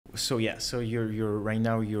So yeah, so you're right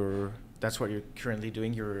now that's what you're currently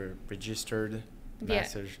doing. You're a registered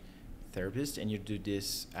massage therapist, and you do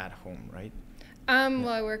this at home, right? Well,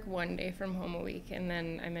 I work 1 day from home a week, and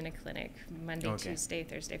then I'm in a clinic Monday, Tuesday,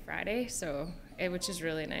 Thursday, Friday. So, which is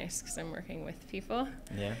really nice because I'm working with people.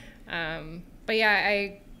 Yeah. But yeah,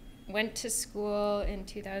 I went to school in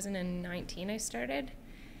 2019. I started,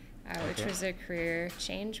 which was a career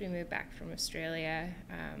change. We moved back from Australia,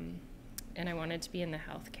 and I wanted to be in the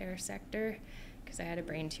healthcare sector because I had a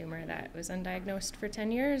brain tumor that was undiagnosed for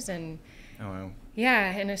 10 years, and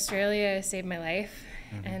yeah, in Australia saved my life,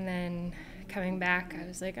 and then coming back, I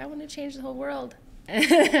was like, I want to change the whole world.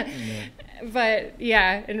 But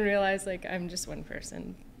yeah, and realize like I'm just one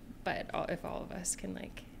person, but if all of us can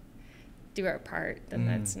like do our part, then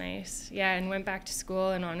that's nice. Yeah, and went back to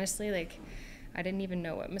school, and honestly, like I didn't even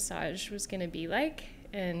know what massage was going to be like,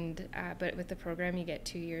 and but with the program you get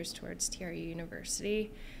 2 years towards TRU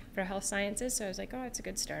University for health sciences, so I was like, oh, it's a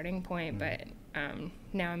good starting point. But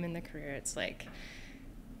now I'm in the career, it's like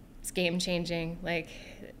it's game changing. Like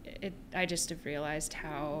I just have realized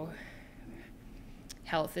how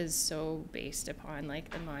health is so based upon like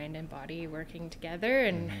the mind and body working together,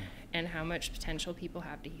 and how much potential people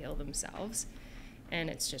have to heal themselves. And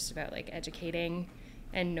it's just about like educating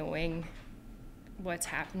and knowing what's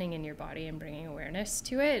happening in your body and bringing awareness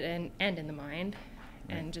to it, and in the mind,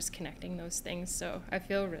 and just connecting those things. So I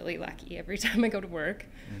feel really lucky every time I go to work,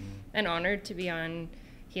 and honored to be on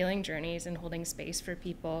healing journeys and holding space for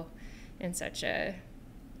people in such a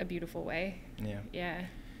beautiful way. Yeah.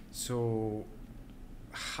 So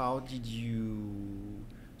how did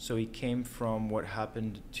so it came from what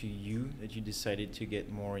happened to you that you decided to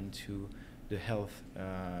get more into the health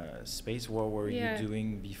space? What were you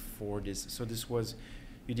doing before this? So this was,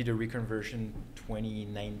 you did a reconversion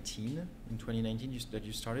 2019. In 2019 that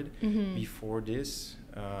you started. Before this,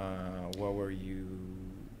 what were you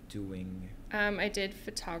doing? I did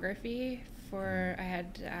photography for, I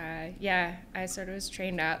had, I sort of was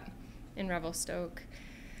trained up in Revelstoke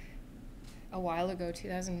a while ago,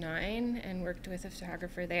 2009, and worked with a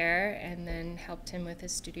photographer there, and then helped him with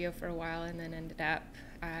his studio for a while, and then ended up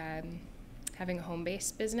having a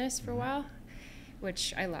home-based business for a while,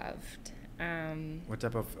 which I loved. What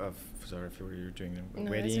type of photography were you doing?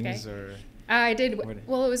 Weddings or? I did,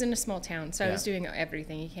 well, it was in a small town, so I was doing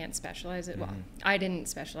everything. You can't specialize it. Well, I didn't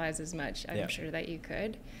specialize as much. I'm sure that you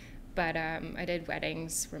could. But I did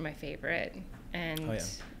weddings, were my favorite. And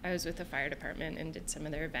I was with the fire department and did some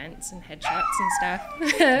of their events and headshots and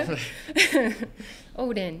stuff.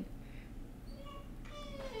 Odin.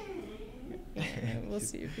 We'll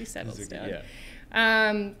see if he settles down.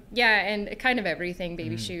 And kind of everything,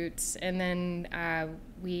 baby shoots. And then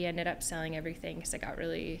we ended up selling everything because I got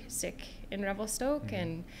really sick in Revelstoke.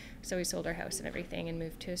 And so we sold our house and everything and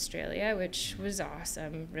moved to Australia, which was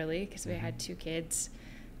awesome, really, because we had 2 kids.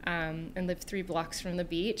 And lived 3 blocks from the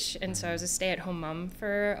beach, and so I was a stay-at-home mom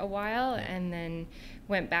for a while, and then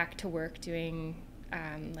went back to work doing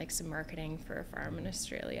like some marketing for a farm in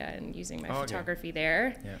Australia and using my photography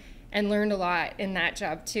there, and learned a lot in that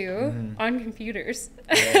job too, on computers.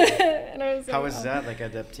 And I was like, how was that, like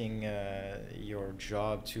adapting your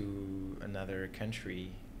job to another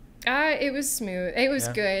country? It was smooth. It was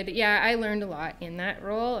good. Yeah, I learned a lot in that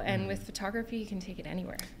role, and with photography, you can take it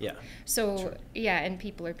anywhere. Yeah. So, and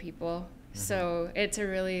people are people. So it's a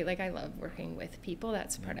really, like, I love working with people.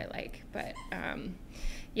 That's the part I like. But,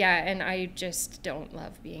 and I just don't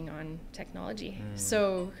love being on technology.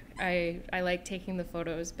 So I like taking the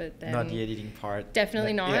photos, but then... Not the editing part.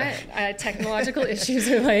 Definitely not. Technological issues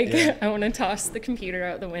are like, I want to toss the computer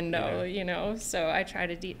out the window, you know? So I try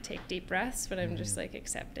to take deep breaths, but I'm just like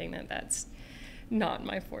accepting that that's not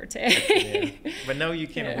my forte. But now you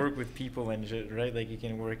can work with people and right, like you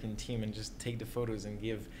can work in team and just take the photos and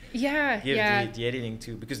give the editing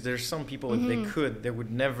too, because there's some people, if they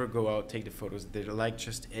would never go out take the photos. They like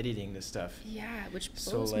just editing the stuff, which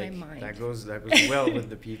blows my mind. That goes well with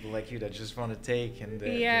the people like you that just want to take, and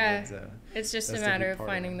it's just a matter of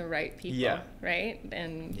finding the right people, right?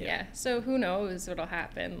 And so who knows what'll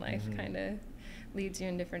happen. Life kind of leads you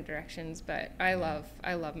in different directions, but I love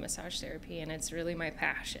massage therapy, and it's really my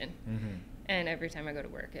passion. And every time I go to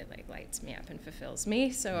work, it like lights me up and fulfills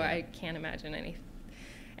me. So I can't imagine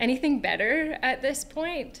anything better at this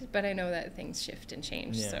point, but I know that things shift and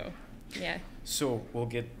change. So we'll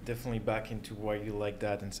get definitely back into why you like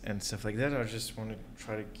that and stuff like that. I just want to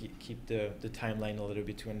try to keep the timeline a little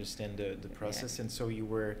bit to understand the process. And so you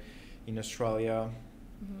were in Australia.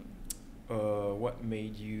 What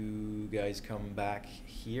made you guys come back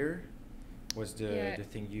here? Was the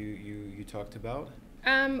thing you talked about?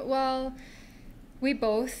 Well, We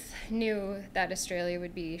both knew that Australia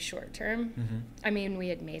would be short term. Mm-hmm. I mean, we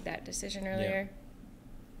had made that decision earlier.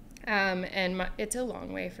 And it's a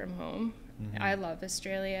long way from home. Mm-hmm. I love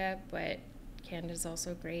Australia, but Canada's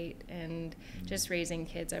also great. And just raising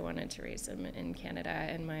kids, I wanted to raise them in Canada.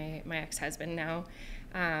 And my ex-husband now,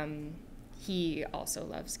 he also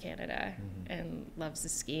loves Canada and loves the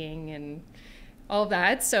skiing and all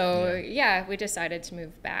that. So yeah, we decided to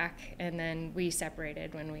move back, and then we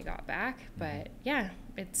separated when we got back. But yeah,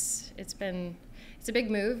 it's a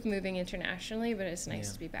big move moving internationally, but it's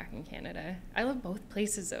nice to be back in Canada. I love both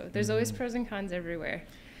places though. There's always pros and cons everywhere.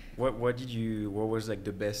 What was like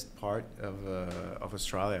the best part of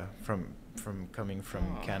Australia from coming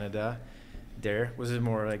from Canada? There was it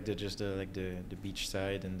more like the beach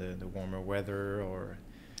side and the warmer weather, or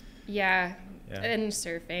and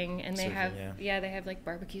surfing, and they have like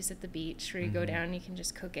barbecues at the beach where you go down, you can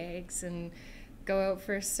just cook eggs and go out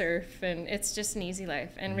for a surf, and it's just an easy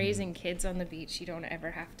life. And raising kids on the beach, you don't ever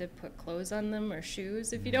have to put clothes on them or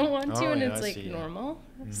shoes if you don't want to, and it's like normal.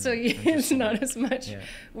 So it's not as much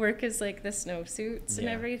work as like the snowsuits and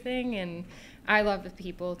everything. And I love the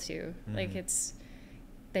people too. Like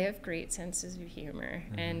they have great senses of humor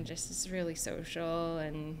and just it's really social,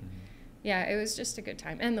 and yeah, it was just a good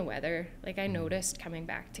time. And the weather, like I noticed coming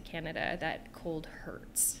back to Canada that cold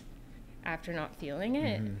hurts after not feeling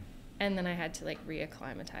it. And then I had to like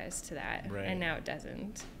reacclimatize to that, and now it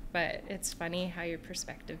doesn't. But it's funny how your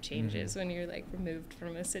perspective changes when you're like removed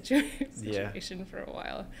from a situation for a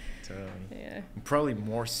while. Totally. Yeah. Probably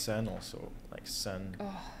more sun also, like sun.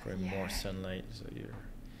 Probably more sunlight, so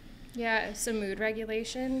you're. So mood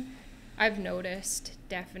regulation, I've noticed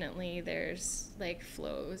definitely there's like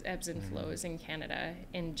flows, ebbs and flows in Canada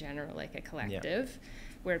in general, like a collective.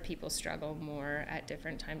 Where people struggle more at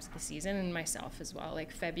different times of the season, and myself as well.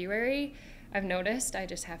 Like February, I've noticed I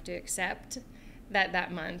just have to accept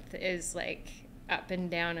that month is like up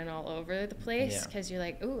and down and all over the place, because you're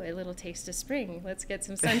like, ooh, a little taste of spring, let's get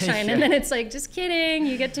some sunshine. And then it's like, just kidding,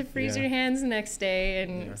 you get to freeze your hands the next day.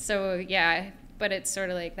 And so but it's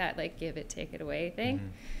sort of like that, like give it, take it away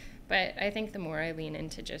thing. But I think the more I lean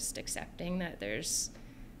into just accepting that there's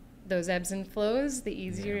those ebbs and flows, the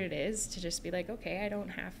easier it is to just be like, okay, I don't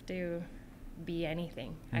have to be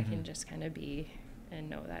anything. I can just kind of be and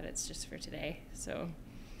know that it's just for today. So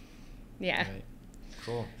yeah. Right.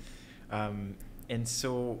 Cool. And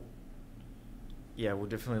so we'll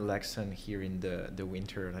definitely lack sun here in the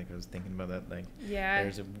winter. Like I was thinking about that, like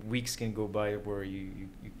there's weeks can go by where you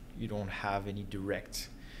don't have any direct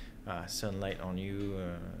sunlight on you,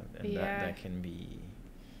 and that can be,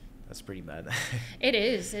 that's pretty bad. It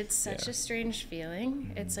is. It's such a strange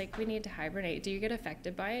feeling. It's like we need to hibernate. Do you get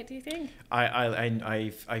affected by it, do you think?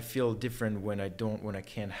 I feel different when I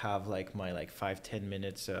can't have like my like 5-10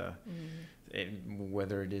 minutes,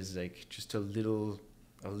 whether it is like just a little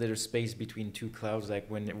space between two clouds. Like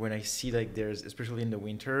when I see like there's, especially in the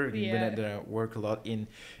winter, when I work a lot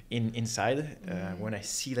inside, when I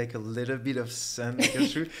see like a little bit of sun go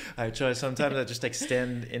through, I try sometimes I just like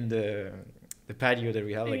stand in the patio that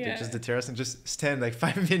we have, like just the terrace, and just stand like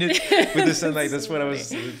 5 minutes with the sunlight. That's what I was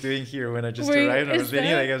doing here when I just arrived. And I was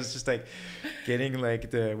waiting, like I was just like getting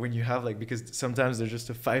like when you have like, because sometimes there's just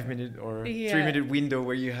a 5-minute or 3-minute window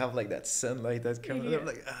where you have like that sunlight that comes. I'm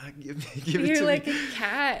like, give it to me. You're like a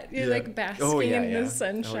cat. You're like basking in the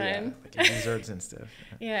sunshine. Like in lizards and stuff.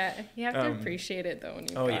 You have to appreciate it though when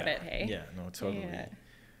you've got it. Hey. Yeah. No, totally.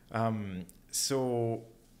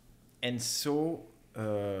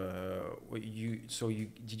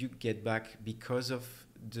 Did you get back because of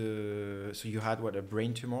so you had a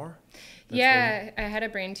brain tumor? I had a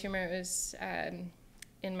brain tumor. It was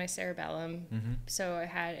in my cerebellum. So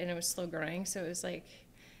and it was slow growing, so it was like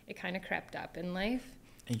it kind of crept up in life.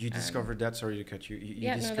 And you discovered that, sorry to cut you,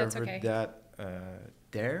 discovered that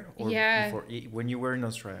there, or before, when you were in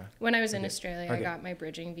Australia? When I was in Australia, I got my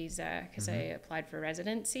bridging visa because I applied for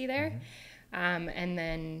residency there. And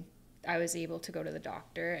then I was able to go to the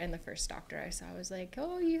doctor, and the first doctor I saw was like,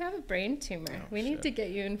 oh, you have a brain tumor. We need to get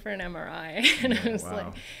you in for an MRI. And I was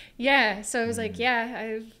like, so I was like,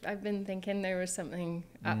 I've been thinking there was something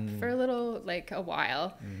up for a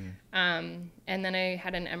while. And then I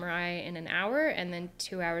had an MRI in an hour, and then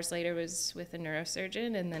 2 hours later was with a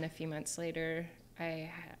neurosurgeon, and then a few months later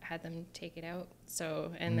I had them take it out.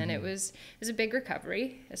 So, and then it was a big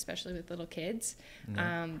recovery, especially with little kids.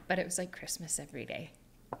 But it was like Christmas every day,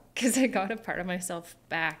 because I got a part of myself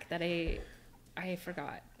back that I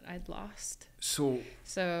forgot I'd lost. So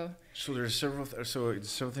there's several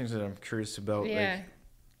things that I'm curious about.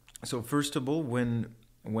 So first of all, when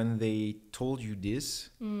when they told you this,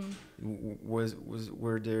 was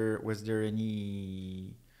there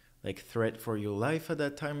any like threat for your life at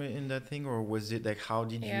that time in that thing, or was it like, how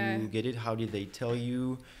did you get it? How did they tell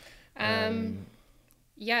you?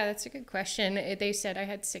 Yeah, that's a good question. They said I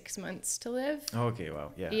had 6 months to live. Okay,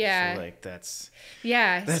 wow, yeah. Yeah. So like that's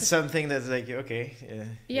so, something that's like, okay.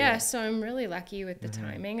 Yeah, so I'm really lucky with the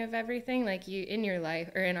timing of everything. Like in your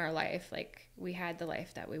life, or in our life, like we had the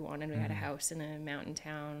life that we wanted. We had a house in a mountain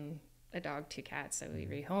town, a dog, 2 cats, so we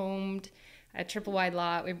rehomed, a triple wide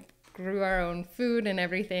lot. We grew our own food and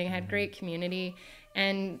everything, had great community,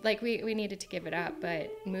 and like we needed to give it up,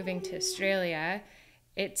 but moving to Australia,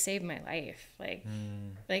 it saved my life. Like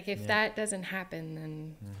if that doesn't happen,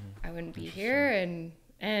 then I wouldn't be here,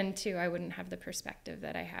 and too, I wouldn't have the perspective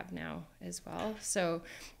that I have now as well. So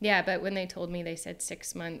yeah, but when they told me, they said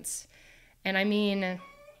 6 months, and I mean,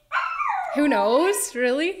 who knows,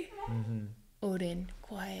 really? Odin,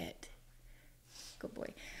 quiet, good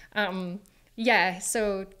boy. Yeah,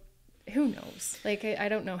 so who knows? Like I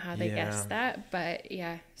don't know how they guessed that, but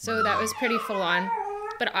yeah, so that was pretty full on.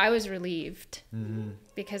 But I was relieved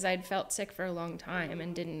because I'd felt sick for a long time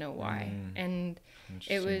and didn't know why. And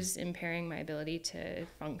it was impairing my ability to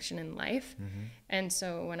function in life. And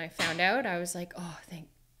so when I found out, I was like, oh, thank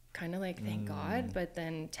God. But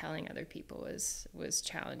then telling other people was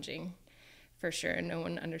challenging for sure. No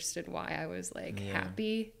one understood why I was like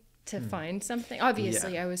happy to find something.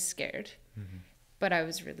 Obviously, I was scared. But I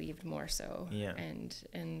was relieved more so,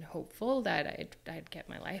 and hopeful that I'd get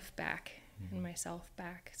my life back and myself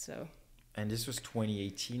back. So. And this was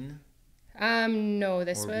 2018. No,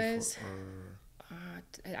 this was.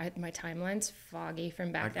 My timeline's foggy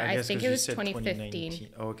from back then. I think it was 2015.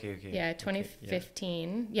 Okay. Yeah,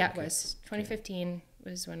 2015. Yeah, it was 2015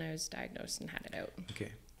 was when I was diagnosed and had it out.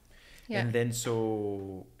 Okay. Yeah. And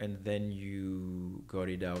then you got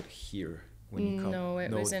it out here. No,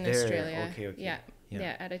 it was in Australia. Okay.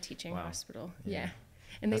 Yeah, at a teaching hospital. Yeah.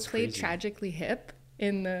 And that's they played crazy. Tragically Hip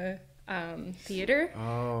in the theater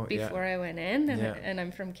before I went in, and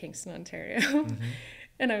I'm from Kingston, Ontario.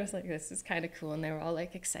 And I was like, this is kind of cool, and they were all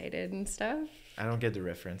like excited and stuff. I don't get the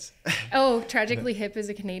reference. Tragically Hip is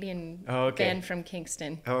a Canadian band from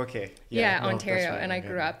Kingston. Okay. Ontario, right. And I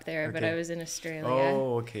grew up there, but I was in Australia.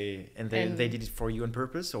 Oh, okay. And they did it for you on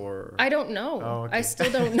purpose, or? I don't know. Oh, okay. I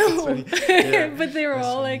still don't know. But they were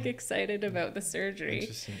all like excited about the surgery.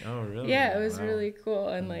 Interesting. Oh, really? Yeah, it was really cool,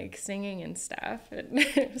 and like singing and stuff.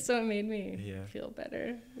 So it made me feel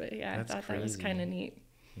better. But yeah, I thought that was kind of neat.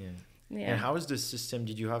 Yeah. And how is the system?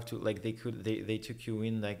 Did you have to like they took you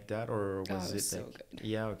in like that, or was it so like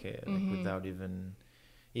good. Like without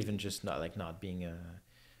even just not being a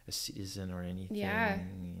citizen or anything?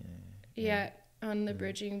 Yeah. On the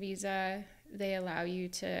bridging visa, they allow you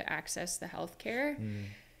to access the healthcare.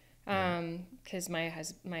 Because my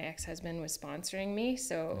ex-husband was sponsoring me,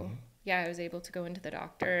 so I was able to go into the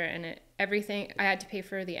doctor, and everything I had to pay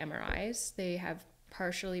for the MRIs. They have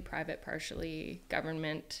partially private, partially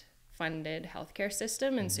government funded healthcare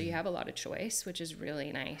system, and so you have a lot of choice, which is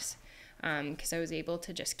really nice, because I was able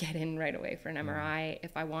to just get in right away for an MRI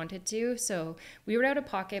if I wanted to. So we were out of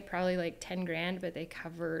pocket probably like 10 grand, but they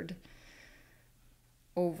covered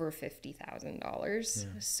over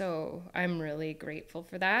 $50,000. So I'm really grateful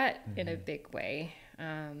for that in a big way.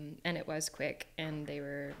 And it was quick, and they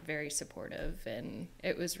were very supportive, and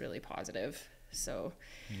it was really positive. So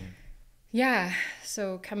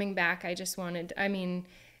so coming back, I just wanted,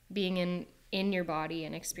 being in your body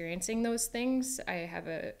and experiencing those things, I have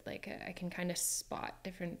I can kind of spot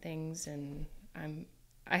different things, and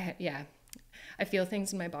I feel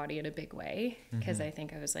things in my body in a big way, because I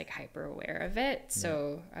think I was like hyper aware of it.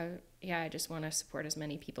 So I just want to support as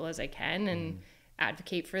many people as I can and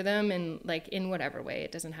advocate for them, and like in whatever way.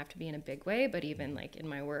 It doesn't have to be in a big way, but even like in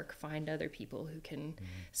my work, find other people who can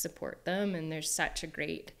support them. And there's such a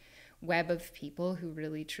great web of people who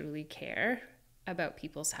really truly care about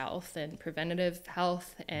people's health and preventative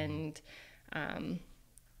health, and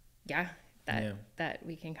that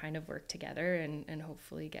we can kind of work together and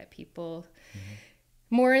hopefully get people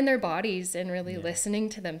more in their bodies and really listening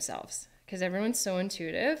to themselves, because everyone's so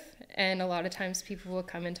intuitive, and a lot of times people will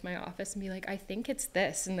come into my office and be like, I think it's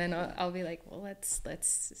this, and then I'll be like, well, let's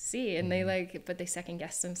see, and but they second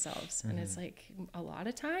guess themselves, and it's like a lot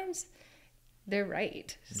of times they're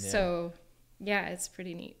right. So it's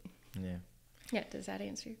pretty neat. Yeah, does that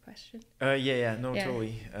answer your question?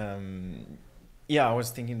 Totally. I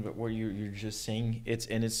was thinking about what you're just saying. It's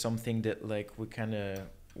something that like we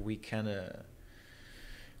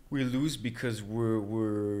lose because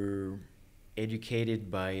we're educated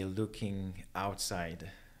by looking outside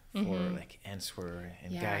for like answer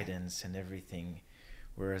and guidance and everything,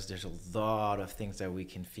 whereas there's a lot of things that we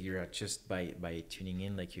can figure out just by tuning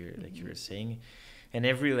in, like you were saying. And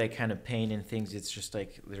every like kind of pain and things, it's just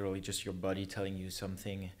like literally just your body telling you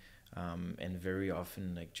something. And very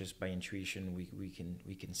often, like just by intuition, we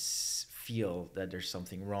can feel that there's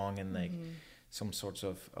something wrong, and like some sorts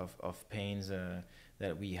of pains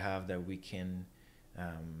that we have that we can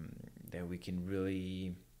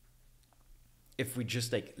really, if we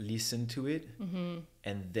just like listen to it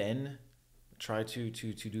and then try to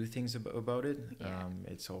do things about it.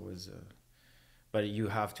 It's always but you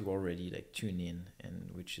have to already like tune in,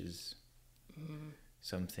 and which is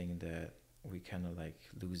something that we kind of like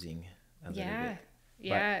losing a little bit.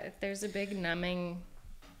 But there's a big numbing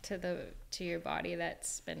to your body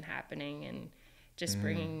that's been happening, and just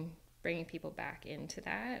bringing people back into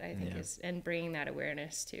that, I think is, and bringing that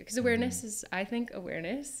awareness too, because awareness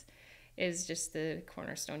is just the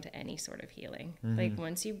cornerstone to any sort of healing. Like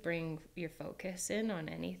once you bring your focus in on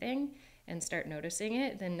anything and start noticing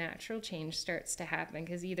it, then natural change starts to happen,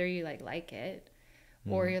 because either you like it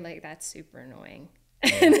or you're like, that's super annoying.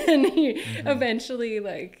 And then you eventually,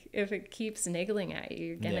 like, if it keeps niggling at you,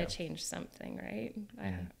 you're gonna change something, right?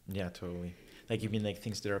 Yeah, totally. Like, you mean like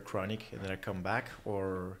things that are chronic and that come back,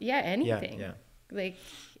 or anything. Like,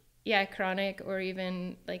 chronic, or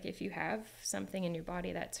even like if you have something in your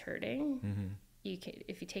body that's hurting, you can,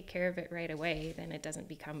 if you take care of it right away, then it doesn't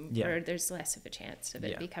become, or there's less of a chance of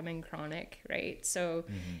it becoming chronic, right? So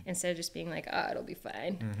instead of just being like, oh, it'll be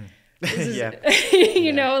fine.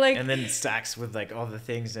 You know, like, and then it stacks with like all the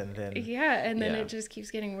things, and then it just keeps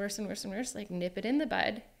getting worse and worse and worse. Like, nip it in the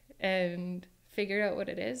bud and figure out what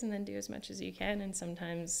it is, and then do as much as you can. And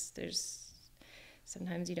sometimes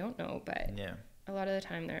you don't know, but a lot of the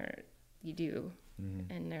time you do.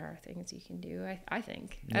 And there are things you can do, I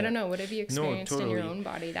think. I don't know, what have you experienced in your own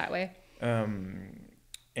body that way? And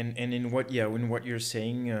in what you're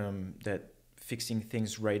saying, that fixing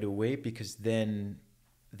things right away, because then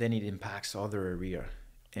it impacts other area.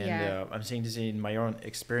 And I'm saying this in my own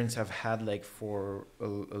experience. I've had, like, for a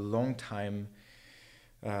long time,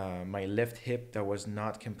 my left hip that was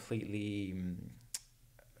not completely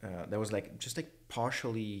that was like just like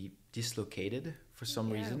partially dislocated for some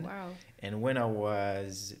reason. Wow. And when I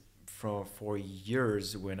was for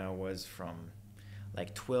years, when I was from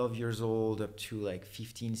like 12 years old up to like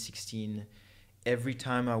 15, 16, every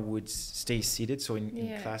time I would stay seated, so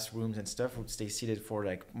in classrooms and stuff, I would stay seated for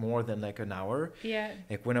like more than like an hour.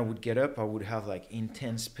 Like, when I would get up, I would have like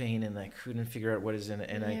intense pain, and I couldn't figure out what is in it.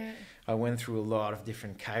 And I went through a lot of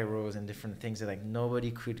different chiros and different things that like nobody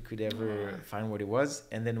could ever find what it was.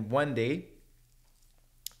 And then one day,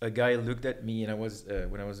 a guy looked at me, and I was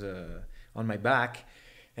when I was on my back.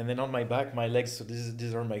 And then on my back, my legs, so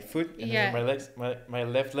these are my foot, and then my legs, my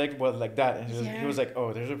left leg was like that. And he was like,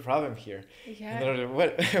 oh, there's a problem here. And then I was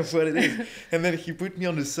like, what it is? And then he put me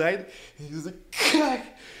on the side, and he was like,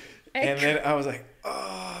 Kack! And then I was like,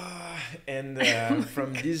 oh. And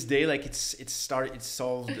from this day, like, it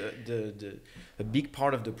solved a big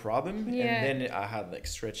part of the problem. And then I had like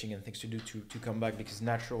stretching and things to do to come back, because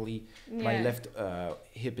naturally my left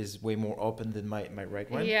hip is way more open than my right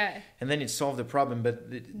one. And then it solved the problem.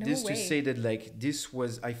 But to say that, like,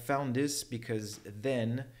 I found this because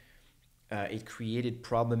then it created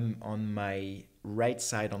problem on my right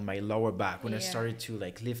side, on my lower back, when I started to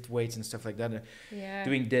like lift weights and stuff like that.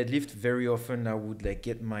 Doing deadlift, very often I would like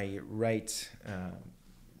get my right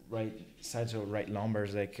sides or right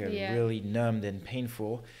lumbars like really numbed and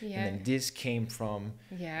painful. And then this came from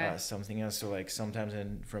something else. So like sometimes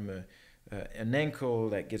from an ankle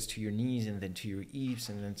that gets to your knees, and then to your hips,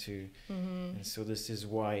 and then to and so this is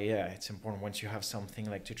why it's important once you have something,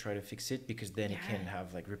 like, to try to fix it, because then it can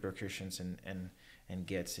have like repercussions and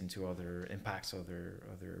gets into impacts other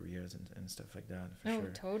areas and stuff like that, for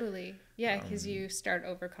sure. Totally. Because you start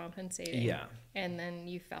overcompensating, and then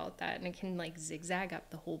you felt that, and it can like zigzag up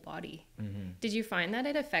the whole body. Did you find that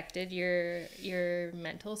it affected your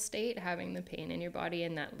mental state, having the pain in your body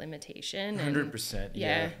and that limitation?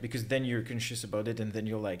 100%. Because then you're conscious about it, and then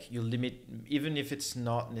you limit, even if it's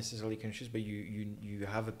not necessarily conscious, but you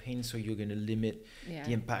have a pain, so you're going to limit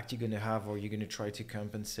the impact you're going to have, or you're going to try to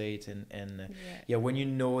compensate. And when you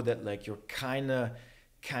know that, like, you're kind of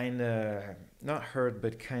not hurt,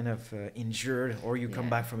 but kind of injured, or you come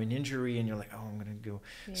back from an injury and you're like, oh, I'm gonna go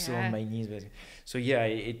slow on my knees. But so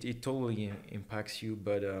it totally impacts you.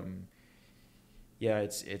 But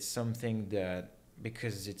it's something that,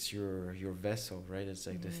 because it's your vessel, right? It's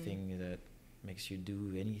like the thing that makes you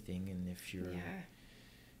do anything. And if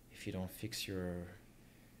you don't fix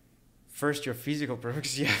first your physical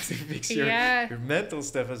problems, you have to fix Yeah. your mental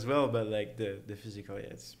stuff as well, but like the physical, yeah,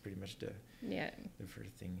 it's pretty much the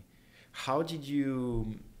first thing. How did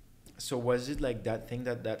you, so was it like that thing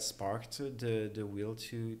that sparked the will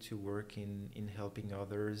to work in helping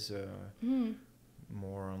others,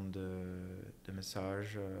 more on the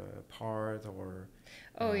massage part, or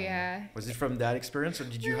yeah, was it from that experience, or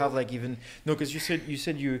did you have like even, no, because you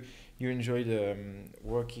said you enjoyed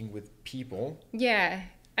working with people. Yeah,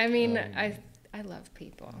 I mean, I love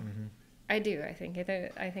people. Mm-hmm. I do. I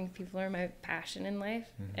think people are my passion in life,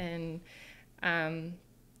 and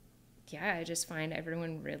yeah, I just find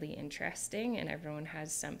everyone really interesting, and everyone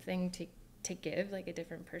has something to give, like a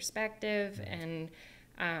different perspective, and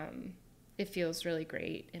it feels really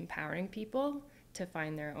great empowering people to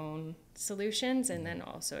find their own solutions, and then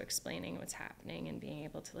also explaining what's happening and being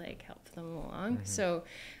able to like help them along. So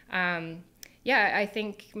yeah, I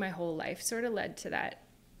think my whole life sort of led to that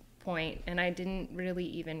point, and I didn't really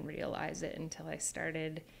even realize it until I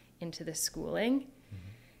started into the schooling.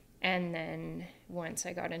 And then once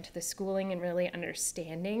I got into the schooling and really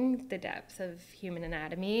understanding the depth of human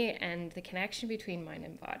anatomy and the connection between mind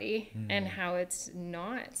and body, and how it's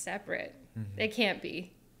not separate. It can't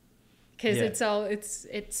be, because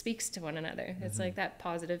it speaks to one another. It's like that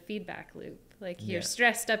positive feedback loop. Like you're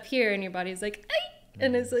stressed up here and your body's like, "Ay!"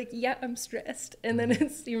 And it's like, yeah, I'm stressed. And then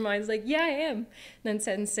it's your mind's like, yeah, I am. And then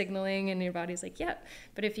sends signaling and your body's like, yep.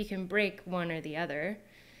 But if you can break one or the other,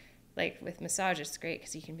 like with massage, it's great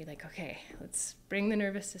because you can be like, okay, let's bring the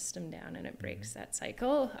nervous system down, and it breaks that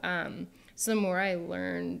cycle. So the more I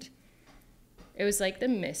learned, it was like the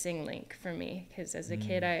missing link for me, because as a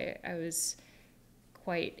kid, I was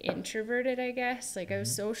quite introverted, I guess. Like I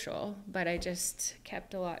was social, but I just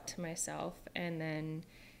kept a lot to myself. And then,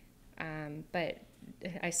 but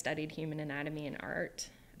I studied human anatomy and art.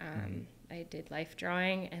 I did life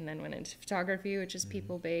drawing, and then went into photography, which is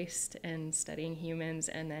people-based, and studying humans.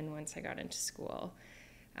 And then once I got into school,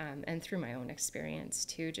 and through my own experience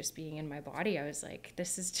too, just being in my body, I was like,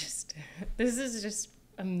 this is just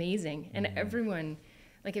amazing. And everyone,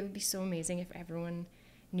 like, it would be so amazing if everyone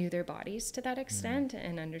knew their bodies to that extent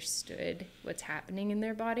and understood what's happening in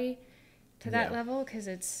their body to that level. Because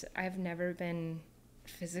I've never been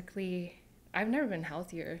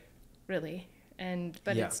healthier, really.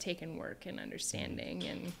 But it's taken work and understanding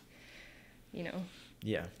and,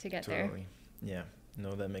 to get there. Yeah,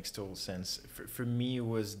 no, that makes total sense. For me, it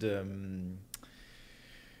was the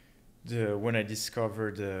when I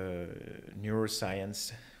discovered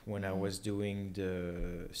neuroscience, when I was doing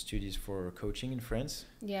the studies for coaching in France.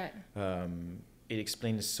 Yeah. It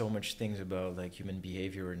explains so much things about like human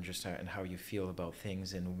behavior and just how you feel about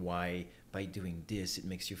things, and why by doing this it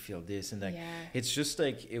makes you feel this, and like it's just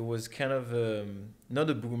like it was kind of not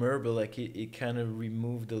a boomer, but like it kind of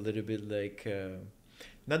removed a little bit like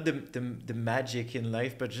not the magic in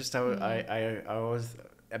life, but just how I was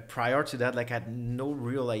prior to that, like I had no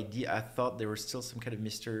real idea. I thought there was still some kind of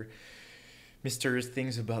mysterious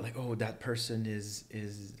things about like, oh, that person is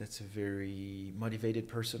that's a very motivated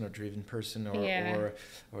person or driven person,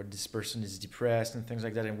 or this person is depressed and things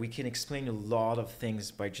like that. And we can explain a lot of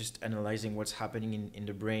things by just analyzing what's happening in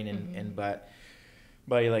the brain, and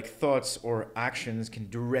by like thoughts or actions can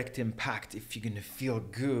direct impact if you're gonna feel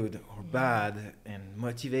good or bad and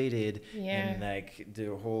motivated, and like the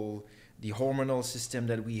hormonal system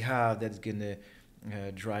that we have that's gonna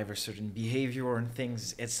drive a certain behavior and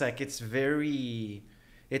things. It's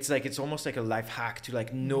almost like a life hack to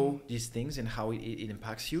like know these things and how it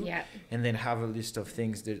impacts you, and then have a list of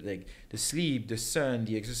things that like the sleep, the sun,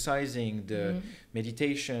 the exercising, the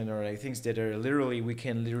meditation, or like things that are we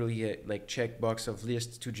can literally like check box of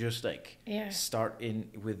lists to just like start in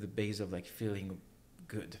with the base of like feeling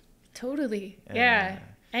good. Totally.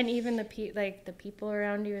 And even the people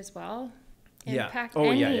around you as well. Impact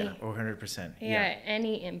 100%.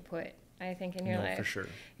 Any input, I think, in your life. For sure.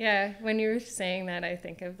 Yeah, when you were saying that, I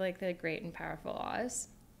think of like the Great and Powerful Oz.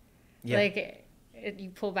 Like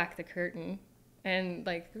you pull back the curtain, and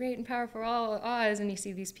like Great and Powerful Oz, and you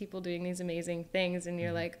see these people doing these amazing things, and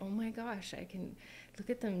you're like, oh my gosh, I can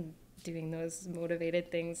look at them doing those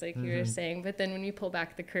motivated things like you were saying. But then when you pull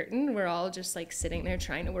back the curtain, we're all just like sitting there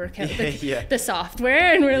trying to work out the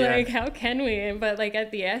software, and we're like, how can we? But like at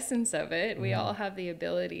the essence of it, we all have the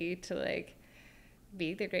ability to like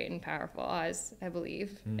be the Great and Powerful Oz, I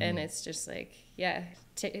believe. And it's just like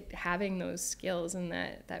having those skills and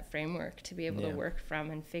that framework to be able to work from,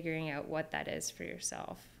 and figuring out what that is for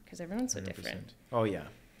yourself, because everyone's so 100%. Different. Oh yeah,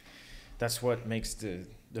 that's what makes the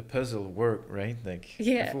the puzzle work, right? Like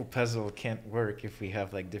Yeah. the full puzzle can't work if we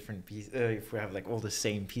have like different pieces. If we have like all the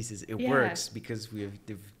same pieces, it Yeah. works because we have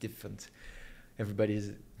different.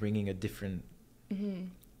 Everybody's bringing a different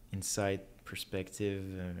insight, perspective,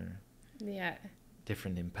 Yeah.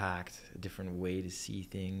 different impact, a different way to see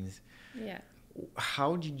things. Yeah.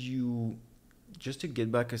 How did you, just to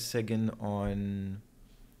get back a second on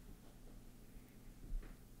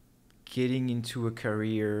getting into a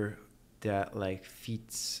career that like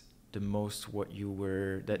fits the most what you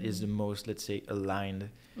were, that is the most, let's say, aligned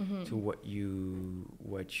to what you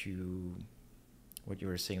were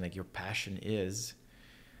saying, like your passion is.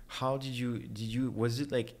 How did you was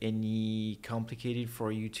it like any complicated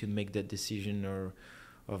for you to make that decision or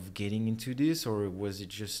of getting into this, or was it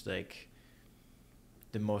just like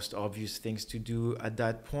the most obvious things to do at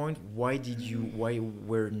that point? Why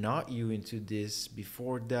were not you into this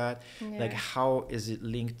before that? Yeah. Like, how is it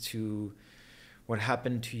linked to what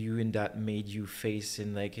happened to you and that made you face,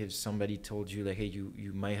 and like if somebody told you like, hey,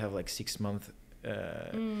 you might have like 6 months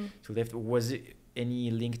to live, was it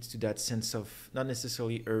any linked to that sense of not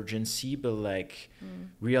necessarily urgency but like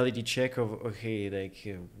reality check of, okay,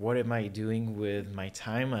 like what am I doing with my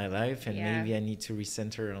time, my life, and maybe I need to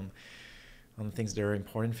recenter on things that are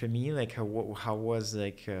important for me? Like how was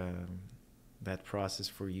like that process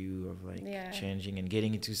for you of like changing and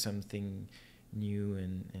getting into something new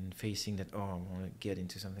and facing that, oh, I want to get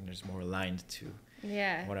into something that's more aligned to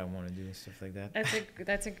what I want to do and stuff like that?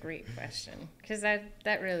 That's a great question, because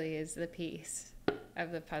that really is the piece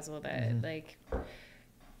of the puzzle that like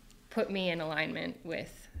put me in alignment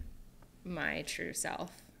with my true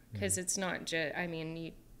self, because it's not just, I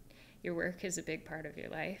mean, your work is a big part of your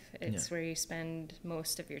life. It's where you spend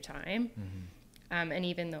most of your time. And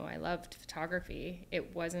even though I loved photography,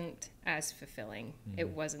 it wasn't as fulfilling. It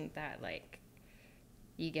wasn't that like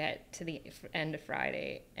you get to the end of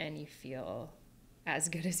Friday and you feel as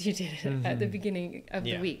good as you did at the beginning of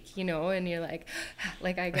the week, you know, and you're like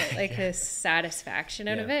I get like this satisfaction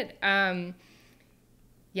out of it.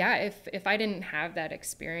 If I didn't have that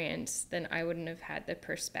experience, then I wouldn't have had the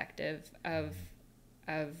perspective of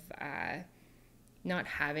not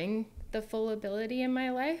having the full ability in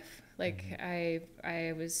my life. Like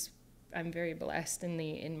I'm very blessed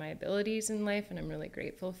in my abilities in life, and I'm really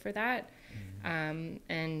grateful for that.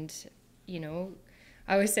 And you know,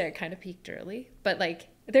 I always say I kind of peaked early, but like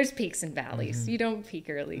there's peaks and valleys. You don't peak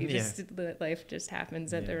early. Life just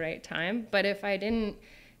happens at the right time. But if I didn't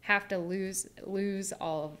have to lose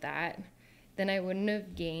all of that, then I wouldn't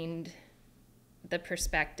have gained the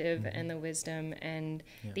perspective and the wisdom and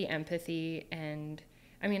the empathy. And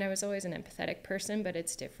I mean, I was always an empathetic person, but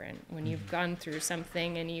it's different when you've gone through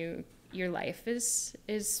something and your life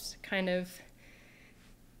is kind of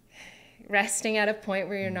resting at a point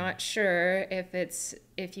where you're not sure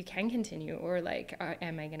if you can continue, or like,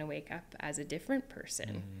 am I going to wake up as a different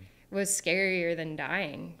person? Was scarier than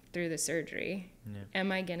dying through the surgery.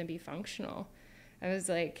 Am I going to be functional? I was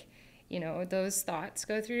like, you know, those thoughts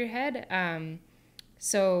go through your head.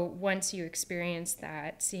 So once you experience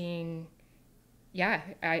that, seeing,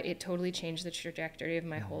 it totally changed the trajectory of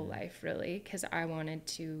my whole life, really, because I wanted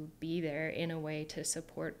to be there in a way to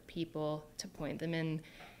support people, to point them in,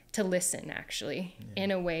 to listen, actually,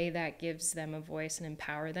 in a way that gives them a voice and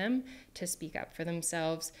empower them to speak up for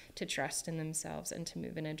themselves, to trust in themselves, and to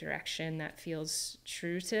move in a direction that feels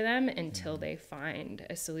true to them until they find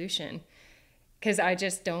a solution. Because I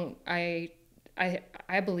just don't, I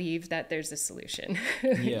believe that there's a solution.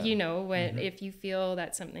 You know, when if you feel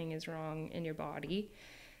that something is wrong in your body,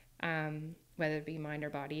 whether it be mind or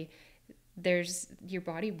body, your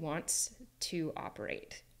body wants to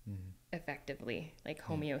operate effectively, like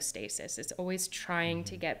homeostasis. It's always trying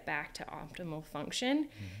to get back to optimal function.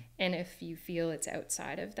 And if you feel it's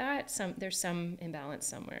outside of that, there's some imbalance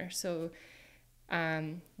somewhere. So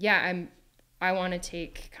I want to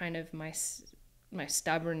take kind of my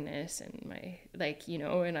stubbornness and my, like, you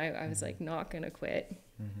know, and I was like not gonna quit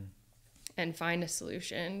and find a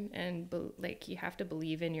solution, and like you have to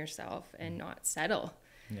believe in yourself and not settle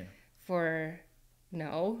for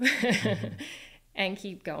no and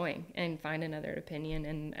keep going and find another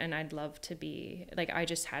opinion. And I'd love to be like, I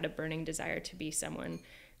just had a burning desire to be someone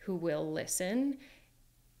who will listen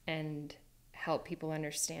and help people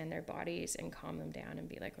understand their bodies and calm them down and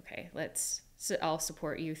be like, okay, I'll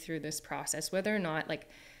support you through this process, whether or not, like,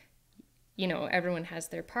 you know, everyone has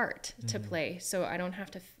their part to play. So I don't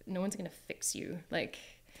have to, no one's going to fix you, like,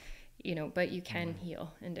 you know, but you can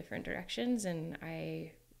heal in different directions. And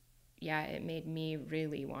it made me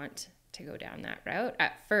really want to go down that route.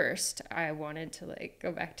 At first, I wanted to like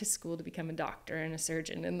go back to school to become a doctor and a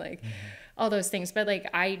surgeon and like all those things. But like,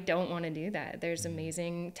 I don't want to do that. There's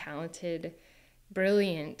amazing, talented,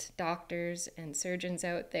 brilliant doctors and surgeons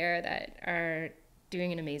out there that are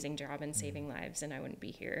doing an amazing job in saving lives. And I wouldn't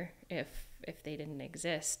be here if they didn't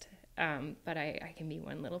exist. But I can be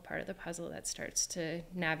one little part of the puzzle that starts to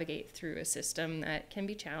navigate through a system that can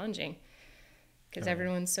be challenging because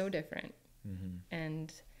everyone's so different.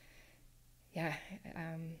 And yeah,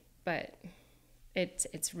 but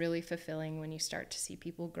it's really fulfilling when you start to see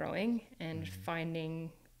people growing and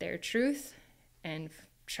finding their truth and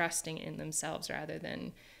trusting in themselves rather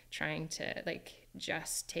than trying to like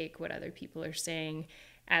just take what other people are saying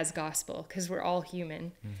as gospel, because we're all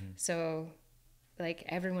human. So like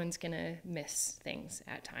everyone's gonna miss things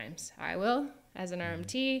at times. I will as an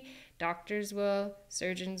RMT, doctors will,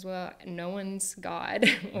 surgeons will. No one's God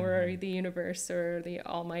or the universe or the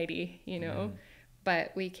almighty, you know.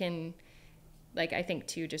 But we can, like, I think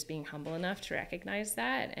too, just being humble enough to recognize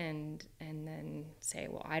that and then say,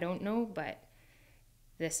 well, I don't know, but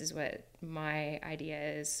this is what my idea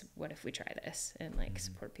is. What if we try this? And like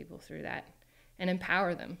support people through that and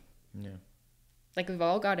empower them. Yeah. Like we've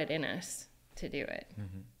all got it in us to do it.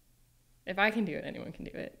 If I can do it, anyone can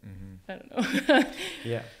do it. I don't know.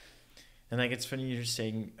 Yeah. And like, it's funny you're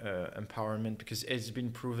saying empowerment, because it's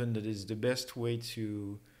been proven that it's the best way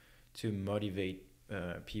to motivate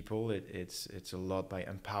people. It's a lot by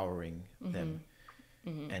empowering them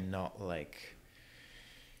and not like,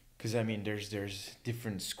 because I mean there's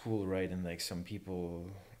different school, right? And like some people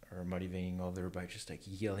are motivating other by just like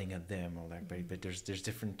yelling at them or like, but there's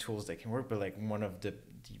different tools that can work. But like one of the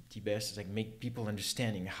best is like make people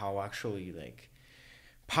understanding how actually like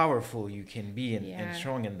powerful you can be and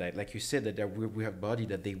strong, and that like you said that we have body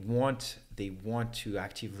that they want to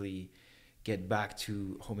actively get back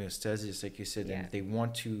to homeostasis, like you said, and they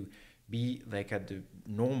want to be like at the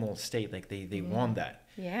normal state, like they want that.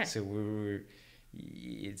 So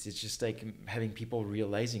it's just like having people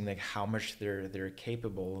realizing like how much they're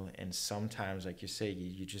capable, and sometimes like you say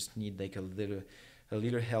you just need like a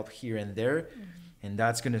little help here and there, and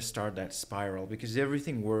that's gonna start that spiral, because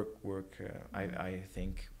everything work I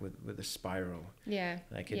think with a spiral.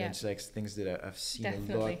 Like it's like things that I've seen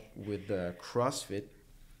a lot with CrossFit.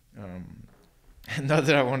 Not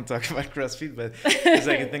that I want to talk about CrossFit, but it's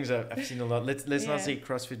like things I've seen a lot. Let's not say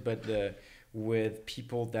CrossFit, but with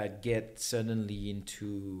people that get suddenly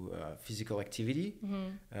into physical activity,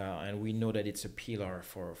 and we know that it's a pillar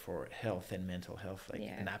for health and mental health, like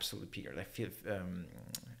an absolute pillar. Like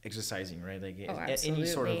exercising, right? Like any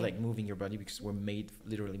sort of like moving your body, because we're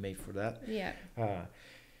literally made for that. And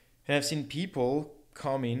I've seen people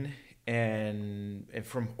come in and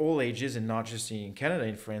from all ages, and not just in Canada,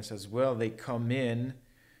 in France as well. They come in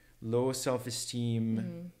low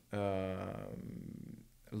self-esteem,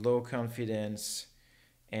 low confidence,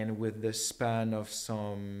 and with the span of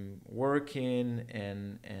some working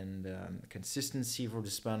and consistency for the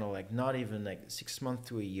span of like not even like 6 months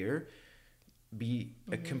to a year, be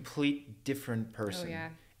a complete different person.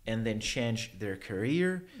 And then change their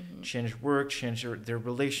career, change work, change their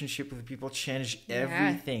relationship with people, change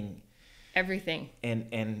everything.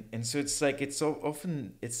 And so it's like it's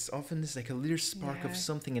often this like a little spark of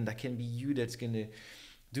something, and that can be you that's gonna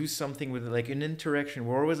do something with like an interaction.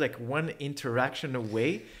 We're always like one interaction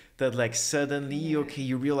away that like suddenly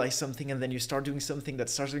you realize something, and then you start doing something that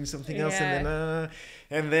starts doing something else,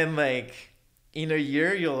 and then like in a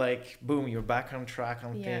year you're like boom, you're back on track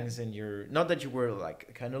on things, and you're not that you were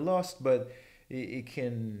like kind of lost, but it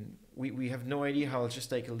can we have no idea how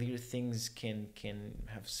just like little things can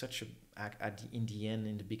have such a in the end,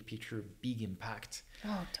 in the big picture, big impact.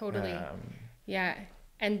 Oh, totally.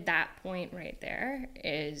 And that point right there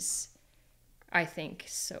is, I think,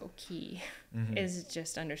 so key, is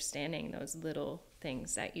just understanding those little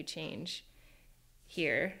things that you change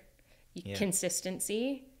here.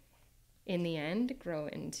 Consistency, in the end, grow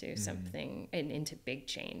into something and into big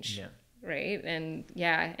change. Right? And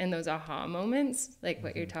and those aha moments, like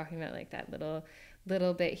what you're talking about, like that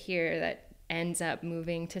little bit here that ends up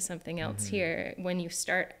moving to something else here. When you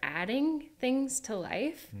start adding things to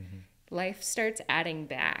life, life starts adding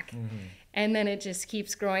back, and then it just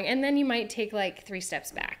keeps growing. And then you might take like 3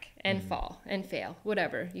 steps back and fall and fail,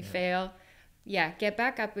 whatever. You fail, get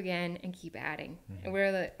back up again and keep adding.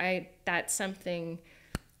 Where that's something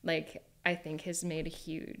like I think has made a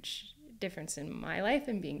huge difference in my life,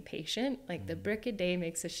 and being patient. Like the brick a day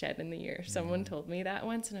makes a shed in the year. Someone told me that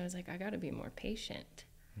once, and I was like, I got to be more patient.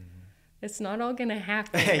 It's not all gonna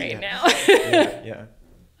happen right now.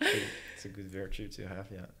 It's a good virtue to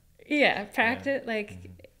have. Yeah, practice,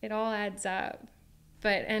 like it all adds up.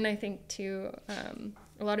 But, and I think too,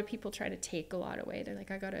 a lot of people try to take a lot away. They're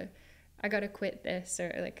like, I gotta quit this,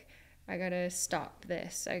 or like, I gotta stop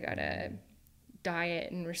this. I gotta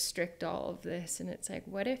diet and restrict all of this. And it's like,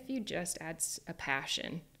 what if you just add a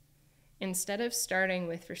passion? Instead of starting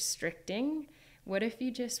with restricting, what if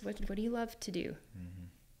you just, what do you love to do?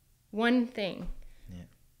 One thing. Yeah.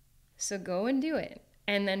 So go and do it.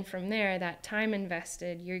 And then from there, that time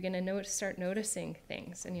invested, you're going to start noticing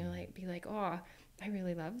things. And you'll be like, oh, I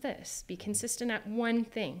really love this. Be consistent at one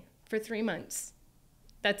thing for 3 months.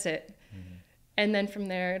 That's it. And then from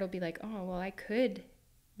there, it'll be like, oh, well, I could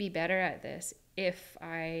be better at this if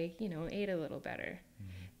I, ate a little better.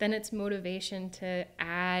 Then it's motivation to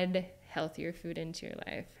add healthier food into your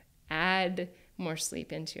life, add more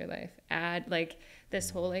sleep into your life, add like this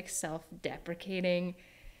whole like self-deprecating,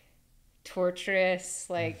 torturous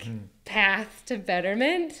like path to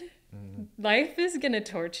betterment. Life is gonna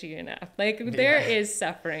torture you enough. Like there is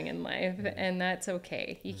suffering in life, and that's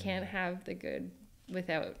okay. You can't have the good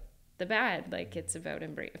without the bad. Like it's about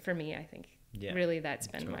for me, I think really that's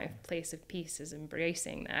been my place of peace, is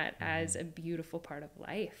embracing that as a beautiful part of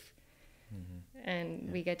life. And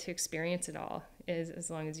we get to experience it all, as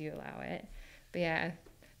long as you allow it. But yeah,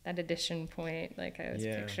 that addition point, like I was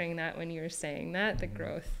picturing that when you were saying that, the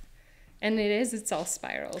growth. And it's all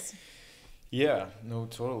spirals. Yeah, no,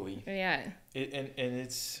 totally. Yeah. And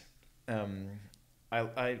it's,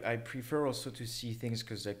 I prefer also to see things,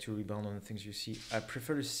 because like to rebound on the things you see, I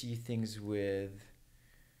prefer to see things with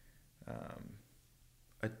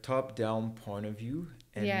a top-down point of view,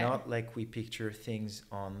 and not like we picture things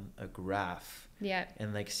on a graph. Yeah.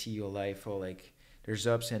 And like see your life, or like there's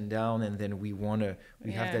ups and down, and then we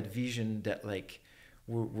have that vision that like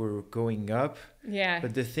we're going up. Yeah.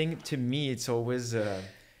 But the thing to me, it's always it's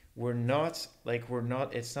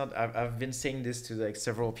not, I've been saying this to like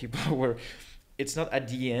several people, where it's not at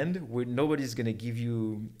the end where nobody's gonna give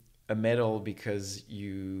you a medal because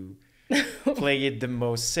you play it the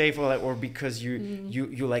most safe, or because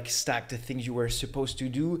you like stack the things you were supposed to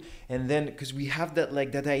do. And then because we have that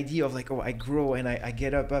like that idea of like, oh, I grow and I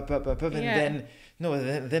get up and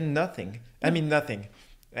then nothing. I mean nothing.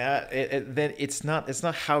 Then it's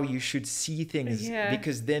not how you should see things,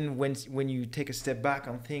 because then when you take a step back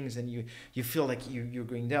on things and you feel like you're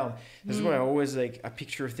going down. That's why I always like, I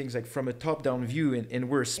picture things like from a top down view, and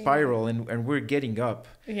we're a spiral, and we're getting up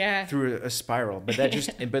through a spiral, but that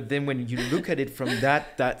just but then when you look at it from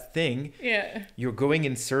that thing, you're going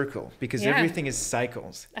in circle, because everything is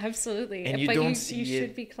cycles. Absolutely. And you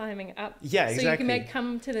should be climbing up. Yeah, exactly. So you might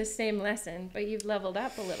come to the same lesson, but you've leveled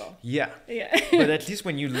up a little. But at least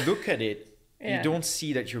when you look at it, you don't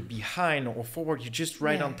see that you're behind or forward. You're just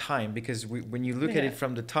right on time, because when you look at it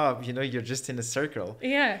from the top, you're just in a circle.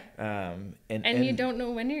 And you don't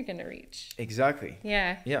know when you're gonna reach. Exactly.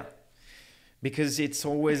 Yeah. Because it's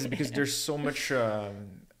always, because there's so much,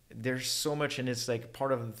 and it's like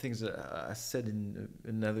part of the things that I said in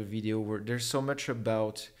another video, where there's so much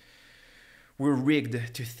about, we're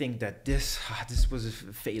rigged to think that this was a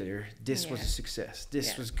failure, this was a success,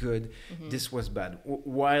 this was good, this was bad.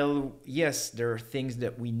 While yes, there are things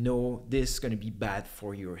that we know, this is going to be bad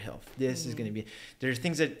for your health, this is going to be, there are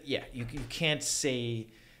things that you can't say,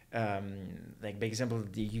 like by example,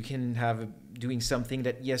 you can have doing something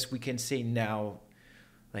that yes, we can say now,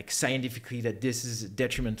 like scientifically, that this is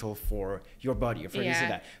detrimental for your body or for this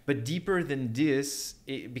and that. But deeper than this,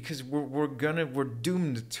 because we're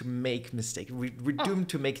doomed to make mistakes. We're doomed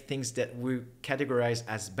to make things that we categorize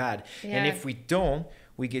as bad. And if we don't,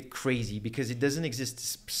 we get crazy, because it doesn't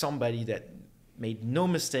exist somebody that made no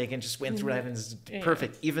mistake and just went through life and is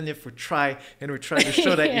perfect, even if we try to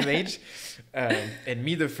show that image. And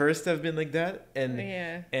me the first have been like that.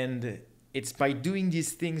 And it's by doing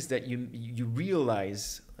these things that you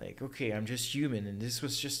realize, like, okay, I'm just human, and this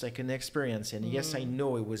was just like an experience, and yes, I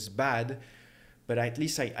know it was bad, but at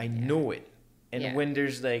least I know it. And when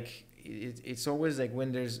there's like, it's always like,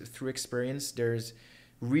 when there's through experience, there's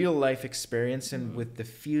real life experience, and with the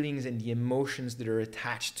feelings and the emotions that are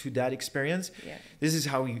attached to that experience, this is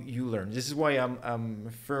how you learn. This is why I'm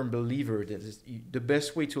a firm believer that the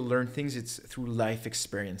best way to learn things, it's through life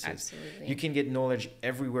experiences. Absolutely. You can get knowledge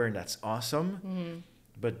everywhere, and that's awesome.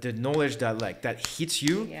 But the knowledge that hits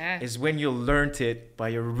you is when you learned it by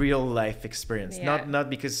a real life experience,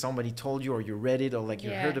 not because somebody told you or you read it or like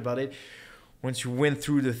you heard about it. Once you went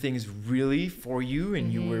through the things really for you,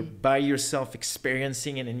 and you were by yourself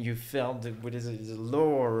experiencing it, and you felt that, what is it, is it low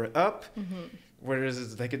or up? Whether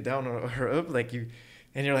it's like a down or up, like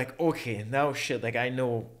And you're like, okay, now shit, like I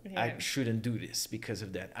know I Yeah. shouldn't do this because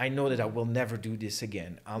of that. I know that I will never do this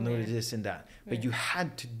again. I'll know Yeah. this and that. But Yeah. you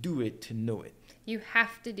had to do it to know it. You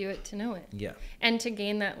have to do it to know it. Yeah. And to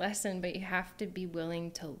gain that lesson, but you have to be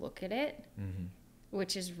willing to look at it, Mm-hmm.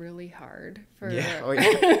 which is really hard for Yeah. Oh,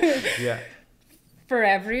 yeah. Yeah. for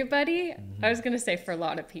everybody. Mm-hmm. I was going to say for a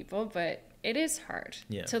lot of people, but it is hard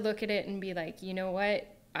Yeah. to look at it and be like, you know what?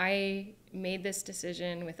 I made this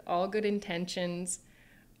decision with all good intentions.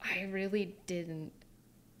 I really didn't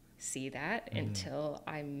see that until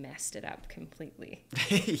I messed it up completely.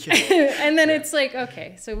 Yeah. And then Yeah. it's like,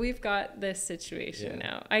 okay, so we've got this situation Yeah.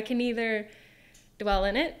 now. I can either dwell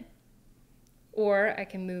in it or I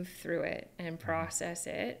can move through it and process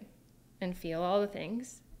it and feel all the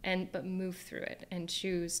things but move through it and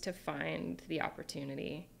choose to find the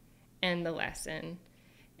opportunity and the lesson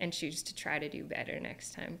and choose to try to do better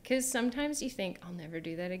next time. Because sometimes you think, I'll never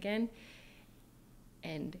do that again.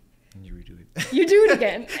 And You redo it. you do it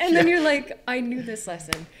again. And then Yeah. you're like, I knew this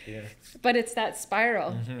lesson. Yeah. But it's that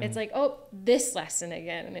spiral. Mm-hmm. It's like, oh, this lesson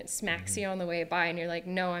again. And it smacks you on the way by. And you're like,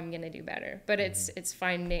 no, I'm going to do better. But it's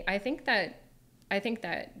finding, I think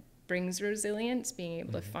that brings resilience, being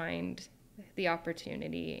able to find the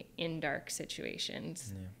opportunity in dark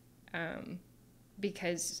situations. Yeah.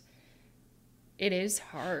 Because it is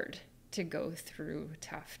hard to go through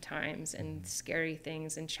tough times and scary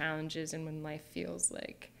things and challenges, and when life feels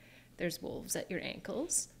like there's wolves at your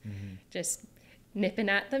ankles, just nipping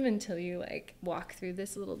at them until you like walk through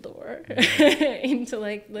this little door into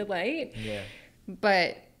like the light. Yeah.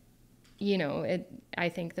 But you know, I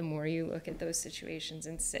think the more you look at those situations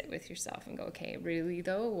and sit with yourself and go, okay, really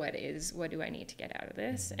though, what do I need to get out of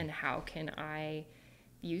this, and how can I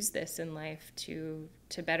use this in life to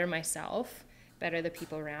better myself, better the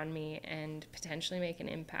people around me, and potentially make an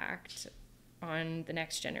impact on the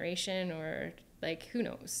next generation, or like, who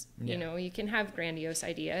knows? Yeah. You know, you can have grandiose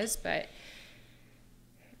ideas, but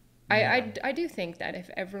Yeah. I do think that if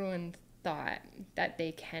everyone thought that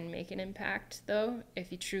they can make an impact, though,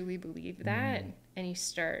 if you truly believe that and you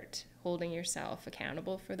start holding yourself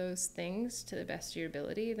accountable for those things to the best of your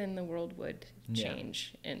ability, then the world would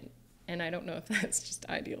change. And I don't know if that's just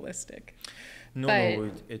idealistic.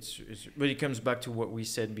 No, it's but it comes back to what we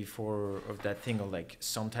said before of that thing of like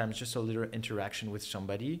sometimes just a little interaction with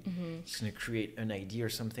somebody, it's gonna create an idea or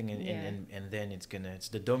something, and then it's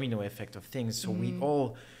the domino effect of things. So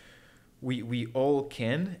we all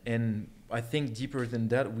can, and I think deeper than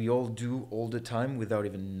that, we all do all the time without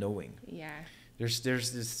even knowing. Yeah.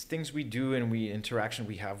 There's this things we do and interaction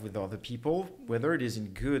we have with other people, whether it is in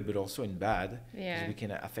good but also in bad, because we can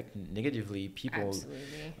affect negatively people.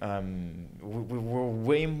 Absolutely. We're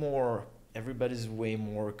way more. Everybody's way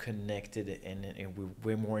more connected, and we're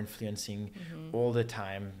way more influencing all the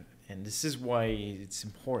time. And this is why it's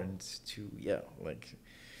important to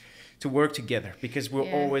work together, because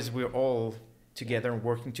we're all together and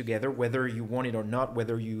working together, whether you want it or not,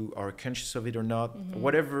 whether you are conscious of it or not,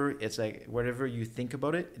 whatever. It's like whatever you think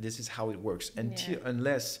about it, this is how it works.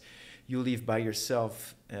 Unless you live by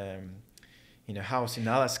yourself in a house in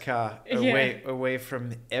Alaska, away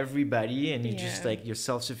from everybody, and you just like you're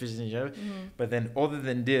self-sufficient, you know? But then other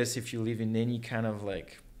than this, if you live in any kind of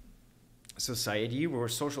like society, we're a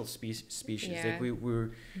social species. Like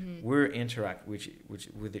we're interact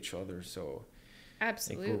with each other, so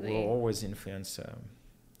absolutely, like we'll always influence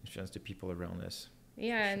the people around us.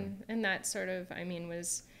 Yeah, sure. and that sort of, I mean,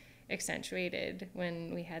 was accentuated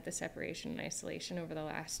when we had the separation and isolation over the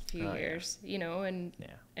last few years. You know,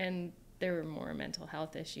 and there were more mental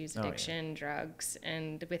health issues, addiction, drugs,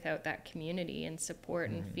 and without that community and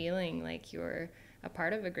support and feeling like you're a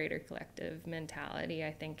part of a greater collective mentality,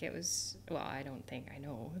 I think it was, well, I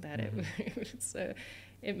know that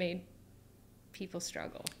it made people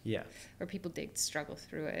struggle. Yeah. Or people did struggle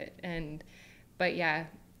through it. But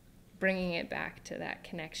bringing it back to that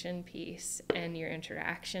connection piece and your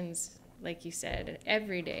interactions, like you said,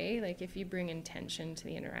 every day, like if you bring intention to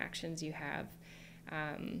the interactions you have,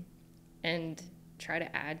 and try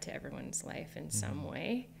to add to everyone's life in some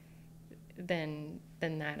way, then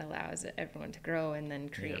that allows everyone to grow and then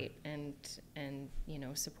create and you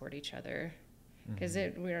know, support each other, because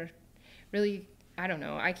we're really, I don't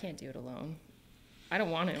know, I can't do it alone. I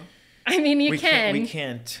don't want to. I mean, we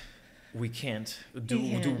can't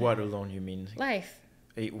do what alone, you mean? Life.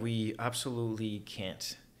 We absolutely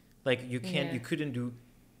can't. Like you couldn't do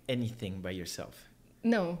anything by yourself.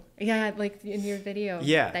 No. Yeah, like in your video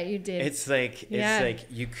that you did. It's like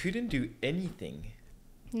you couldn't do anything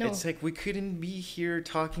No. It's like we couldn't be here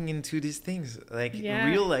talking into these things, like Yeah.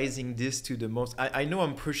 realizing this to the most. I know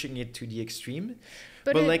I'm pushing it to the extreme,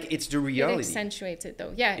 but it, like it's the reality. It accentuates it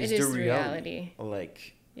though. Yeah, It's it is the reality.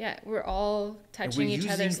 Like, yeah, we're all touching each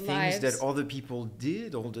other's things lives. that other people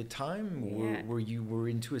did all the time. Yeah. We're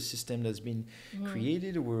into a system that's been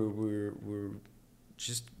created. We're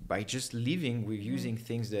just living, we're using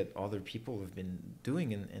things that other people have been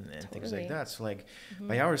doing and things like that. So like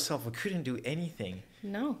by ourselves, we couldn't do anything.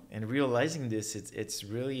 No. And realizing this, it's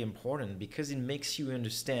really important because it makes you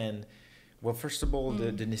understand, well, first of all,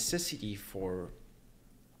 the necessity for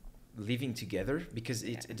living together, because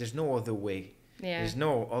there's no other way. Yeah. There's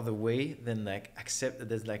no other way than like accept that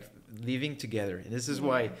there's like living together. And this is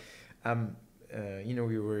why, you know,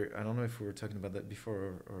 I don't know if we were talking about that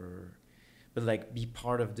before but like be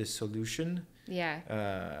part of the solution.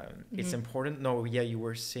 Yeah. It's important. No, yeah, you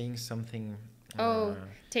were saying something.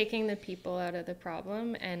 Taking the people out of the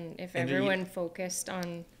problem, and if everyone focused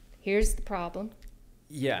on here's the problem.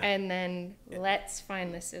 Yeah. And then let's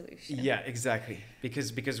find the solution. Yeah, exactly.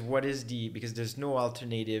 Because there's no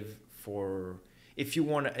alternative for if you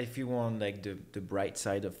want like the bright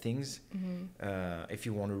side of things. If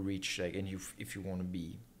you want to reach like if you want to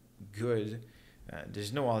be good,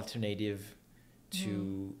 there's no alternative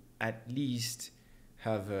to at least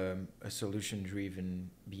have a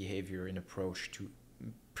solution-driven behavior and approach to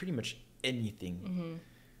pretty much anything.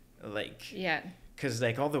 Like, yeah, because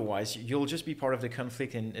like otherwise you'll just be part of the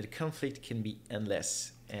conflict, and the conflict can be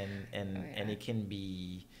endless, and it can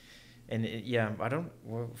be. And I don't.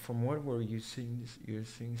 Well, from what were you saying? You're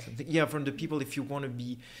saying something. Yeah, from the people. If you want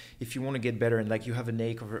to get better, and like you have an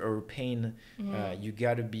ache or a pain, you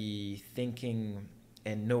gotta be thinking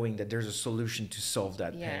and knowing that there's a solution to solve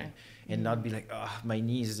that pain, and not be like, my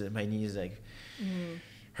knees like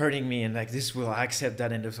hurting me, and like this will I accept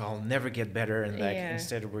that, and I'll never get better, and like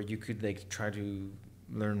instead where you could like try to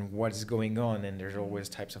learn what's going on, and there's always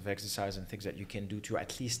types of exercise and things that you can do to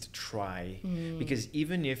at least try, because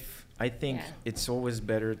even if I think it's always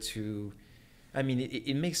better to, I mean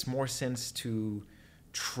it makes more sense to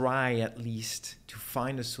try at least to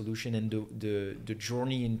find a solution, and the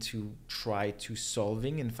journey into try to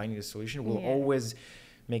solving and finding a solution will always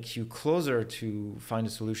make you closer to find a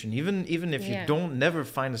solution, even if you don't never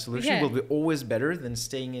find a solution, will be always better than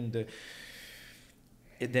staying in the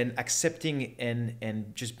then accepting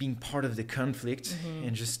and just being part of the conflict,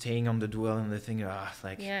 and just staying on the dwell and the thing,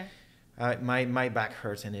 my back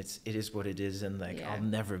hurts, and it is what it is, and like I'll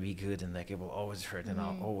never be good, and like it will always hurt, and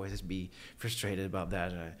I'll always be frustrated about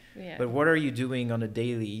that. But what are you doing on a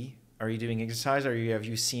daily? Are you doing exercise? Have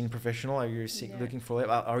you seen professional? Are you looking for?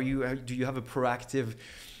 Do you have a proactive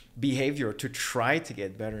behavior to try to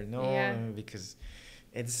get better? No, because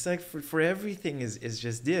it's like for everything is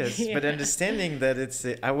just this, but understanding that it's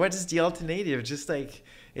what is the alternative? Just like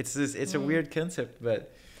it's a weird concept,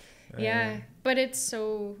 but but it's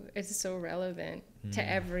so relevant to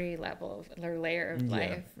every level or layer of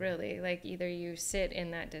life, really. Like either you sit in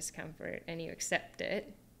that discomfort and you accept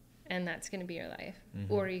it, and that's going to be your life,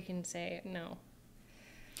 or you can say no.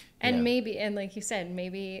 And maybe, and like you said,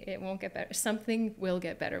 maybe it won't get better. Something will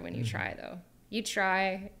get better when you try, though. You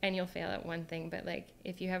try and you'll fail at one thing, but like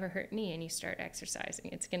if you have a hurt knee and you start exercising,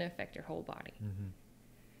 it's going to affect your whole body.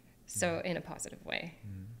 So in a positive way,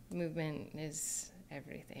 movement is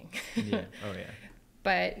everything.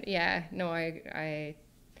 But I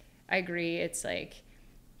agree. It's like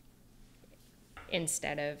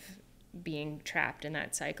instead of being trapped in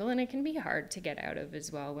that cycle, and it can be hard to get out of as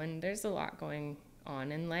well when there's a lot going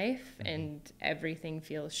on in life and everything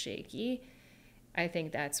feels shaky. I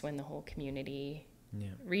think that's when the whole community,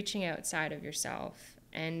 reaching outside of yourself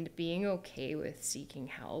and being okay with seeking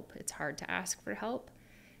help. It's hard to ask for help,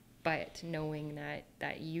 but knowing that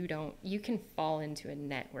you can fall into a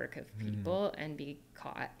network of people and be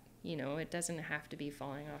caught. You know, it doesn't have to be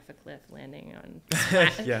falling off a cliff, landing on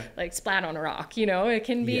like splat on a rock. You know, it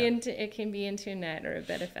can be into a net or a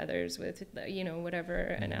bed of feathers with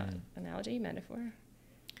whatever analogy, metaphor.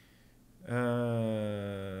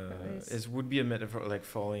 It would be a metaphor, like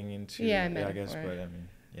falling into I guess, but I mean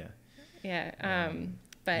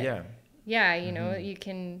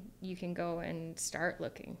you can go and start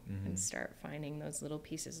looking and start finding those little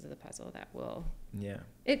pieces of the puzzle that will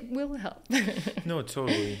it will help. No,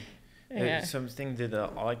 totally. Something that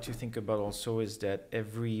I like to think about also is that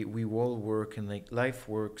we all work, and like life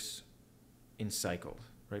works in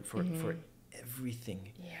cycles, right? For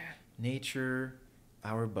everything, nature,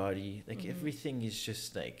 our body, like everything is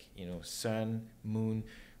just like, sun, moon,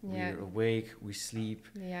 we're awake, we sleep,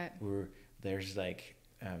 there's like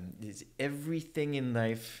it's everything in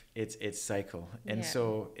life, it's cycle. And Yeah.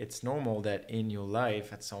 so it's normal that in your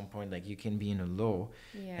life at some point, like, you can be in a low,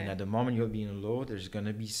 Yeah. and at the moment you'll be in a low, there's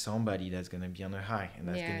gonna be somebody that's gonna be on a high, and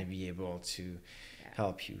that's Yeah. gonna be able to Yeah.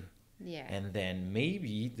 help you. Yeah. And then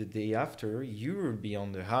maybe the day after you will be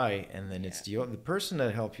on the high, and then it's the person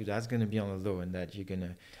that helped you that's gonna be on the low, and that you're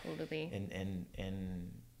gonna Totally.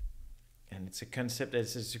 And it's a concept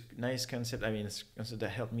that's a nice concept. I mean, it's a concept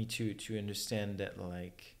that helped me to understand that,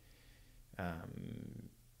 like,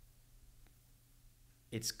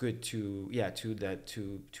 it's good to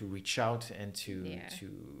reach out and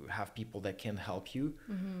to have people that can help you,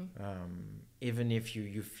 even if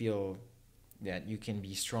you feel that you can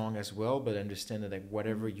be strong as well, but understand that, like,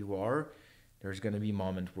 whatever you are, there's gonna be a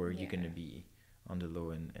moment where you're gonna be on the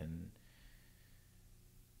low, and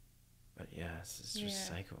but it's just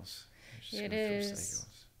cycles. It is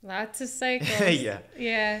lots of cycles.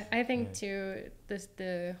 Yeah, I think too,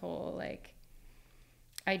 the whole, like,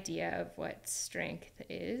 idea of what strength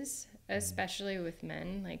is, especially with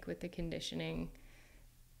men, like with the conditioning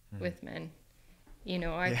with men, you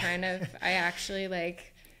know, I actually,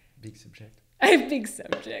 like, big subject. Big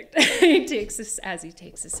subject. He takes as he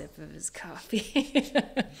takes a sip of his coffee.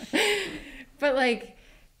 But, like,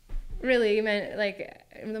 really, men, like,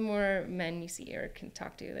 the more men you see or can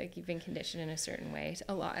talk to, like, you've been conditioned in a certain way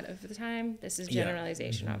a lot of the time. This is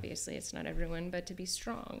generalization, obviously. It's not everyone, but to be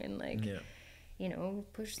strong and, like, you know,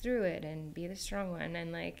 push through it and be the strong one.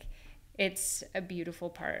 And, like, it's a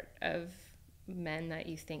beautiful part of men that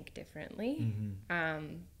you think differently.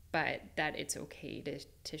 But that it's okay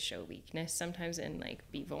to show weakness sometimes, and,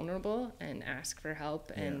 like, be vulnerable and ask for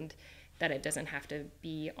help, and that it doesn't have to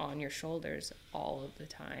be on your shoulders all of the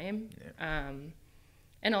time.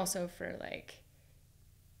 And also for like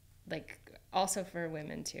also for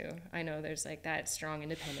women too. I know there's, like, that strong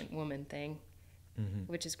independent woman thing,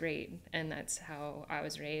 which is great, and that's how I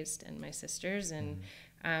was raised, and my sisters, and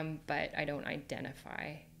but I don't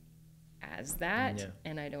identify as that,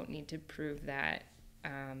 and I don't need to prove that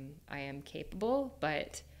I am capable,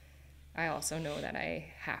 but I also know that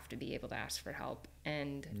I have to be able to ask for help,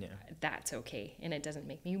 and that's okay. And it doesn't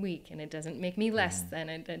make me weak, and it doesn't make me less than,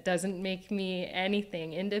 it doesn't make me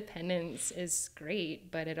anything. Independence is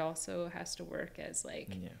great, but it also has to work as,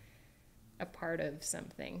 like, a part of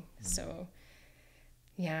something. So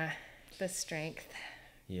the strength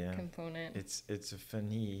component. It's a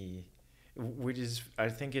funny, which is, I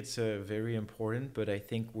think it's very important, but I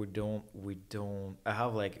think we don't I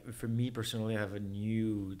have, like, for me personally, I have a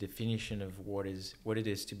new definition of what it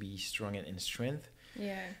is to be strong and in strength,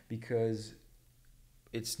 because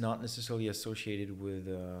it's not necessarily associated with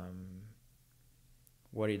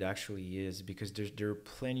what it actually is, because there are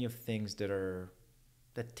plenty of things that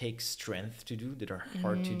take strength to do, that are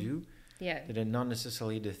hard to do, that are not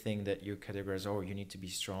necessarily the thing that you categorize, oh, you need to be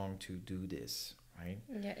strong to do this. Right?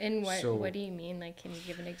 Yeah, and what do you mean? Like, can you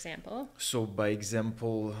give an example? So, by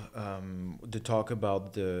example, the talk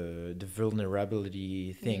about the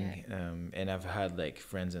vulnerability thing, and I've had, like,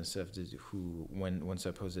 friends and stuff who, once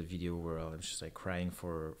I posted a video where I was just, like, crying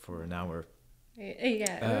for an hour.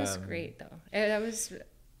 Yeah, it was great though. That was.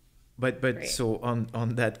 But great. So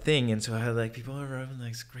on that thing, and so I had, like, people around,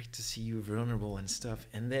 like, it's great to see you vulnerable and stuff,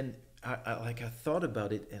 and then I thought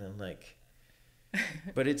about it, and I'm like.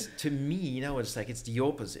 But it's, to me, you know, it's like, it's the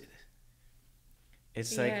opposite.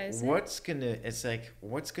 It's like,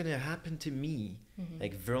 what's gonna happen to me,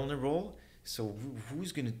 like, vulnerable? So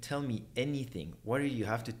who's gonna tell me anything? What do you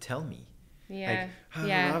have to tell me? Like,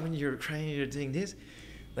 Robin, you're crying, you're doing this.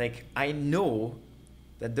 Like, I know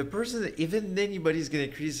that the person, even anybody's gonna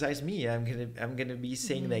criticize me, I'm gonna be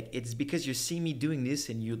saying, like, it's because you see me doing this,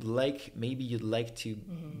 and maybe you'd like to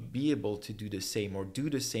be able to do the same, or do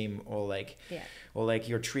the same, or like, or like,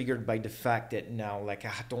 you're triggered by the fact that now, like,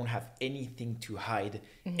 I don't have anything to hide,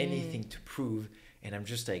 anything to prove, and I'm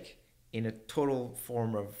just, like, in a total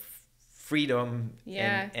form of freedom,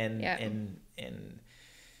 and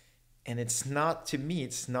it's not, to me,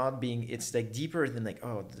 it's not being, it's, like, deeper than, like,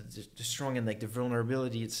 oh, the strong and, like, the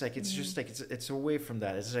vulnerability. It's like, it's just, like, it's away from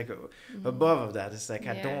that. It's like above of that. It's like,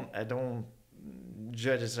 I don't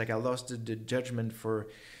judge. It's like, I lost the judgment for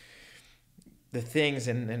the things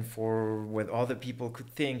and for what other people could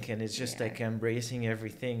think, and it's just like embracing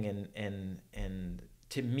everything, and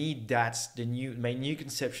to me, that's my new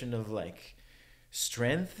conception of, like,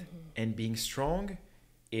 strength, and being strong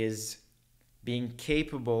is being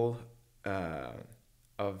capable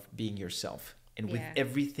of being yourself, and with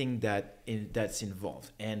everything that's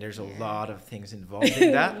involved, and there's a lot of things involved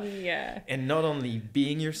in that. And not only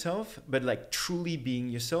being yourself, but, like, truly being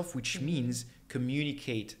yourself, which means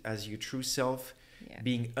communicate as your true self,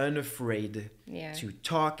 being unafraid to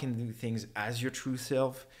talk and do things as your true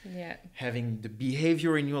self, having the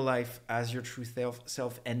behavior in your life as your true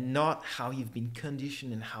self, and not how you've been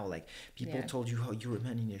conditioned and how like people told you how you're a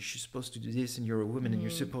man and you're supposed to do this, and you're a woman and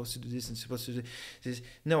you're supposed to do this and supposed to do this.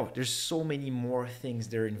 No, there's so many more things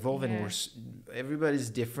that are involved, and everybody's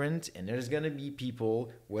different, and there's gonna be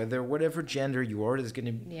people, whatever gender you are, that's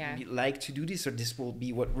gonna like to do this, or this will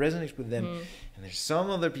be what resonates with them, and there's some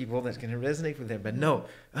other people that's gonna resonate with them. But no,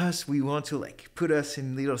 us, we want to like put us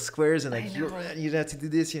in little squares and like you have to do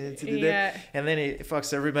this, you have to do that, and then it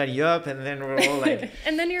fucks everybody up, and then we're all like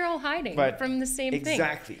and then you're all hiding from the same thing.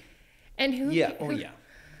 Exactly. And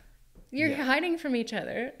you're hiding from each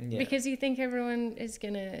other because you think everyone is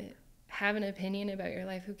gonna have an opinion about your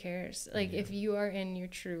life. Who cares? Like if you are in your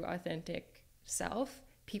true authentic self,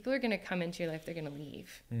 people are gonna come into your life, they're gonna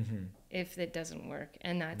leave if it doesn't work,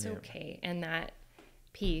 and that's okay. And that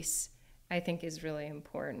piece, I think, is really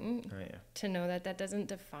important to know that doesn't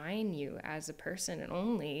define you as a person. It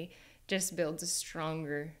only just builds a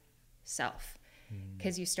stronger self,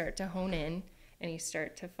 because you start to hone in and you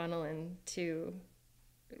start to funnel into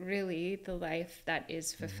really the life that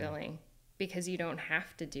is fulfilling, because you don't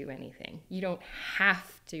have to do anything. You don't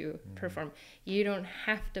have to perform. You don't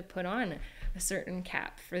have to put on a certain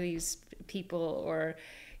cap for these people, or,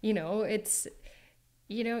 it's,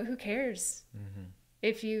 who cares?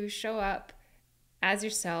 If you show up as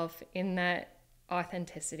yourself in that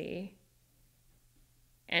authenticity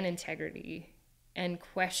and integrity and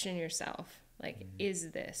question yourself, like, is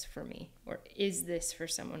this for me, or is this for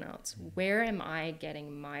someone else? Where am I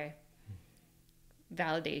getting my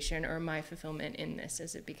validation or my fulfillment in this?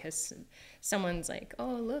 Is it because someone's like,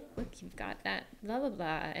 oh, look, you've got that, blah, blah,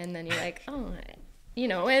 blah. And then you're like, oh,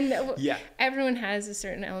 and everyone has a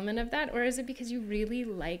certain element of that. Or is it because you really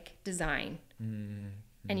like design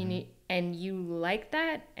and you like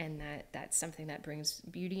that, and that's something that brings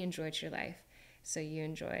beauty and joy to your life, so you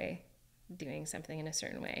enjoy doing something in a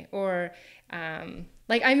certain way? Or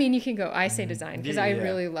you can go, I say design because I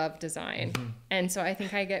really love design, and so I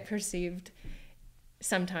think I get perceived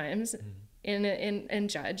sometimes and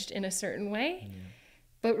judged in a certain way,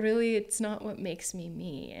 but really it's not what makes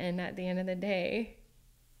me. And at the end of the day,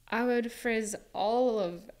 I would frizz all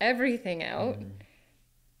of everything out,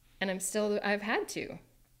 and I've had to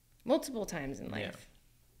multiple times in life.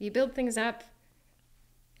 You build things up,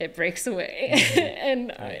 it breaks away,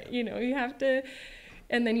 and you have to,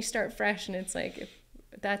 and then you start fresh, and it's like,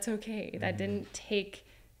 that's okay. That didn't take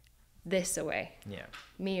this away,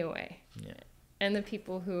 me away. And the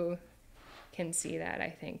people who can see that, I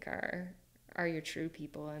think, are your true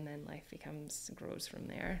people, and then life grows from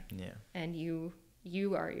there. And you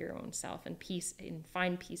are your own self, and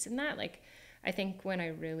find peace in that. Like, I think when I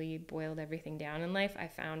really boiled everything down in life, I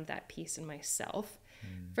found that peace in myself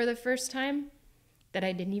for the first time that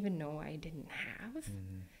I didn't even know I didn't have.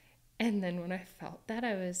 And then when I felt that,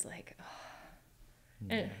 I was like,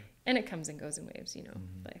 oh. And it comes and goes in waves,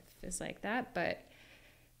 life is like that. But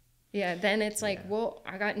then it's like, well,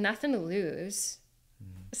 I got nothing to lose,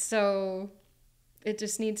 so it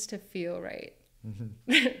just needs to feel right.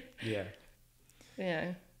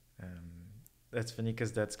 That's funny,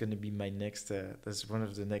 because that's going to be my next, that's one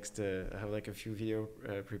of the next, I have like a few video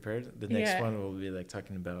prepared. The next one will be like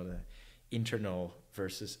talking about internal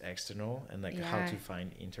versus external, and like how to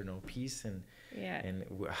find internal peace, and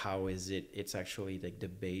how is it's actually like the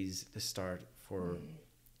base, the start for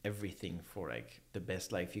everything, for like the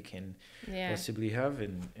best life you can possibly have.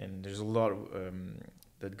 And there's a lot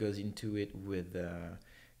that goes into it with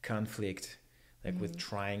conflict, like with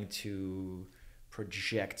trying to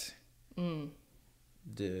project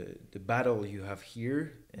the battle you have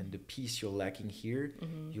here and the peace you're lacking here.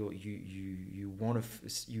 You want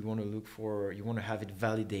to look for, you want to have it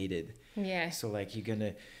validated. So like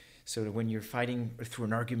so when you're fighting through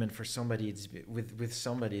an argument for somebody, it's with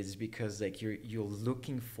somebody, it's because like you're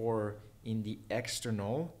looking for in the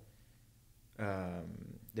external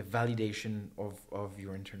the validation of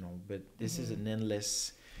your internal. But this is an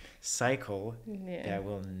endless cycle that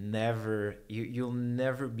will never, you'll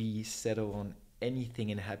never be settled on anything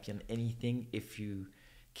and happy on anything if you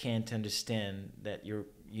can't understand that you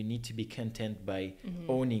need to be content by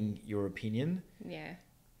owning your opinion,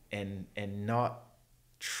 and not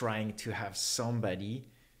trying to have somebody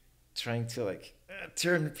trying to like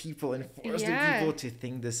turn people and force the people to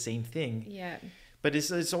think the same thing. But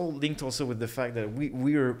it's all linked also with the fact that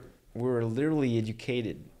we're literally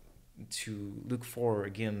educated to look for,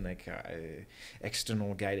 again, like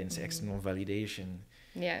external guidance, external validation.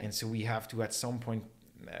 And so we have to at some point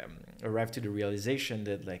arrive to the realization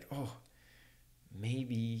that like, oh,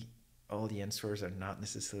 maybe all the answers are not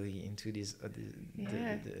necessarily into this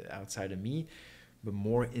the outside of me, but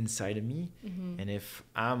more inside of me. And if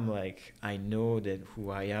I'm like, I know that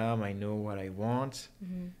who I am, I know what I want,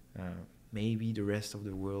 maybe the rest of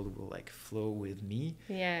the world will like flow with me,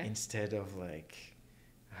 instead of like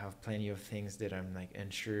I have plenty of things that I'm like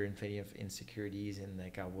unsure and plenty of insecurities, and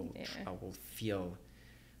like I will feel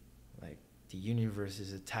like the universe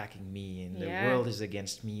is attacking me and the world is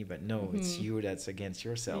against me, but no, it's you that's against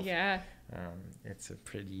yourself. It's a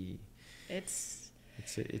pretty it's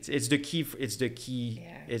the key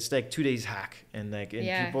it's like today's hack, and like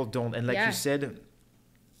people don't, and like you said,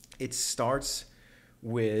 it starts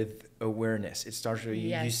with awareness. It starts with,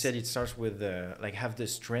 you said it starts with like have the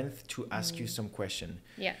strength to ask you some question.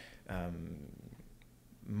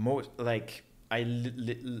 Most like I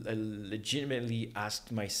legitimately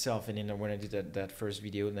asked myself, and then when I did that first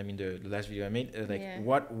video, I mean the last video I made,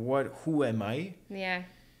 who am I?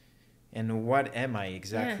 And what am I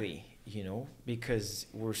exactly? You know, because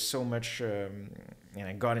we're so much, and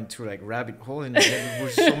I got into like rabbit hole, and we're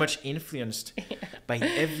so much influenced by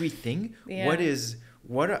everything.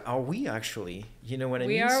 What are we actually? You know what I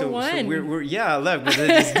mean? We are one. So we're love. But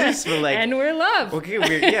it's this. We're like, and we're love. Okay,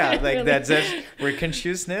 we're like that's we're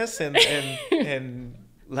consciousness and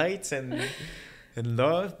light and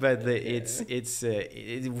love. But it's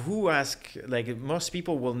who ask, like most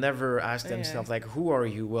people will never ask themselves like, who are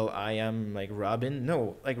you? Well, I am like Robin.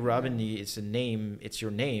 No, like Robin, it's a name. It's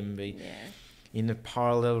your name. But in a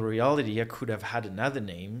parallel reality, I could have had another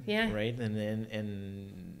name. Right,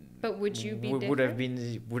 and. But would you be different?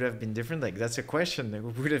 Would have been different? Like that's a question. It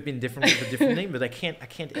would have been different with a different name, but I can't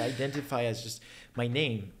identify as just my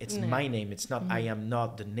name. It's my name. It's not I am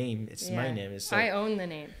not the name. It's my name. It's like, I own the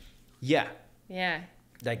name. Yeah.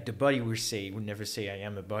 Like the body we never say I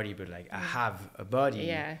am a body, but like I have a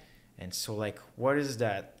body. And so like what is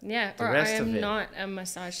that? The rest I am not a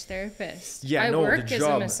massage therapist. I work as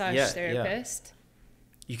a massage therapist.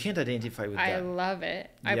 You can't identify with that. I love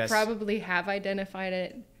it. I probably have identified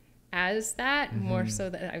it as that, more so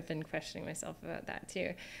that I've been questioning myself about that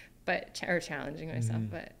too, or challenging myself,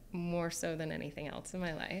 but more so than anything else in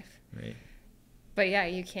my life. Right. But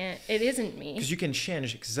you can't, it isn't me. Because you can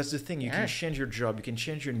change, because that's the thing, you can change your job, you can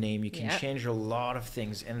change your name, you can change a lot of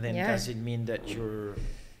things, and then does it mean that you're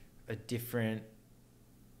a different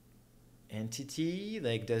entity?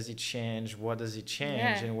 Like, does it change? What does it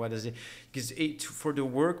change? And what does it, because for the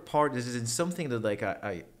work part, this is something that like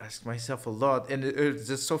I ask myself a lot, and it's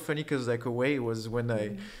just so funny because like a way was when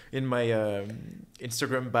I in my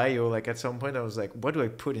Instagram bio, like at some point I was like, what do I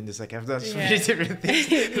put in this? Like I've done so many different things.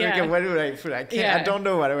 Like, what do I put? I don't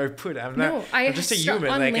know what do I put. I'm just a human,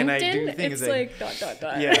 like, and I do things it's like dot.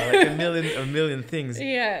 like a million things.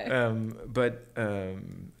 But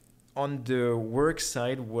on the work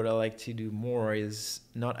side, what I like to do more is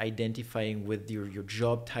not identifying with your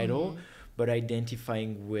job title, but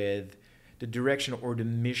identifying with the direction or the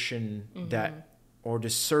mission that, or the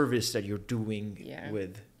service that you're doing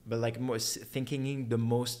with. But like thinking the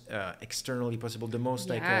most externally possible, the most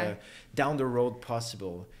like down the road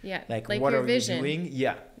possible. Like what are you doing?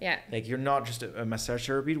 Like you're not just a massage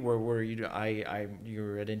therapy where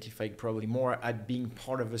you're identifying probably more at being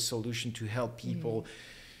part of a solution to help people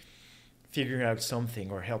figuring out something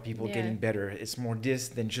or help people getting better. It's more this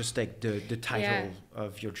than just like the title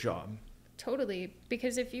of your job. Totally.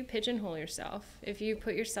 Because if you pigeonhole yourself, if you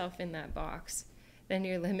put yourself in that box, then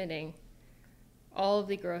you're limiting all of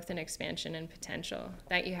the growth and expansion and potential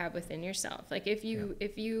that you have within yourself. Like if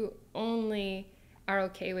you only are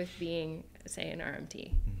okay with being, say, an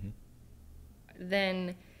RMT,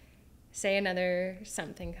 then say another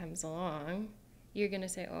something comes along, you're going to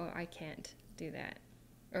say, oh, I can't do that.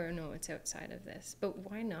 Or no, it's outside of this. But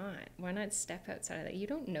why not? Why not step outside of that? You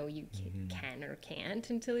don't know you can or can't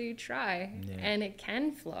until you try. And it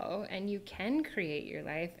can flow, and you can create your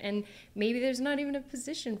life. And maybe there's not even a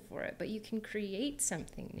position for it, but you can create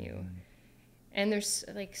something new. And there's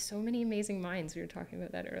like so many amazing minds. We were talking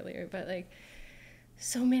about that earlier, but like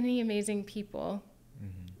so many amazing people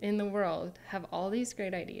in the world have all these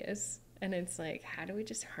great ideas. And it's like, how do we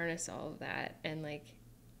just harness all of that and like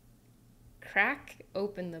crack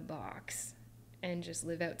open the box and just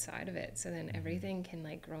live outside of it, so then everything can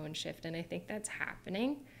like grow and shift. And I think that's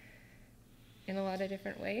happening in a lot of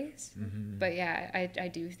different ways. But I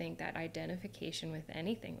do think that identification with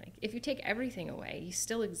anything, like if you take everything away, you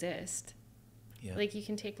still exist. Like you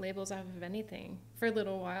can take labels off of anything for a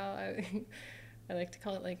little while. I like to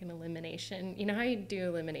call it like an elimination. You know how you do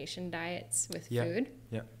elimination diets with food?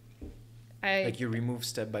 Like you remove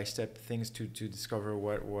step by step things to discover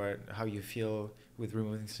how you feel with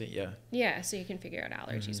removing things. Yeah. Yeah, so you can figure out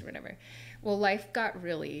allergies or whatever. Well, life got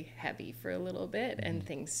really heavy for a little bit, and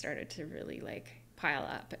things started to really like pile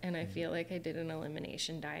up. And I feel like I did an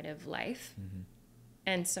elimination diet of life,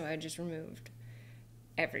 and so I just removed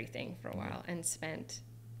everything for a while and spent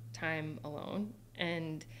time alone.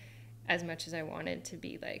 And as much as I wanted to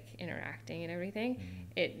be like interacting and everything,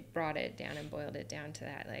 it brought it down and boiled it down to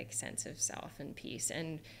that like sense of self and peace.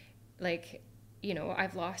 And like, you know,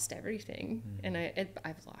 I've lost everything, and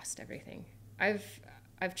I've lost everything.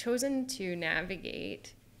 I've chosen to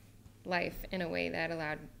navigate life in a way that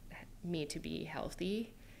allowed me to be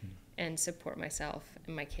healthy and support myself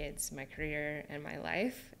and my kids, my career, and my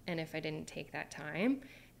life. And if I didn't take that time,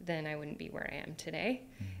 then I wouldn't be where I am today.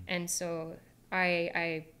 And so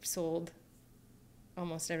I sold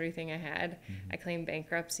almost everything I had. I claimed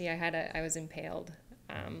bankruptcy. I was impaled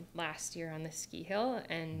last year on the ski hill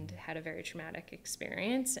and had a very traumatic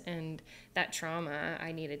experience, and that trauma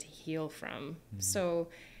I needed to heal from. So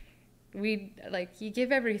you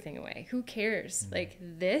give everything away. Who cares? Like,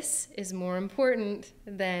 this is more important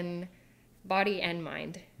than body and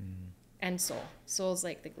mind and soul. Soul's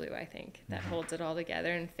like the glue, I think, that holds it all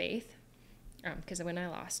together, and faith. Because when I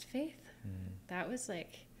lost faith, that was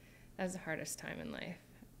the hardest time in life.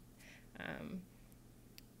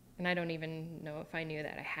 And I don't even know if I knew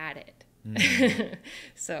that I had it.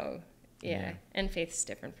 So, yeah. And faith's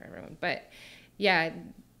different for everyone. But, yeah,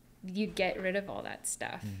 you get rid of all that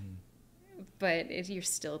stuff. But you're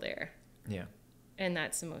still there. Yeah. And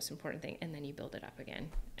that's the most important thing. And then you build it up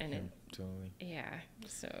again. And totally. Yeah.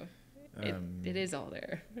 So it is all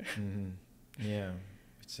there. Yeah.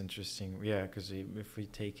 It's interesting. Yeah, because if we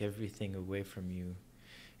take everything away from you,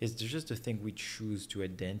 it's just a thing we choose to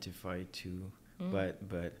identify to.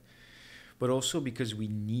 But also because we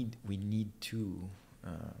need to.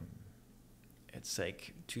 It's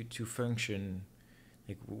like to function.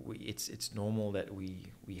 Like it's normal that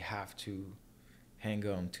we have to hang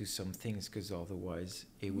on to some things, because otherwise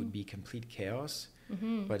it would be complete chaos.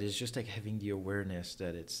 But it's just like having the awareness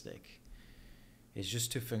that it's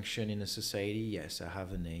just to function in a society. Yes, I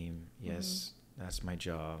have a name. Yes, that's my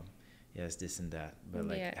job. Yes, this and that. But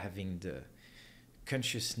having the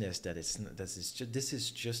consciousness that this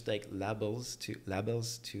is just like labels. Can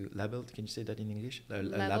you say that in English? A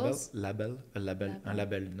label.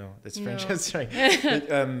 No, that's French. No. Sorry.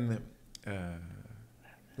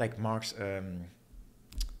 Like Marx.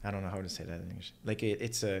 I don't know how to say that in English. Like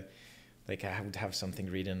it's a. Like I would have something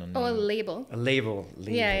written on. Oh, a label. A label.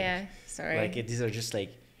 Yeah. Sorry. Like these are just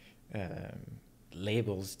like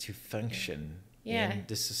labels to function in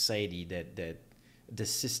the society that the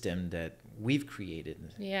system that we've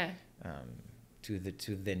created. Yeah. To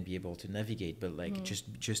then be able to navigate, but like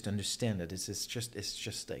just understand that it's just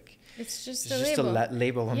a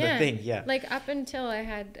label on the thing. Yeah. Like up until I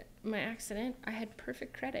had my accident, I had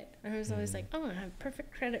perfect credit. I was always like, oh, I have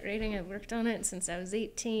perfect credit rating. I've worked on it since I was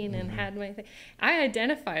 18 and had my thing. I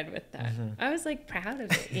identified with that. I was like proud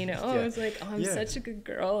of it, you know. I was like, oh, I'm such a good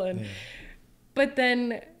girl. And but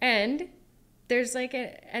then there's like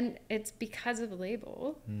and it's because of the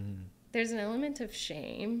label. There's an element of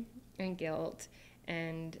shame and guilt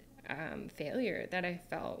and failure that I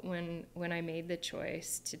felt when I made the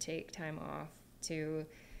choice to take time off, to,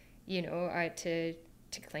 you know, to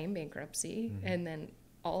claim bankruptcy, and then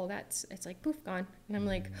all that's, it's like poof, gone. And I'm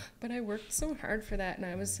like, but I worked so hard for that,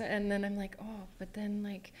 and then I'm like, oh, but then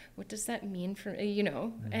like, what does that mean for, you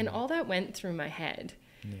know? And all that went through my head.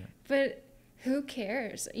 But who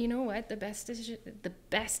cares? You know what? The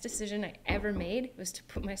best decision I ever made was to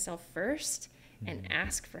put myself first and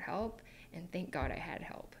ask for help, and thank God I had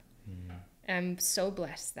help. I'm so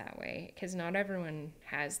blessed that way, because not everyone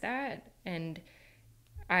has that, and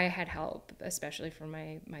I had help, especially from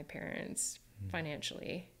my parents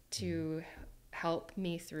financially, to help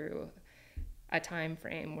me through a time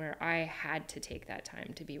frame where I had to take that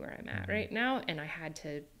time to be where I'm at right now, and I had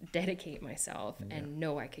to dedicate myself and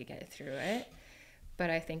know I could get through it. But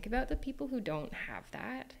I think about the people who don't have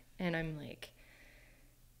that, and I'm like,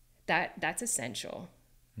 that's essential.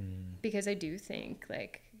 Because I do think,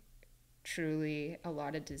 like, truly a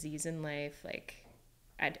lot of disease in life, like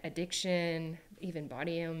addiction, even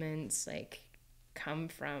body ailments, like, come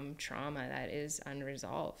from trauma that is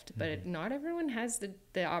unresolved. But not everyone has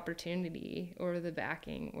the opportunity or the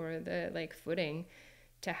backing or the like footing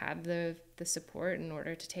to have the support in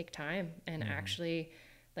order to take time and actually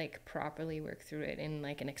like properly work through it in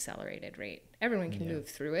like an accelerated rate. Everyone can move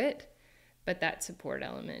through it, but that support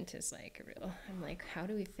element is like real. I'm like, how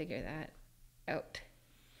do we figure that out?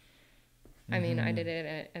 I mean, I did it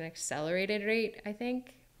at an accelerated rate, I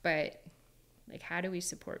think, but like, how do we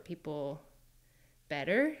support people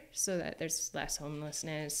better so that there's less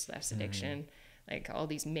homelessness, less addiction, like all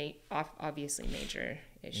these obviously major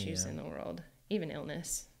issues in the world, even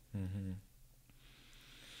illness.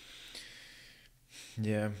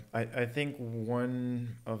 Yeah, I think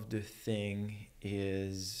one of the thing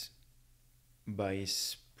is by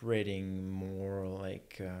spreading more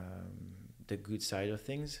like the good side of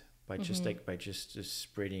things, by just like by just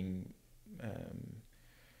spreading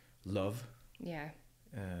love. Yeah.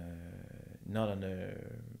 Not on a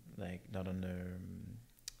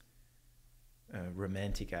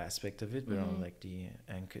romantic aspect of it, but on like the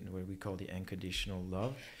what we call the unconditional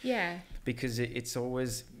love. Yeah. Because it's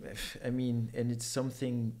always, I mean, and it's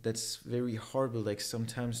something that's very hard, but like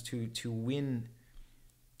sometimes to win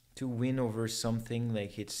over something,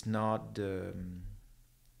 like it's not the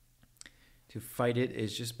to fight it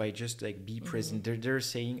is just by just like be present. They're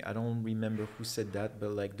saying, I don't remember who said that,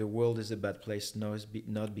 but like the world is a bad place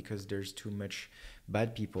not because there's too much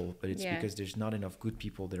bad people, but it's because there's not enough good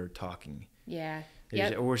people that are talking. Yeah.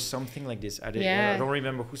 Or something like this. I don't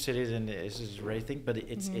remember who said it, and this is the right thing, but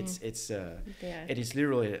it's it is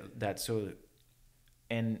literally that. So,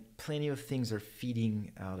 and plenty of things are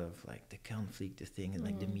feeding out of like the conflict, the thing, and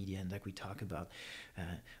like the media, and like we talk about,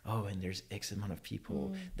 and there's X amount of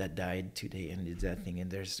people that died today, and it's that thing,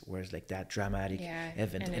 and where's like that dramatic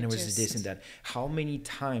event, and it was this and that. How many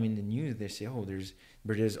times in the news they say,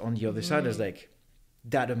 but there's on the other side, there's like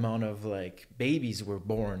that amount of like babies were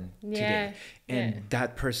born today, and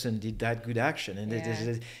that person did that good action, and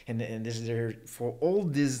this is there for all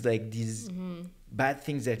this like these bad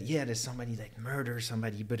things that there's somebody like murder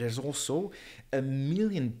somebody, but there's also a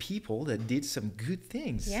million people that did some good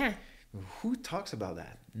things. Yeah. Who talks about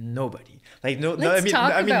that? Nobody. Like no. I mean,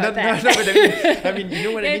 but I mean, you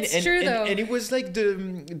know what I mean. It's true though. And it was like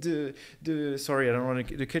the. Sorry, I don't want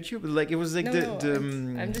to cut you, but like it was like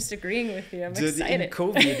I'm just agreeing with you. I'm excited.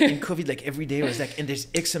 In COVID, like every day was like, and there's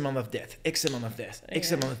X amount of death, X amount of death,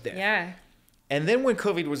 X amount of death. Yeah. And then when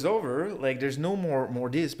COVID was over, like there's no more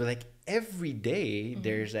this, but like every day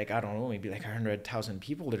there's like, I don't know, maybe like 100,000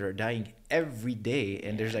 people that are dying every day,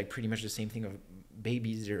 and there's like pretty much the same thing of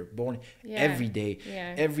babies that are born every day.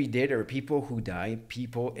 Every day there are people who die,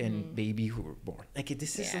 people and baby who were born. Like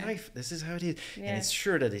this is life. This is how it is. And it's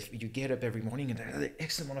sure that if you get up every morning and there are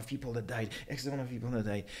X amount of people that died, X amount of people that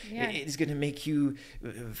died, it's gonna make you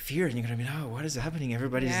fear, and you're gonna be, what is happening?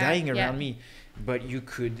 Everybody's dying around me. But you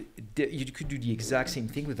could do the exact same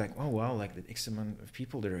thing with like, like the X amount of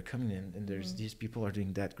people that are coming in, and there's these people are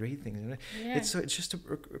doing that great things. It's just a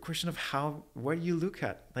question of where you look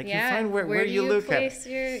at. Like you find where you look at.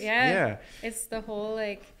 It's the whole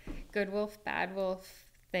like good wolf, bad wolf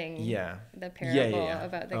thing. Yeah. The parable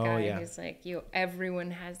about the guy who's like,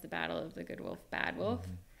 everyone has the battle of the good wolf, bad wolf.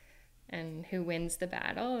 And who wins the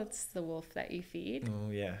battle? It's the wolf that you feed.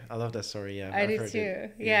 Oh yeah, I love that story. Yeah, I do too.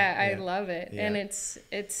 I love it, and it's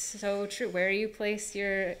so true. Where you place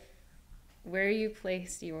your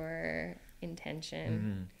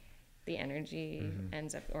intention, the energy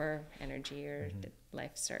ends up, or the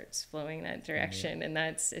life starts flowing that direction, and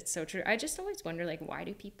it's so true. I just always wonder, like, why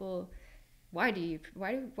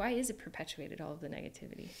is it perpetuated, all of the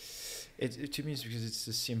negativity? To me, it's because it's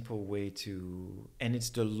a simple way to, and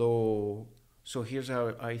it's the low. So here's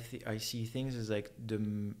how I see things: is like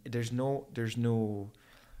there's no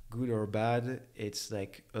good or bad. It's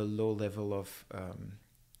like a low level of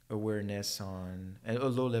awareness and a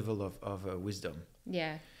low level of wisdom.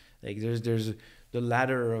 Yeah. Like there's the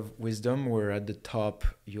ladder of wisdom, where at the top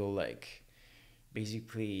you'll like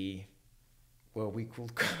basically what we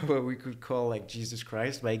could call like Jesus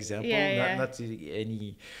Christ, by example. Not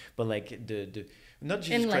any, but like the not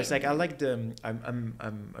Jesus Christ. Like I like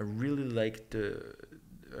I really like the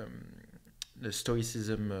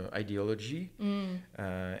Stoicism ideology,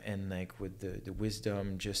 and like with the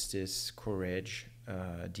wisdom, justice, courage,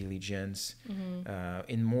 diligence,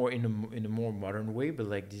 in a more modern way. But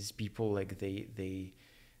like these people, like they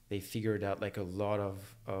figured out like a lot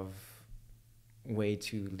of way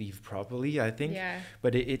to live properly, I think.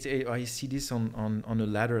 But I see this on a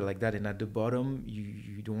ladder like that, and at the bottom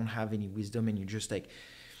you don't have any wisdom, and you just like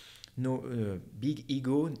big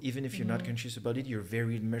ego. Even if you're not conscious about it, you're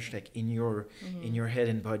very much like in your head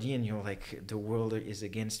and body, and you're like, the world is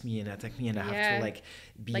against me and attack me, and I have to like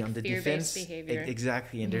be like on the defense.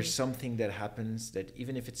 Exactly. And there's something that happens, that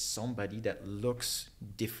even if it's somebody that looks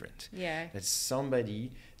different, that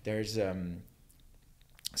there's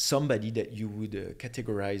somebody that you would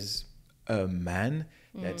categorize a man,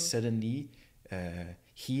 that suddenly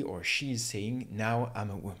he or she is saying, now I'm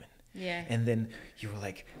a woman. Yeah. And then you were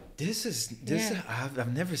like,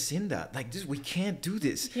 I've never seen that. Like this, we can't do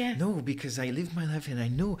this. Yeah. No, because I live my life and I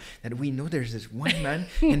know that we know there's this one man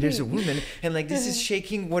and there's a woman, and like this is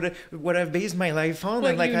shaking what I've based my life on.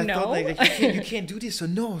 What and like you I know? thought like you can't do this. So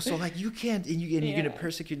no, so like you can't, and you're gonna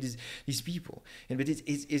persecute these people. And but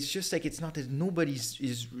it's just like, it's not that nobody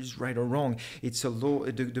is right or wrong. It's a low,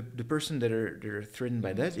 the person that are threatened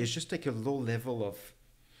by that, it's just like a low level of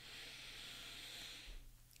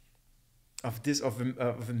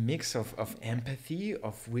a mix of empathy,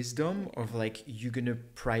 of wisdom, of like, you're gonna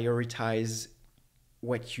prioritize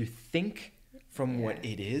what you think from what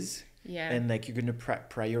it is, and like you're gonna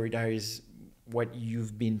prioritize what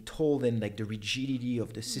you've been told, and like the rigidity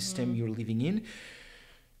of the system you're living in,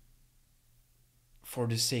 for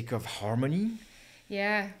the sake of harmony.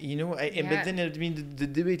 Yeah. You know, but then I mean the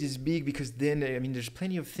debate is big, because then I mean there's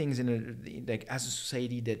plenty of things in like as a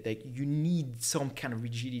society that like you need some kind of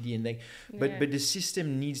rigidity, and like but the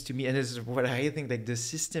system needs to be, and this is what I think, like the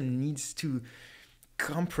system needs to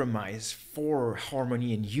compromise for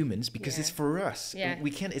harmony in humans, because it's for us.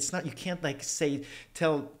 We can't, it's not, you can't like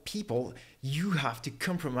tell people you have to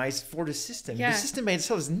compromise for the system. The system by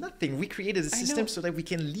itself is nothing. We created a system so that we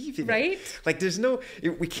can live in it. Like there's no,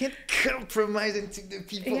 we can't compromise into the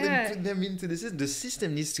people and put them into the system. The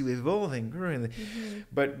system needs to evolve and grow.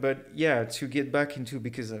 But yeah, to get back into,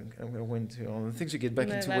 because I went to all the things, to get back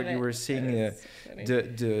into what you were saying,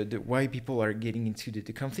 the why people are getting into the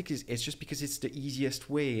conflict is, it's just because it's the easiest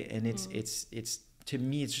way, and it's to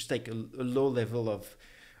me it's just like a low level of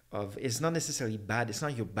it's not necessarily bad, it's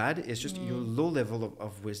not your bad, it's just your low level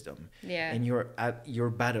of wisdom, and you're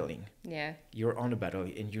battling, you're on a battle,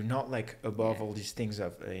 and you're not like above all these things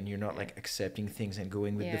and you're not like accepting things and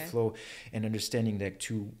going with the flow, and understanding that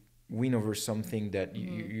to win over something that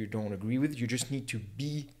you don't agree with, you just need to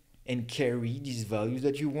be and carry these values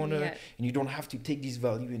that you want to, and you don't have to take these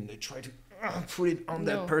values and try to put it on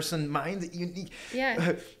that person's mind. You need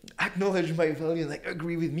acknowledge my value and like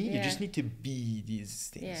agree with me. You just need to be these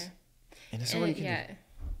things, and that's all you can do.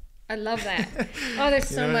 I love that. Oh, there's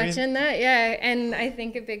so much in that. And I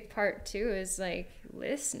think a big part too is like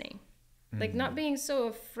listening, like not being so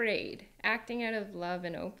afraid. Acting out of love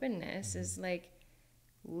and openness is like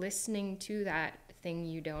listening to that thing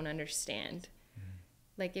you don't understand.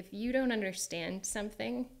 Like if you don't understand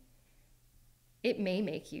something, it may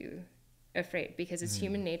make you afraid, because it's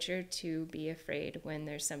human nature to be afraid when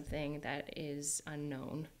there's something that is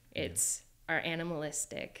unknown. It's our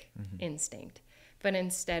animalistic instinct. But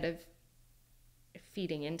instead of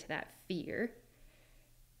feeding into that fear,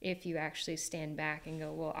 if you actually stand back and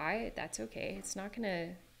go, well, that's okay.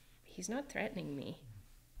 He's not threatening me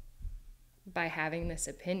by having this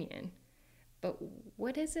opinion. But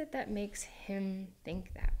what is it that makes him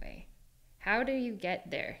think that way? How do you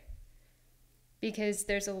get there? Because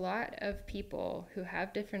there's a lot of people who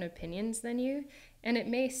have different opinions than you, and it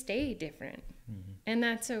may stay different. And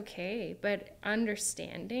that's okay. But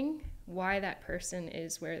understanding why that person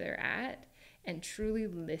is where they're at, and truly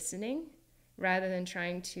listening, rather than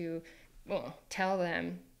trying to tell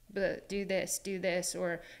them, but do this,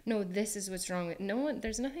 or no, this is what's wrong with no one.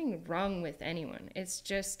 There's nothing wrong with anyone. It's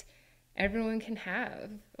just everyone can have,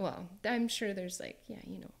 well, I'm sure there's like,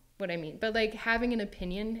 you know what I mean. But like having an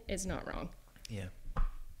opinion is not wrong.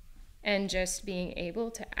 And just being able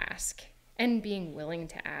to ask, and being willing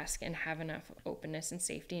to ask, and have enough openness and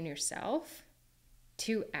safety in yourself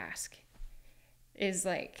to ask, is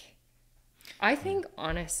like, I think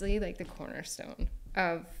honestly, like the cornerstone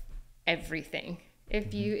of everything.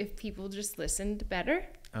 If people just listened better.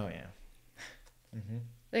 Like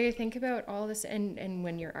I think about all this, and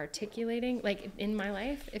when you're articulating, like in my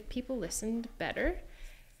life, if people listened better,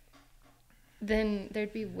 then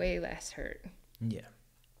there'd be way less hurt.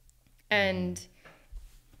 And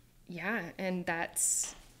and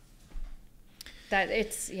it's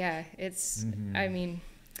I mean,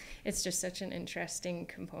 it's just such an interesting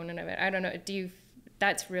component of it. I don't know,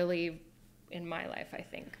 that's really in my life, I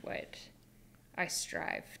think, what I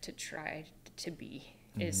strive to try to be,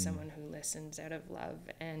 is someone who listens out of love,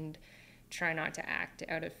 and try not to act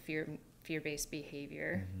out of fear-based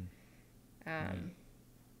behavior.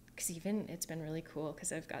 Because even it's been really cool,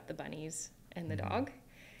 because I've got the bunnies and the dog.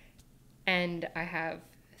 And I have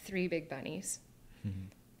 3 big bunnies.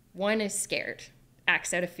 One is scared,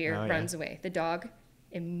 acts out of fear, runs away. The dog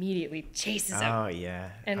immediately chases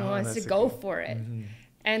him and wants to go for it.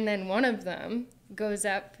 And then one of them goes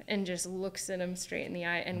up and just looks at him straight in the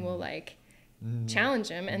eye and will like challenge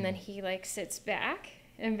him. And then he like sits back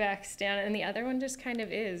and backs down. And the other one just kind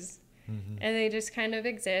of is. And they just kind of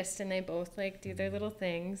exist, and they both like do their little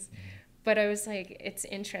things. But I was like, it's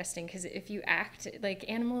interesting because if you act like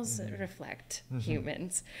animals reflect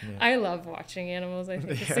humans. Yeah. I love watching animals. I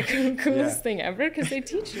think it's the coolest thing ever because they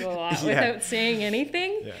teach you a lot without saying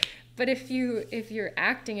anything. Yeah. But if you're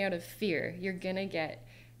acting out of fear, you're gonna get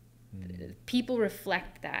people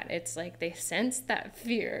reflect that. It's like they sense that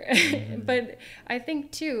fear. But I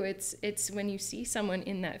think too, it's when you see someone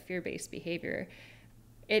in that fear-based behavior,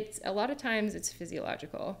 it's a lot of times it's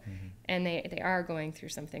physiological, and they are going through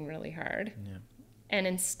something really hard. Yeah. And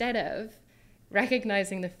instead of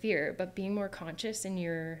recognizing the fear, but being more conscious in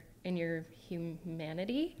your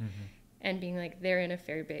humanity, and being like, they're in a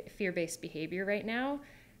fear-based behavior right now,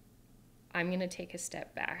 I'm going to take a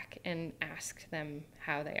step back and ask them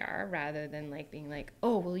how they are, rather than like being like,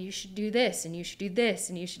 oh, well, you should do this and you should do this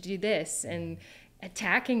and you should do this, and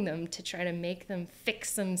attacking them to try to make them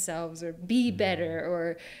fix themselves or be better,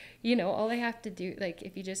 or, you know, all they have to do, like,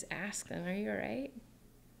 if you just ask them, are you all right?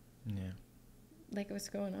 Yeah. Like, what's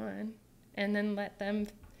going on? And then let them,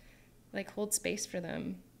 like, hold space for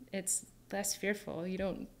them. It's less fearful. You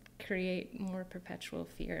don't create more perpetual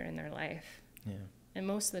fear in their life. Yeah. And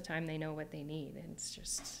most of the time they know what they need, and it's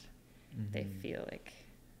just they feel like,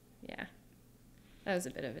 yeah. That was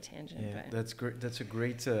a bit of a tangent. Yeah, but that's great. That's a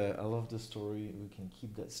great. I love the story. We can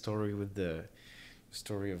keep that story with the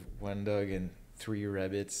story of one dog and 3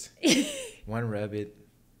 rabbits. One rabbit,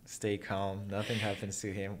 stay calm. Nothing happens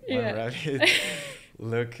to him. One rabbit,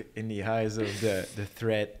 look in the eyes of the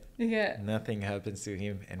threat. Yeah. Nothing happens to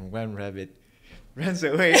him, and one rabbit runs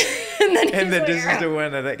away. and then this is the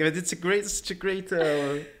one that, like, it's such a great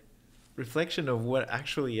reflection of what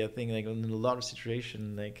actually I think, like, in a lot of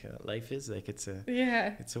situations, like, life is like. It's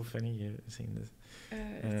so funny seeing this.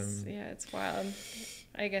 It's wild.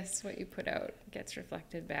 I guess what you put out gets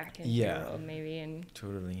reflected back into the world, maybe, and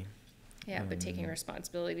totally. Yeah, but taking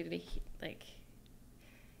responsibility to like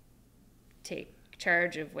take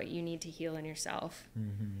charge of what you need to heal in yourself.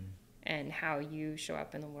 And how you show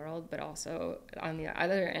up in the world, but also on the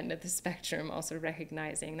other end of the spectrum, also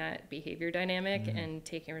recognizing that behavior dynamic and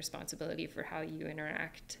taking responsibility for how you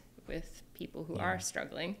interact with people who are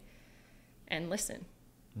struggling, and listen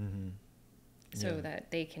so that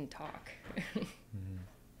they can talk.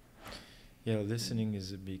 Yeah, listening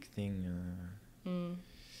is a big thing.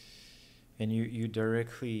 And you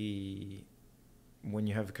directly, when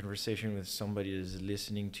you have a conversation with somebody that is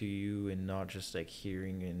listening to you and not just like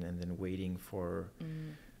hearing and then waiting for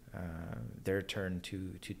their turn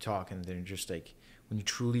to talk, and then just like when you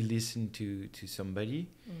truly listen to somebody,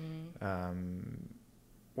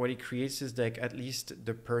 what it creates is like at least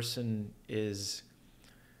the person is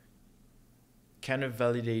kind of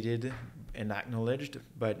validated and acknowledged,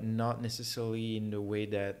 but not necessarily in the way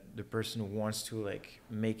that the person wants to like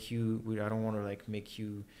make you. I don't want to like make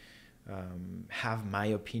you have my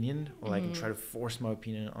opinion, or like try to force my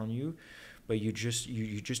opinion on you, but you just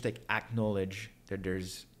like acknowledge that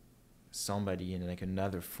there's somebody in like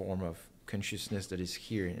another form of consciousness that is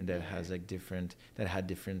here, and that has like different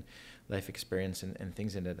life experience and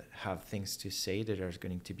things, and that have things to say that are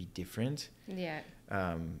going to be different.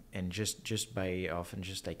 And just by often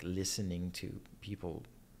just like listening to people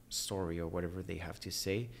story or whatever they have to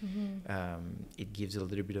say, it gives a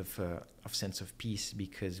little bit of sense of peace,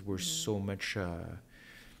 because we're so much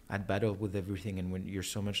at battle with everything, and when you're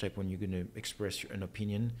so much like, when you're going to express an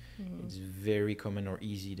opinion, it's very common or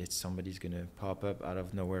easy that somebody's going to pop up out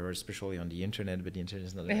of nowhere, especially on the internet, but the internet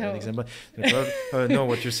is not an example. No,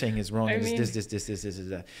 what you're saying is wrong. It's this,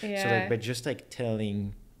 that. So like, but just like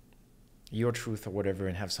telling your truth or whatever,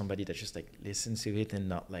 and have somebody that just like listens to it, and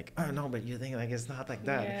not like, oh no, but you think like it's not like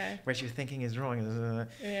that, what you're thinking is wrong.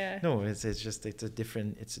 No, it's a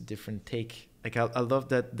different take. Like I love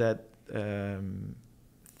that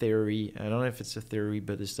theory. I don't know if it's a theory,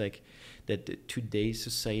 but it's like that today's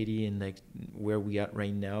society and like where we are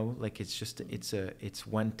right now, like it's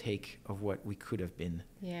one take of what we could have been.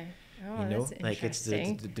 Oh, you know, like it's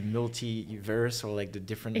the multiverse, or like the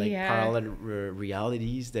different like parallel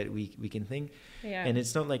realities that we can think. And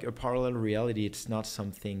it's not like a parallel reality. It's not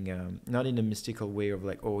something, not in a mystical way of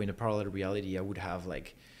like, oh, in a parallel reality I would have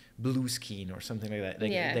like blue skin or something like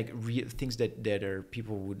that. Like real things that are,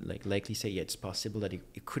 people would like likely say, it's possible that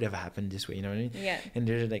it could have happened this way. You know what I mean? And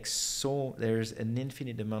there's an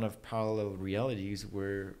infinite amount of parallel realities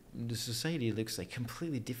where the society looks like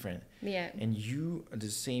completely different. And you,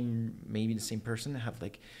 maybe the same person, have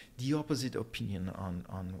like the opposite opinion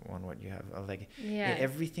on what you have. Like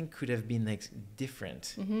everything could have been like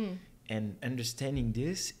different. And understanding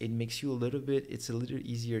this, it makes you it's a little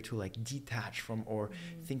easier to like detach from, or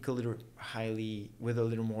think a little highly, with a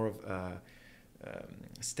little more of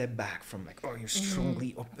step back from like, oh, you're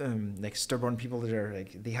strongly like stubborn people that are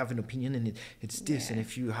like, they have an opinion and it's this, and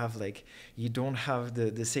if you have like, you don't have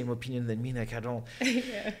the same opinion than me, like I don't.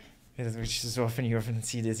 Yeah. Which is often, you often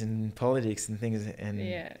see this in politics and things,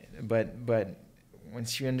 and but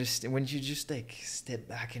once you understand, when you just like step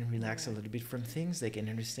back and relax a little bit from things, like, and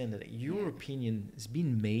understand that your opinion is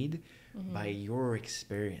being made by your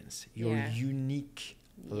experience, your unique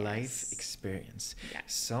life experience.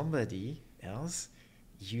 Somebody else,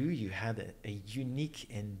 you had a unique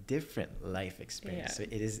and different life experience. So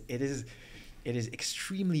it is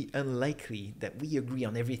extremely unlikely that we agree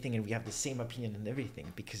on everything and we have the same opinion on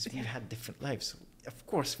everything, because we had different lives. So of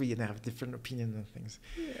course we're gonna have different opinions on things.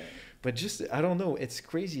 But just, I don't know, it's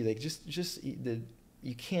crazy. Like just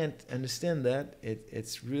you can't understand that.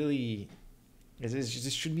 It's really,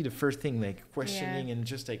 this should be the first thing, like questioning and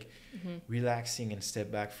just like relaxing and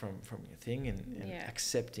step back from your thing and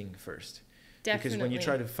accepting first. Definitely. Because when you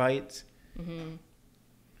try to fight,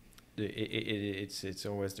 it's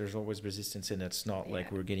always, there's always resistance, and it's not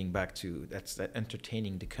like we're getting back to, that's that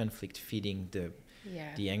entertaining the conflict, feeding the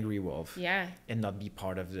angry wolf, and not be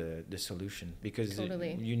part of the solution, because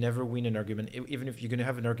you never win an argument. Even if you're going to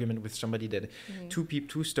have an argument with somebody that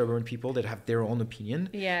two stubborn people that have their own opinion,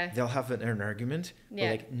 they'll have an argument, but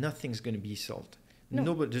like nothing's going to be solved.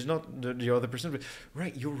 No, but there's not the other person. But,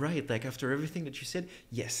 right, you're right. Like, after everything that you said,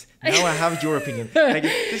 yes, now I have your opinion. Like,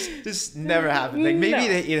 this never happened. Like, maybe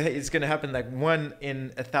it's gonna happen like 1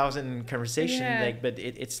 in 1,000 conversation. Like, but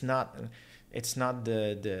it's not it's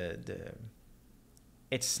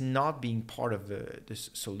not being part of the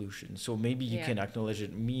solution. So maybe you can acknowledge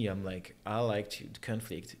it. I'm like, I like to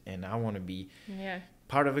conflict, and I want to be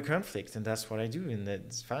part of a conflict, and that's what I do, and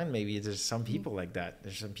that's fine. Maybe there's some people like that.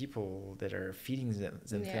 There's some people that are feeding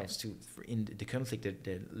themselves to in the conflict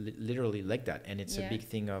that literally like that, and it's a big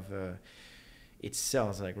thing of it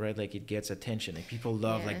sells, like, right, like it gets attention, like people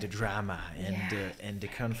love like the drama and the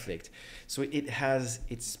conflict. So it has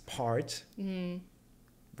its part,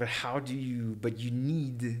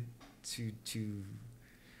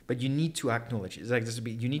 but you need to acknowledge it. It's like this.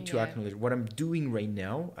 You need to acknowledge what I'm doing right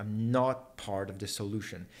now. I'm not part of the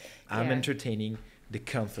solution. I'm entertaining the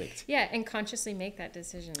conflict. Yeah, and consciously make that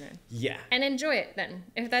decision then. Yeah. And enjoy it then.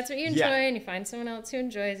 If that's what you enjoy and you find someone else who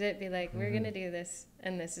enjoys it, be like, we're gonna do this,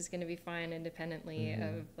 and this is gonna be fine independently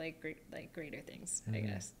of greater things, I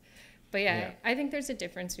guess. But I think there's a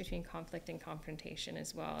difference between conflict and confrontation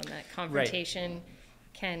as well, and that confrontation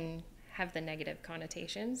can have the negative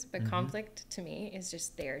connotations, but conflict to me is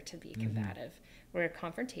just there to be combative. Where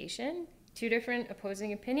confrontation, two different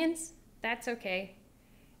opposing opinions, that's okay.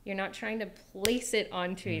 You're not trying to place it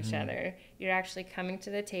onto each other. You're actually coming to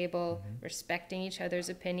the table, respecting each other's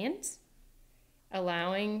opinions,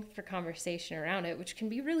 allowing for conversation around it, which can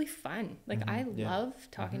be really fun. Like, I love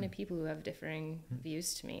talking to people who have differing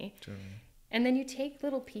views to me. And then you take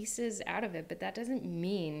little pieces out of it, but that doesn't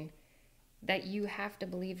mean that you have to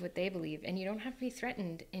believe what they believe, and you don't have to be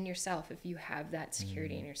threatened in yourself if you have that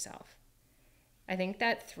security in yourself. I think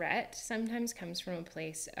that threat sometimes comes from a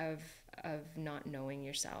place of not knowing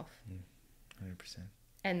yourself. 100%.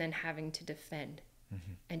 And then having to defend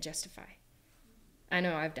and justify. I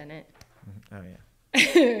know I've done it. Oh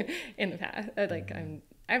yeah. In the past. Like,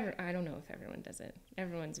 I don't know if everyone does it.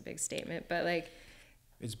 Everyone's a big statement, but like,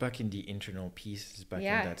 it's back in the internal piece. It's back in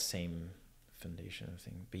that same foundation of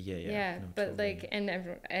thing. But no, but totally. like,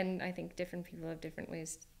 and I think different people have different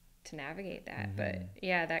ways to navigate that. But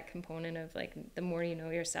that component of like, the more you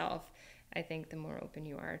know yourself, I think the more open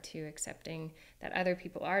you are to accepting that other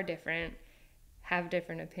people are different, have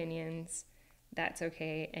different opinions. That's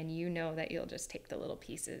okay. And you know that you'll just take the little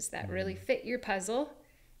pieces that really fit your puzzle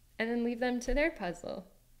and then leave them to their puzzle.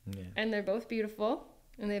 And they're both beautiful,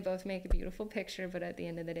 and they both make a beautiful picture, but at the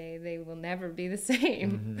end of the day, they will never be the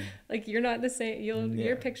same. Like, you're not the same.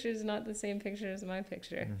 Your picture is not the same picture as my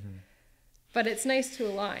picture. But it's nice to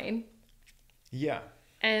align. Yeah.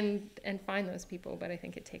 And find those people, but I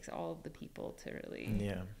think it takes all of the people to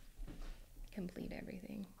really complete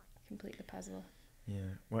everything, complete the puzzle. Yeah.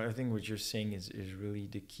 Well, I think what you're saying is really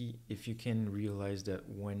the key. If you can realize that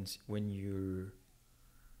when you're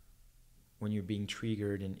being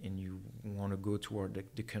triggered and you want to go toward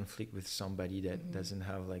the conflict with somebody that doesn't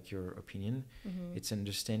have like your opinion, it's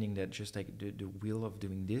understanding that just like the will of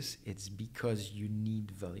doing this, it's because you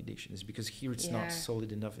need validation. It's because here it's not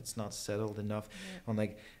solid enough, it's not settled enough. I'm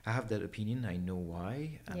like, I have that opinion, I know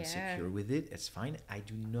why, I'm secure with it, it's fine. I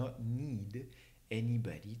do not need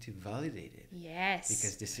anybody to validate it. Yes.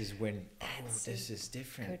 Because this is when, this is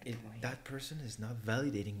different. That person is not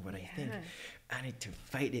validating what I think. I need to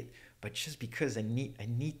fight it but just because I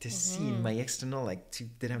need to see in my external, like,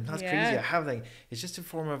 that I'm not crazy. Yeah. I have, like, it's just a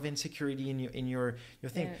form of insecurity in your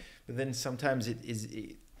thing. Yeah. But then sometimes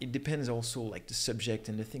it depends also, like, the subject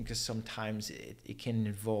and the thing, because sometimes it can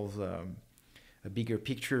involve a bigger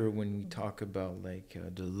picture when we talk about, like,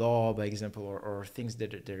 the law, by example, or things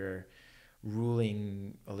that are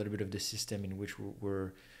ruling a little bit of the system in which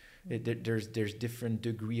there's different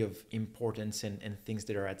degree of importance and things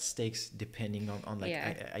that are at stakes depending on like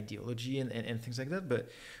ideology and things like that.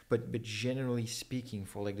 But generally speaking,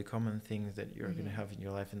 for like the common things that you're gonna have in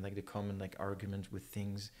your life, and like the common like argument with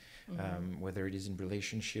things, whether it is in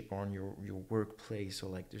relationship or in your workplace, or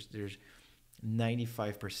like there's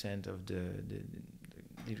 95% of the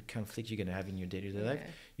conflict you're gonna have in your day-to-day life,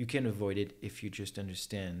 you can avoid it if you just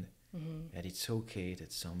understand that it's okay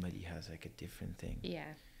that somebody has like a different thing,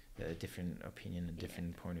 a different opinion, a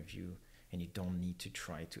different point of view, and you don't need to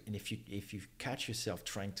try to. And if you catch yourself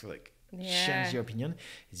trying to like change your opinion,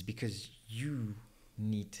 it's because you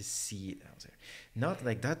need to see it out there. Not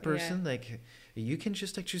like that person, like you can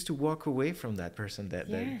just like choose to walk away from that person. That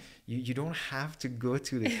you don't have to go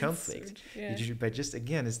to the conflict. But just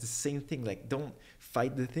again, it's the same thing. Like, don't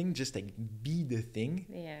fight the thing, just like be the thing.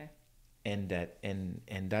 And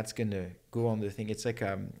that's gonna go on the thing. It's like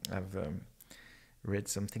I've read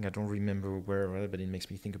something, I don't remember where, but it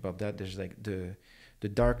makes me think about that. There's like the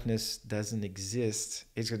darkness doesn't exist.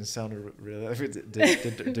 It's gonna sound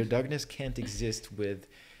the darkness can't exist with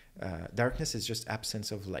darkness is just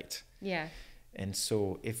absence of light. And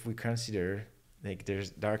so if we consider like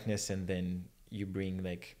there's darkness, and then you bring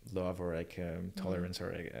like love or like tolerance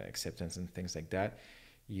or acceptance and things like that,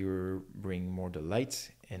 you bring more the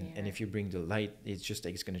light, and if you bring the light, it's just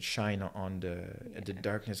like it's going to shine on the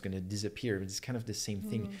darkness going to disappear. It's kind of the same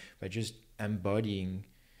thing by just embodying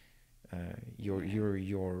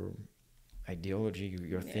your ideology,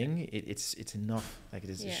 your thing. It's enough. Like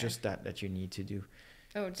it's just that you need to do.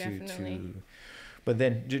 Oh, definitely. But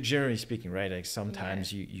then generally speaking, right, like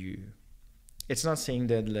sometimes you it's not saying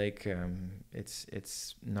that like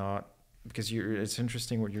it's not, because it's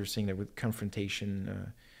interesting what you're saying, that with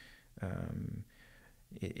confrontation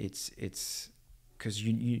it's because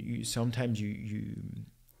you sometimes you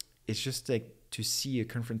it's just like to see a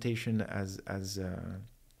confrontation as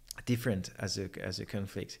different as a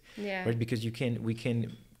conflict, right? Because we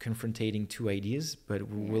can confronting two ideas, but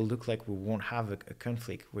we will look like we won't have a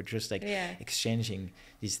conflict. We're just like exchanging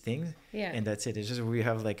these things, and that's it. It's just we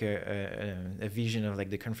have like a vision of like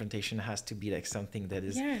the confrontation has to be like something that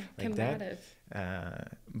is like combative.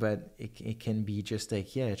 That, but it can be just like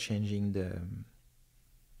changing the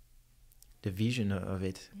vision of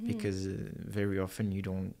it, because very often you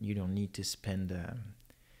don't need to spend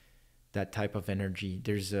that type of energy.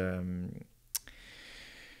 There's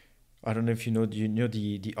I don't know if you know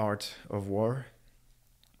the Art of War.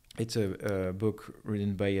 It's a book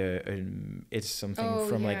written by it's something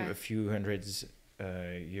from like a few hundreds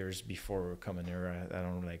years before Common Era. I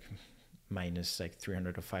don't know, like minus like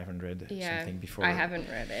 300 or 500 something before. I haven't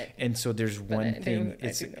read it. And so there's one thing. I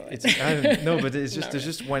don't know, but it's just there's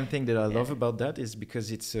just one thing that I love about that, is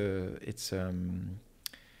because I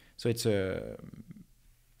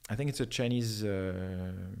think it's a Chinese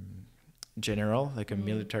general, like a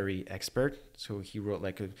military expert. So he wrote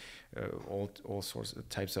like all sorts of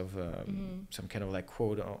types of some kind of like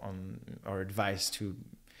quote on or advice to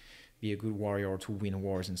be a good warrior or to win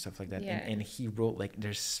wars and stuff like that. And he wrote like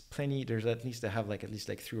there's at least I have like at least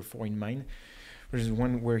like 3 or 4 in mind. There's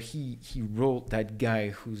one where he wrote that guy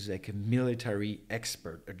who's like a military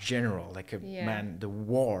expert, a general, like a man, the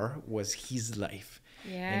war was his life.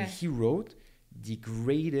 And he wrote the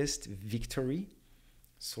greatest victory.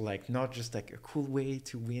 So like not just like a cool way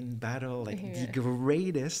to win battle, like the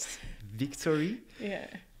greatest victory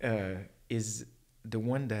is the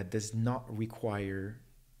one that does not require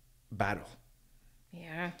battle.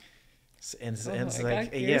 And it's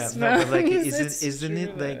like isn't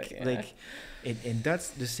it like and that's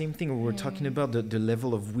the same thing we were talking about, the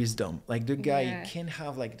level of wisdom. Like the guy can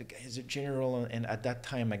have like the guy is a general, and at that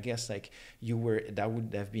time I guess like that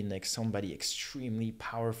would have been like somebody extremely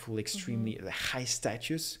powerful, extremely high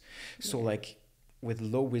status. So like with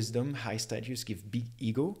low wisdom, high status give big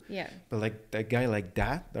ego. But like that guy like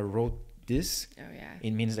that wrote this,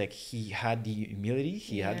 it means like he had the humility,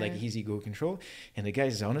 he had like his ego control, and the guy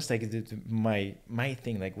is honest. Like my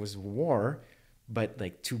thing like was war, but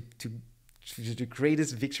like to the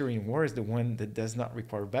greatest victory in war is the one that does not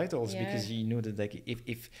require battles, because you know that like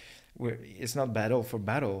if it's not battle for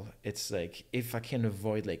battle, it's like if I can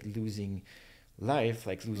avoid like losing life,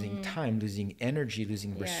 like losing time, losing energy,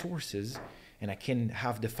 losing resources, and I can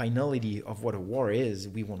have the finality of what a war is.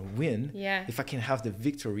 We want to win. Yeah. If I can have the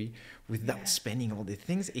victory without spending all the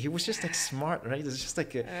things, it was just like smart, right? It's just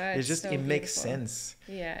like it's just, so it makes beautiful. sense.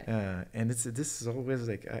 Yeah. And this is always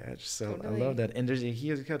like I just Totally. I love that. And he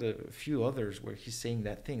has got a few others where he's saying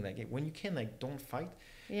that thing like, when you can, like, don't fight.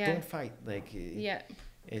 Yeah. Don't fight. Like, Yeah.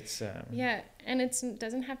 it's Yeah, and it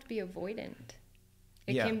doesn't have to be avoidant.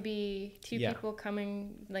 It can be two people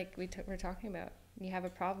coming, like we're talking about. You have a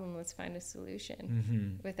problem, let's find a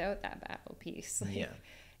solution without that battle piece. Like,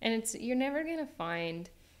 and you're never gonna find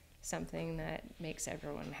something that makes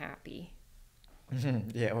everyone happy.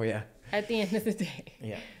 Yeah. Oh yeah. At the end of the day.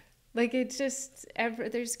 Yeah. Like, it's just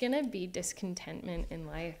there's gonna be discontentment in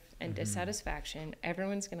life and dissatisfaction.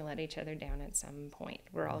 Everyone's gonna let each other down at some point.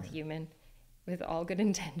 We're all human, with all good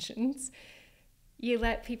intentions. You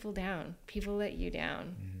let people down. People let you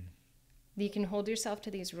down. You can hold yourself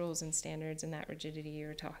to these rules and standards and that rigidity you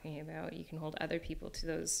were talking about. You can hold other people to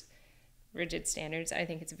those rigid standards. I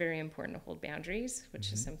think it's very important to hold boundaries,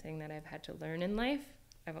 which is something that I've had to learn in life.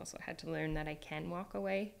 I've also had to learn that I can walk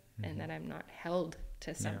away and that I'm not held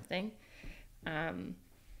to something.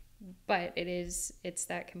 But it's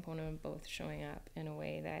that component of both showing up in a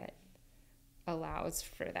way that allows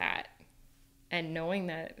for that. And knowing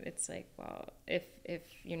that it's like, well, if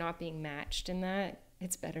you're not being matched in that,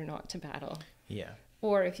 it's better not to battle. Yeah.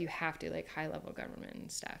 Or if you have to, like high-level government and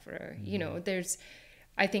stuff, or, you know,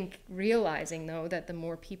 I think realizing, though, that the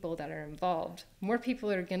more people that are involved, more people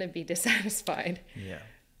are going to be dissatisfied. Yeah.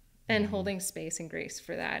 And holding space and grace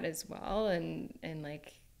for that as well. And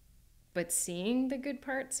like, but seeing the good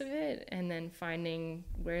parts of it and then finding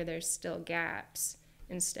where there's still gaps,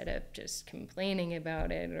 instead of just complaining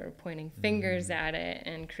about it or pointing fingers at it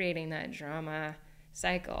and creating that drama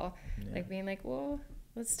cycle. Like being like, well,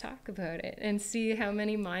 let's talk about it and see how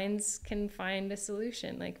many minds can find a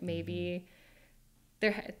solution. Like maybe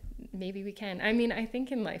maybe we can. I mean, I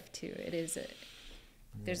think in life too, it is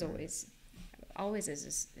there's always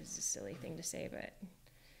is a silly thing to say, but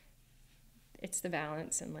it's the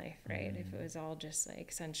balance in life, right? If it was all just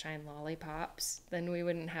like sunshine lollipops, then we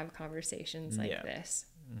wouldn't have conversations like this.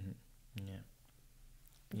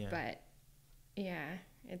 Yeah. But yeah,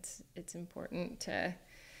 it's important to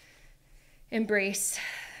embrace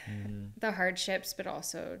the hardships, but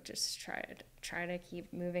also just try to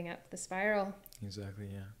keep moving up the spiral. Exactly.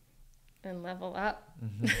 Yeah. And level up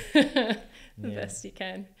the best you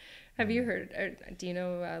can. Have you heard, or do you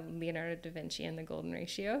know Leonardo da Vinci and the Golden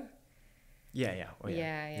Ratio? Yeah. Oh,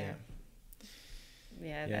 yeah.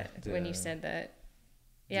 Yeah. When you said that,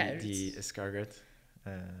 the escargot.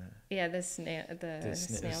 The snail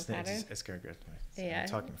pattern. Escargot. Yeah. I'm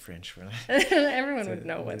talking French for that. Everyone would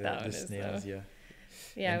know what that one is. Snails, though.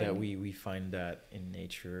 Yeah. And that we find that in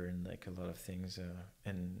nature and like a lot of things,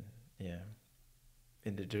 and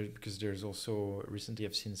because there's also recently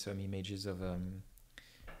I've seen some images of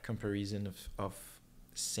comparison of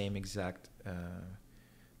same exact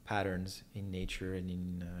patterns in nature and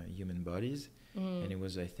in human bodies, and it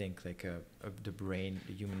was, I think, like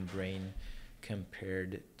the human brain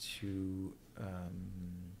compared to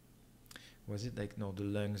was it like, no, the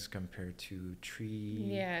lungs compared to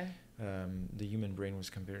tree, the human brain was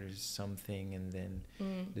compared to something, and then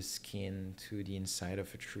the skin to the inside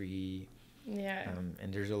of a tree,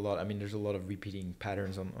 and there's a lot of repeating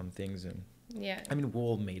patterns on things, and I mean, we're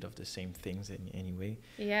all made of the same things anyway,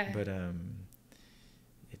 but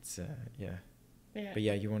it's But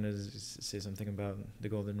you want to say something about the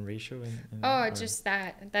golden ratio? Just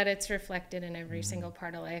that it's reflected in every single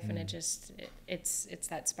part of life, and it's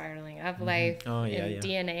that spiraling of life.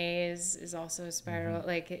 DNA is also a spiral,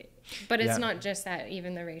 but it's not just that.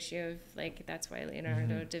 Even the ratio of, like, that's why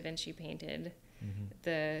Leonardo da Vinci painted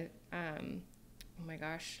the oh my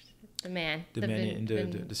gosh, the man in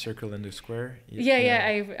the circle and the square.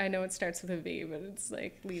 I know it starts with a V, but it's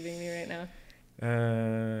like leaving me right now.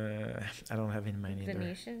 I don't have it in mind either.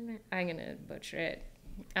 Venetian? I'm gonna butcher it.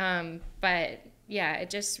 But yeah,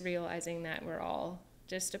 just realizing that we're all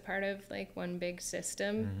just a part of like one big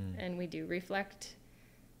system, and we do reflect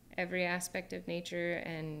every aspect of nature,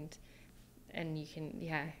 and you can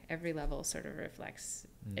every level sort of reflects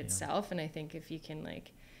itself. And I think if you can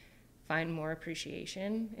like find more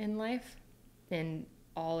appreciation in life in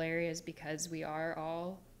all areas, because we are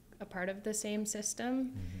all a part of the same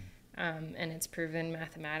system. And it's proven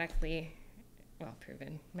mathematically,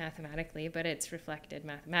 but it's reflected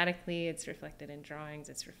mathematically, it's reflected in drawings,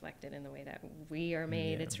 it's reflected in the way that we are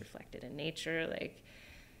made, it's reflected in nature, like,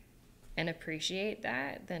 and appreciate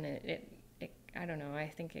that, then it I don't know, I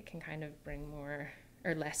think it can kind of bring more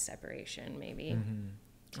or less separation, maybe.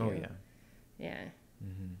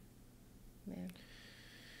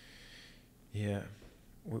 Yeah,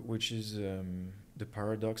 which is the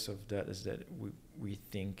paradox of that is that we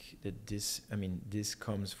think that this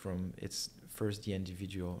comes from, it's first the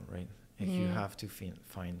individual, right? Like you have to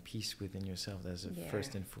find peace within yourself as a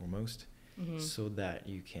first and foremost, so that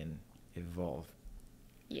you can evolve.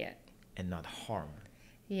 Yeah. And not harm.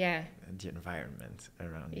 Yeah. The environment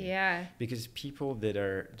around you. Yeah. Because people that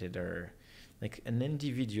are like an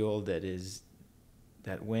individual that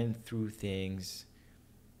went through things,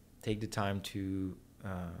 take the time to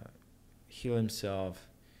heal himself,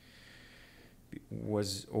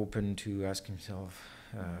 was open to ask himself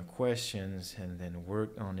questions, and then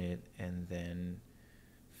worked on it, and then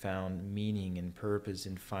found meaning and purpose,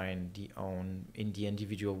 and find in the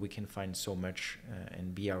individual we can find so much,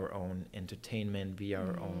 and be our own entertainment, be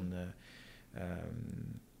our own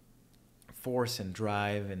force and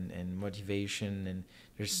drive and motivation, and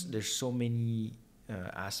there's so many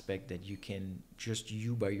aspects that you can just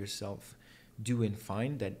you by yourself do and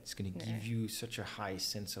find, that it's going to give you such a high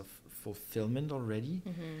sense of fulfillment already,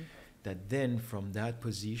 that then from that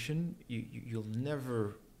position you'll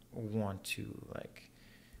never want to like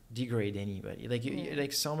degrade anybody. Like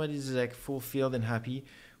like somebody's like fulfilled and happy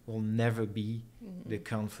will never be the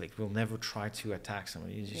conflict, will never try to attack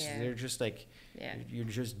somebody. They're just like you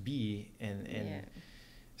just be, and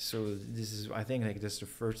so this is, I think, like that's the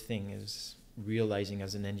first thing, is realizing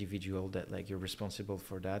as an individual that like you're responsible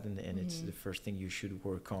for that, and it's the first thing you should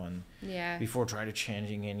work on before trying to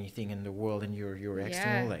changing anything in the world and your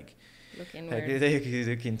external, like look inward, like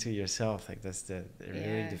look into yourself, like that's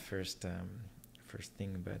really the first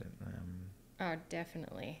thing about it. Oh,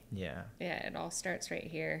 definitely. Yeah, it all starts right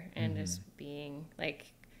here, and just being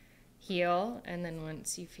like heal, and then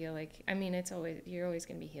once you feel like, I mean, you're always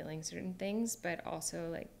going to be healing certain things, but also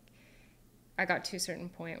like I got to a certain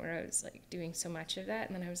point where I was like doing so much of that,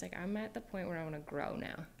 and then I was like, I'm at the point where I want to grow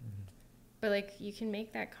now. But like you can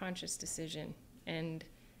make that conscious decision, and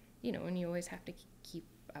and you always have to keep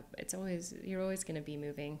up. You're always going to be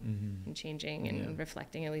moving and changing and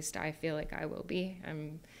reflecting. At least I feel like I will be.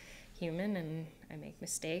 I'm human and I make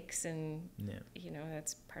mistakes, and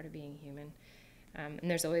that's part of being human. And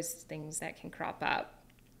there's always things that can crop up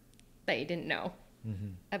that you didn't know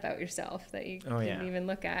about yourself, that you couldn't even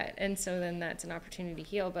look at, and so then that's an opportunity to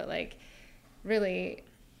heal. But like really,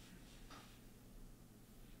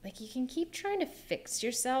 like you can keep trying to fix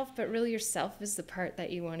yourself, but really yourself is the part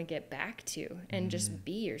that you want to get back to, and just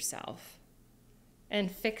be yourself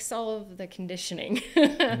and fix all of the conditioning.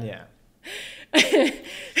 The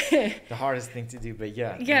hardest thing to do, but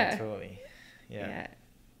totally.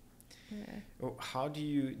 Oh, how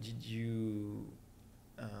did you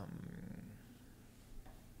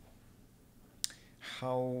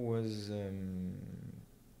how was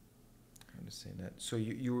how to say that, so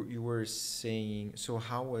you were saying, so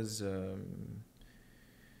how was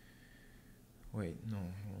wait, no,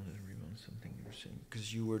 I want to rewind something you were saying,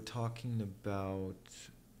 because you were talking about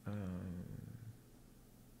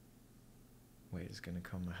wait, it's gonna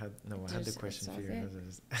come. I had the question figured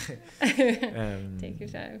out. Take your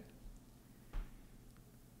time.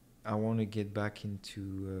 I want to get back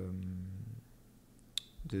into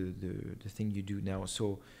the thing you do now.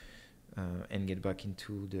 So and get back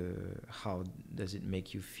into how does it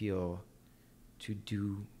make you feel to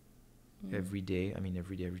do every day? I mean,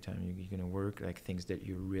 every time you're gonna work, like things that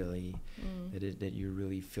you really that you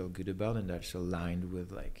really feel good about, and that's aligned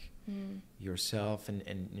with like yourself and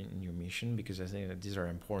your mission, because I think that these are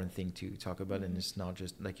important things to talk about, and it's not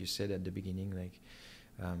just like you said at the beginning, like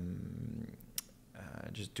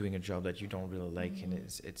just doing a job that you don't really like, and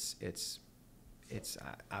it's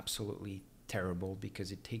absolutely terrible,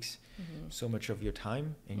 because it takes so much of your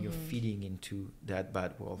time, and you're feeding into that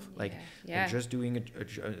bad wolf. Like just doing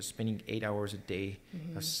spending 8 hours a day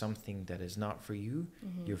of something that is not for you,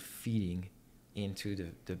 you're feeding into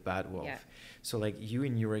the bad wolf. So like you,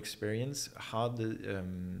 in your experience, how the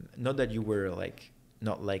not that you were like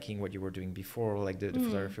not liking what you were doing before, like the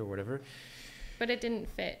photography or whatever, but it didn't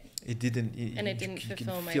fit. It didn't, and it didn't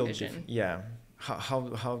fulfill my vision.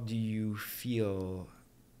 How do you feel?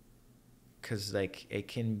 Because like it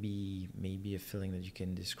can be maybe a feeling that you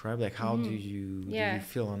can describe. Like how do you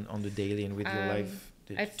feel on the daily and with your life,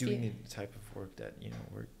 doing the type of work that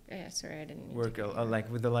work? Yeah, sorry, I didn't mean work like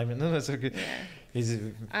with alignment. No, that's okay. Is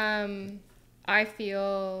it? I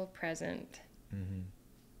feel present,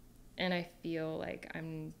 and I feel like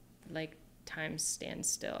I'm like time stands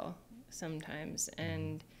still sometimes,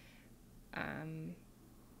 and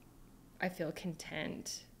I feel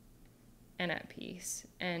content and at peace,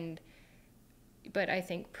 but I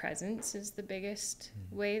think presence is the biggest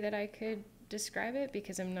way that I could describe it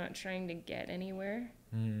because I'm not trying to get anywhere.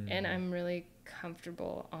 And I'm really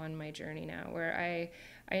comfortable on my journey now, where I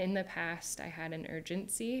in the past I had an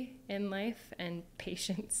urgency in life and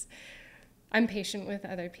patience. I'm patient with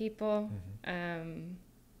other people.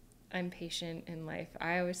 I'm patient in life.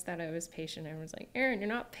 I always thought I was patient. Everyone's like, Erin, you're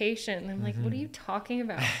not patient. And I'm like, what are you talking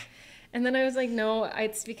about? And then I was like, no,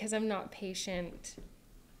 it's because I'm not patient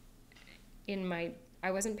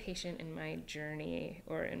I wasn't patient in my journey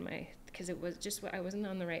or because it was just I wasn't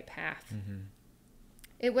on the right path.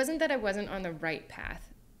 It wasn't that I wasn't on the right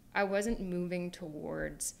path. I wasn't moving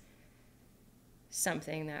towards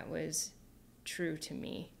something that was true to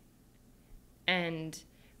me. And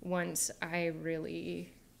once I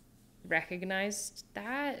really recognized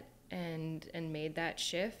that and made that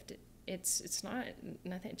shift, it's not,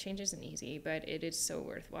 nothing, change isn't easy, but it is so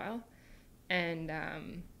worthwhile. And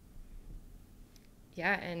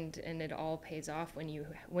yeah, and it all pays off when you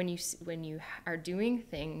are doing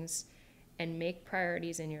things and make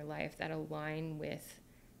priorities in your life that align with,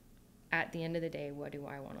 at the end of the day, what do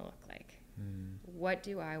I want to look like? What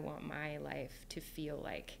do I want my life to feel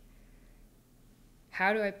like?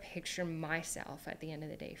 How do I picture myself at the end of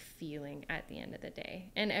the day feeling at the end of the day?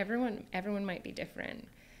 And everyone might be different,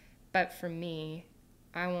 but for me,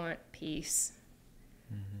 I want peace.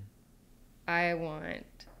 I want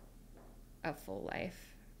a full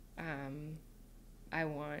life. I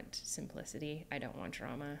want simplicity. I don't want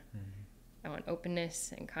drama. I want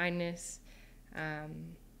openness and kindness,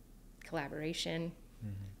 collaboration,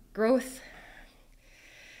 growth.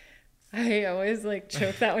 I always like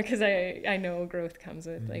choke that one because I know growth comes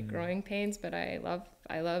with like growing pains, but I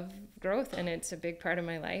love growth, and it's a big part of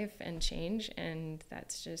my life and change, and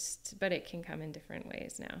but it can come in different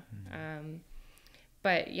ways now.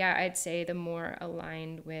 But yeah, I'd say the more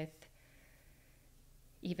aligned with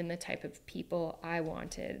even the type of people I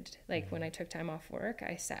wanted, like when I took time off work,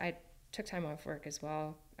 I took time off work as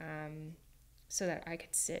well, so that I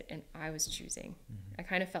could sit and I was choosing. I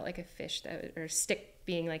kind of felt like a fish or stick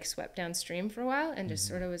being like swept downstream for a while, and just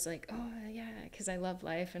sort of was like, oh yeah, because I love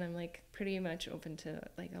life and I'm like pretty much open to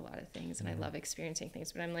like a lot of things, and I love experiencing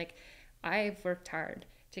things, but I'm like, I've worked hard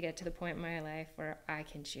to get to the point in my life where I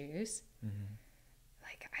can choose.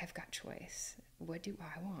 Like, I've got choice. What do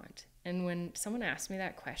I want? And when someone asked me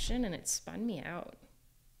that question, and it spun me out,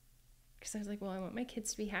 because I was like, well, I want my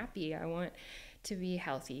kids to be happy. I want to be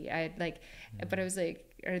healthy. But I was like,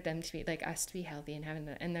 or them to be like, us to be healthy and having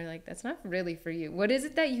and they're like, that's not really for you. What is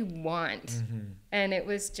it that you want? And it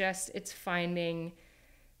was it's finding,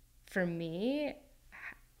 for me,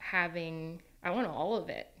 I want all of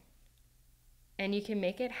it. And you can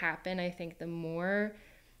make it happen, I think, the more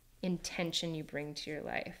intention you bring to your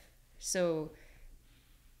life. So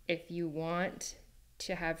if you want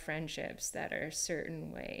to have friendships that are a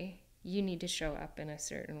certain way, you need to show up in a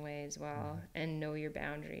certain way as well, and know your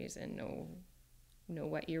boundaries, and know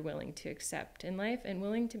what you're willing to accept in life, and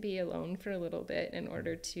willing to be alone for a little bit in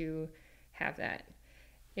order to have that.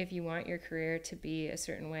 If you want your career to be a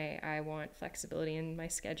certain way, I want flexibility in my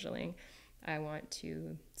scheduling. I want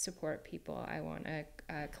to support people. I want a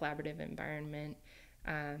collaborative environment.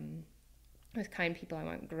 With kind people, I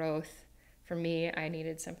want growth. For me, I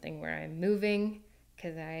needed something where I'm moving,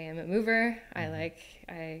 because I am a mover.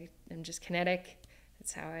 I am just kinetic.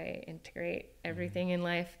 That's how I integrate everything in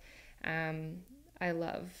life. I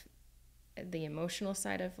love the emotional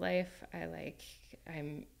side of life. I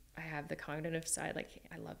have the cognitive side. Like,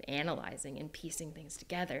 I love analyzing and piecing things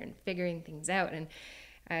together and figuring things out. And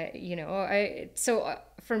so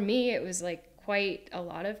for me, it was like quite a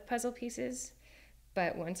lot of puzzle pieces.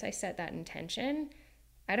 But once I set that intention,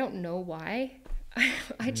 I don't know why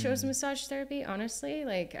I chose massage therapy, honestly.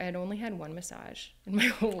 Like, I had only had one massage in my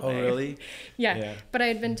whole life. Oh, really? Yeah. But I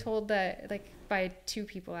had been told that, like, by two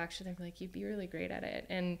people, actually, they were like, you'd be really great at it.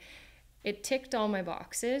 And it ticked all my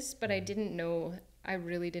boxes, but I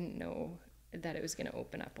really didn't know that it was going to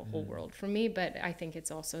open up a whole world for me. But I think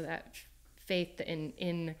it's also that faith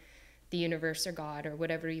in the universe or God or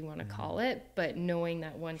whatever you want to call it, but knowing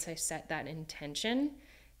that once I set that intention,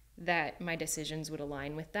 that my decisions would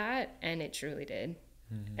align with that, and it truly did.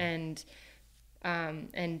 And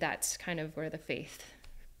that's kind of where the faith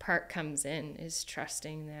part comes in, is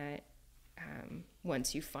trusting that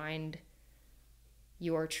once you find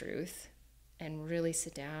your truth and really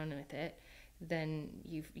sit down with it, then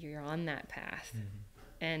you're on that path.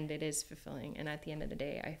 And it is fulfilling. And at the end of the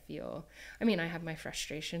day, I have my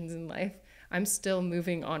frustrations in life. I'm still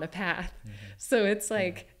moving on a path. So it's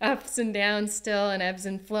like ups and downs still, and ebbs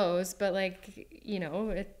and flows. But like,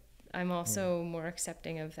 I'm also more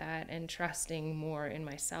accepting of that and trusting more in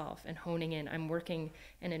myself and honing in. I'm working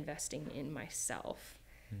and investing in myself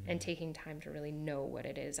and taking time to really know what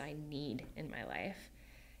it is I need in my life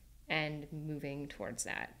and moving towards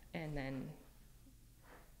that. And then,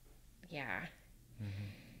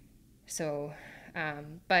 so,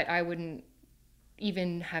 but I wouldn't,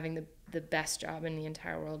 even having the best job in the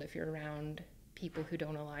entire world, if you're around people who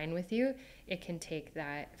don't align with you, it can take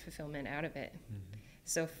that fulfillment out of it.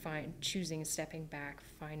 So choosing, stepping back,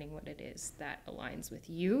 finding what it is that aligns with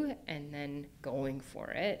you, and then going for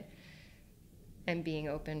it, and being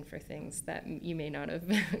open for things that you may not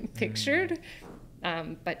have pictured,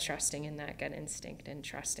 but trusting in that gut instinct and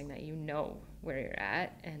trusting that you know where you're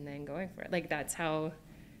at, and then going for it. Like, that's how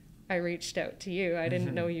I reached out to you. I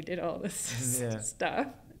didn't know you did all this stuff.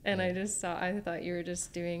 And I thought you were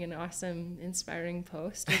just doing an awesome, inspiring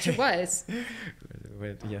post, which it was.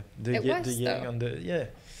 But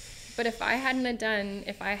if I hadn't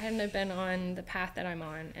have been on the path that I'm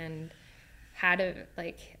on and had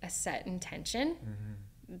a set intention,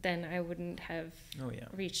 then I wouldn't have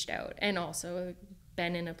reached out, and also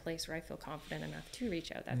been in a place where I feel confident enough to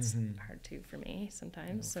reach out. That's hard too for me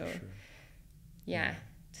sometimes.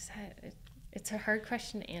 It's a hard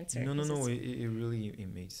question to answer. No. It really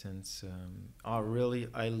makes sense.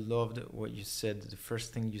 I loved what you said. The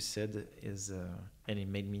first thing you said is, and it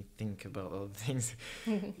made me think about other things,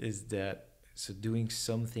 is that, so doing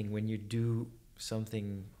something, when you do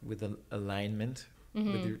something with an alignment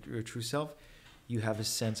with your true self, you have a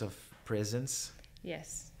sense of presence.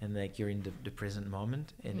 Yes. And like you're in the present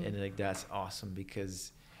moment, and like that's awesome,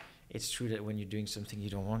 because it's true that when you're doing something you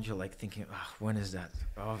don't want, you're like thinking, when is that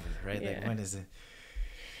over, right? Like, when is it?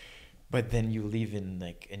 But then you live in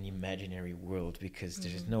like an imaginary world, because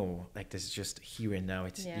there's no, like, there's just here and now.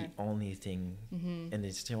 It's the only thing, and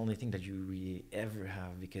it's the only thing that you really ever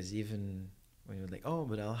have, because even when you're like,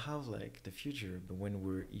 but I'll have like the future, but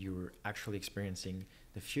when you're actually experiencing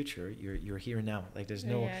the future, you're here and now. Like, there's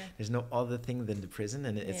no other thing than the present,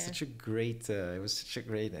 and it's such a great it was such a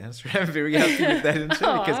great answer. I'm very happy with that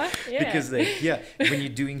answer, because when you're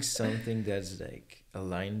doing something that's like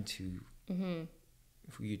aligned to who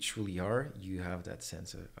you truly are, you have that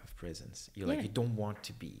sense of presence. You're like, you don't want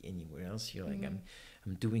to be anywhere else. You're like, I'm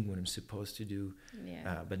doing what I'm supposed to do,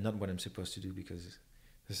 but not what I'm supposed to do because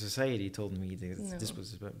the society told me this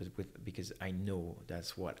was, but because I know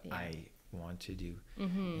that's what I want to do,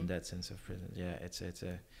 and that sense of presence.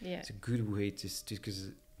 It's a good way to,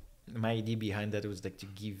 because my idea behind that was like to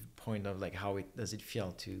give point of like how does it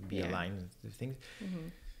feel to be aligned with things,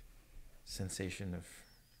 sensation of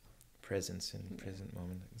presence in the present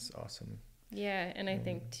moment. It's awesome. And I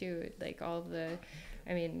think too, like I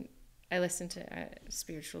listen to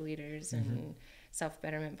spiritual leaders and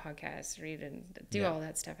self-betterment podcasts, read and do all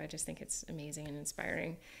that stuff. I just think it's amazing and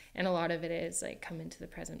inspiring. And a lot of it is like, come into the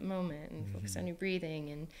present moment and focus on your breathing,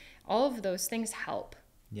 and all of those things help.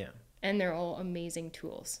 And they're all amazing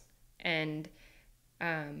tools. And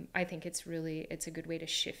I think it's a good way to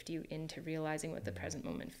shift you into realizing what the present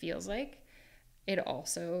moment feels like. It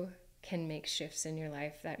also can make shifts in your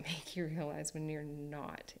life that make you realize when you're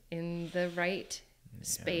not in the right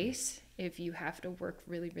space, if you have to work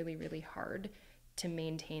really, really, really hard to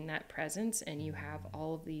maintain that presence, and you have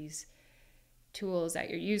all of these tools that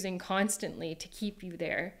you're using constantly to keep you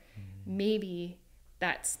there, maybe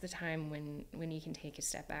that's the time when you can take a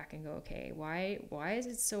step back and go, okay, why is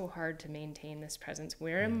it so hard to maintain this presence?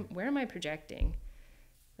 Where am I projecting?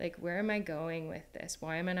 Like, where am I going with this?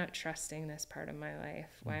 Why am I not trusting this part of my life?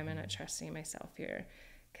 Why am I not trusting myself here?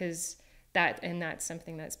 Because that's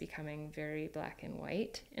something that's becoming very black and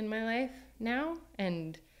white in my life now,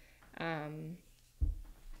 and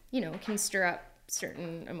can stir up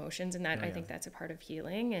certain emotions, and that I think that's a part of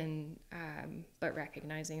healing, and but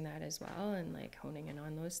recognizing that as well, and like honing in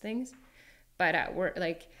on those things. But at work,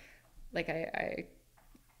 I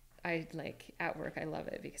like at work, I love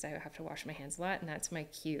it because I have to wash my hands a lot, and that's my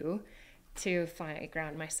cue to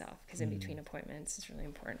ground myself, because in between appointments it's really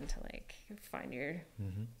important to like find your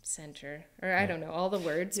center, or I don't know all the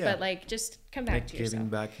words, but like just come back to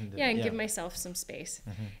yourself. And give myself some space.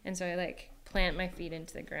 And so I like plant my feet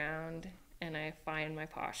into the ground, and I find my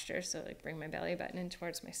posture, so like bring my belly button in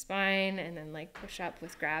towards my spine, and then like push up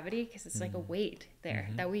with gravity, because it's like a weight there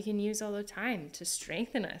that we can use all the time to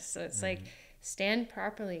strengthen us. So it's like stand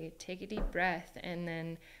properly, take a deep breath, and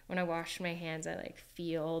then when I wash my hands, I like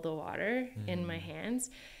feel the water in my hands,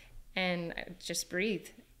 and I just breathe.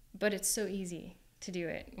 But it's so easy to do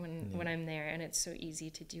it when I'm there, and it's so easy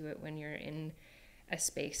to do it when you're in a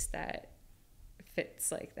space that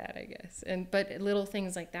fits like that, I guess. But little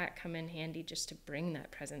things like that come in handy just to bring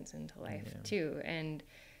that presence into life too, and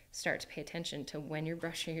start to pay attention to when you're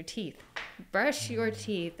brushing your teeth. Brush your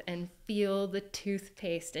teeth and feel the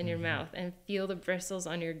toothpaste in your mouth, and feel the bristles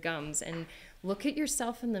on your gums, and look at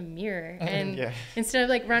yourself in the mirror. And instead of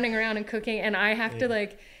like running around and cooking, and I have to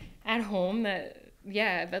like at home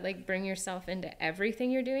but like bring yourself into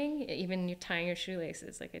everything you're doing, even you're tying your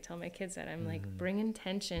shoelaces. Like I tell my kids that I'm like, bring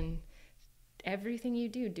intention. Everything you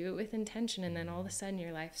do it with intention, and then all of a sudden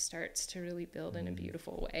your life starts to really build in a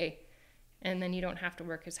beautiful way. And then you don't have to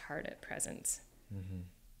work as hard at presence.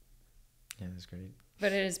 Yeah, that's great.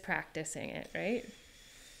 But it is practicing it, right?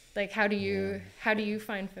 Like, how do you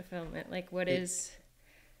find fulfillment? Like, what is?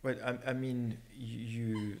 But I mean,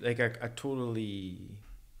 you like I totally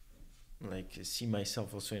like see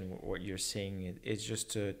myself also in what you're saying. It's just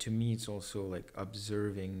to me, it's also like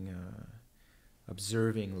observing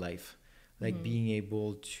life, like being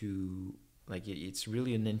able to like it's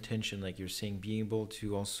really an intention, like you're saying, being able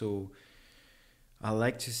to also. I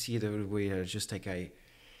like to see it the way just like I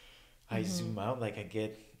zoom out, like I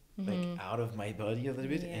get like out of my body a little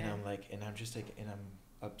bit, and I'm just like, and I'm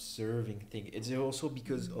observing things. It's also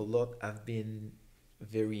because a lot I've been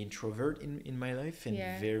very introvert in my life, and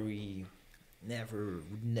very never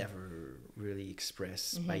really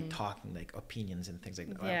express by talking like opinions and things like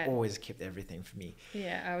that. I always kept everything for me.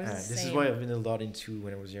 I was this is why I've been a lot into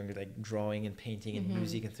when I was younger, like drawing and painting and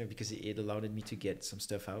music and stuff, because it allowed me to get some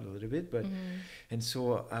stuff out a little bit. But and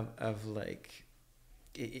so I've like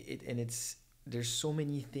it and it's there's so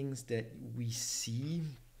many things that we see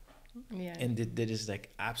and that is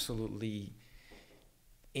like absolutely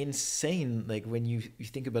insane, like when you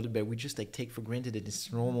think about it, but we just like take for granted that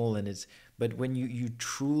it's normal, and it's, but when you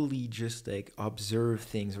truly just like observe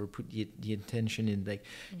things or put the attention in, like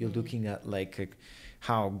you're looking at like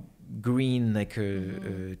how green like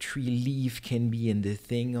a tree leaf can be and the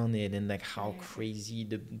thing on it, and like how crazy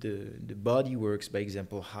the body works, by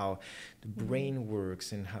example, how the brain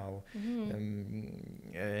works, and how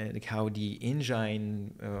like how the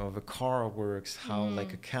engine of a car works, how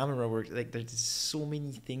like a camera works. Like there's so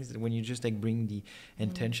many things that when you just like bring the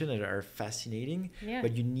intention that are fascinating,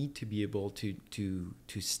 but you need to be able to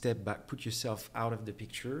step back, put yourself out of the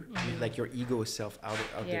picture, like your ego self out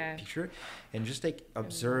of the picture, and just like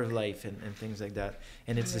observe life and things like that.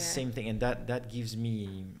 And it's the same thing, and that gives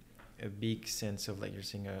me a big sense of, like you're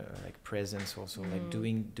saying, like presence also, like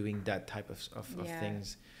doing that type of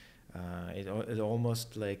things. It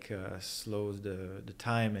almost like slows the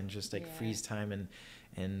time and just like frees time,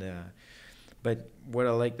 and but what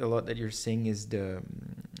I liked a lot that you're saying is you're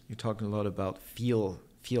talking a lot about feel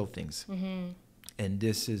things, and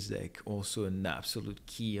this is like also an absolute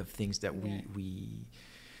key of things that we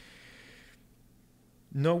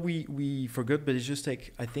forgot, but it's just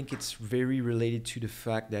like, I think it's very related to the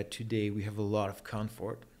fact that today we have a lot of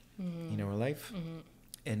comfort in our life,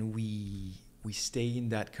 and we stay in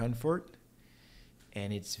that comfort,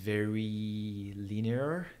 and it's very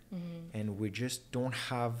linear, and we just don't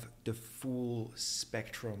have the full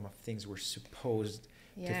spectrum of things we're supposed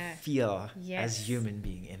to feel as human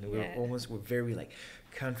being, and we're very like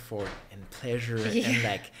comfort and pleasure and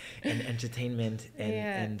like and entertainment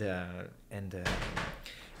and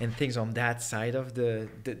things on that side of the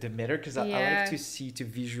matter, because I like to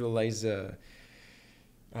visualize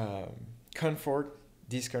comfort,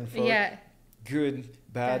 discomfort, good,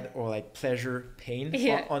 bad, or like pleasure, pain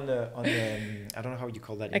on the I don't know how you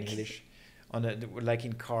call that in English, on the, like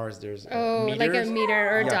in cars there's meters, like a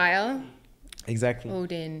meter or dial. Exactly.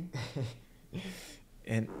 Odin.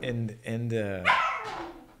 and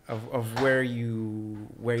of where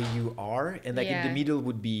you are, and like in the middle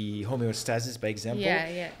would be homeostasis, by example,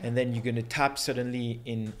 and then you're gonna tap suddenly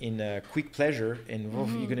in a quick pleasure, and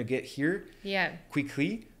you're gonna get here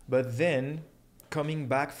quickly, but then coming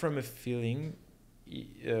back from a feeling,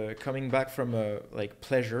 coming back from a like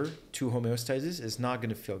pleasure to homeostasis is not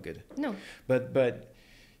gonna feel good. No. But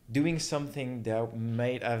doing something that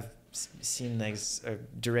might have seen as a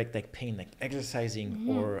direct like pain, like exercising,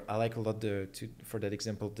 or I like a lot for that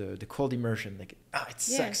example the cold immersion, like it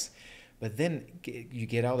sucks, but then you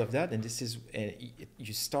get out of that, and this is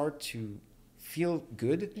you start to feel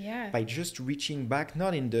good by just reaching back,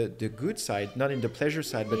 not in the good side, not in the pleasure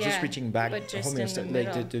side, but just reaching back like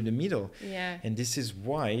the middle. And this is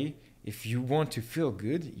why, if you want to feel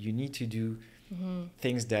good, you need to do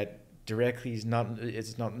things that directly is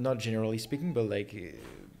not generally speaking, but like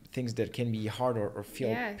things that can be hard or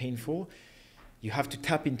feel painful. You have to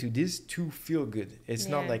tap into this to feel good. It's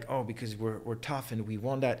not like, because we're tough and we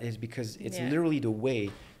want that. It's because it's literally the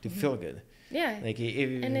way to feel good. Yeah. Like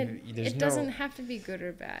And there's it doesn't have to be good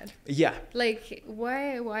or bad. Yeah. Like,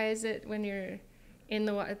 why is it when you're in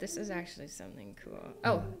the water? This is actually something cool.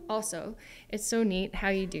 Oh, also, it's so neat how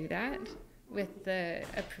you do that with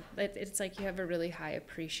it's like you have a really high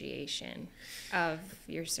appreciation of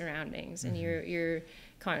your surroundings, and you're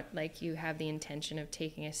like you have the intention of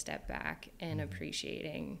taking a step back and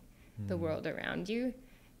appreciating the world around you,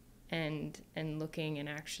 and looking and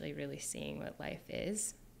actually really seeing what life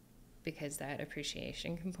is, because that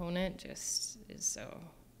appreciation component just is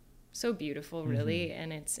so beautiful, really,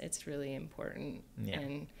 and it's really important.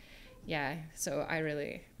 And so I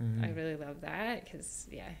really love that, because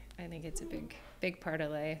I think it's a big part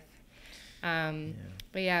of life.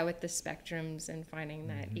 But with the spectrums and finding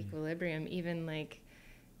that equilibrium, even like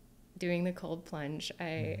doing the cold plunge,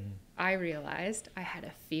 I realized I had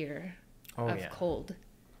a fear of cold,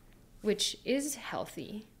 which is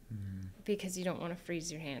healthy, because you don't want to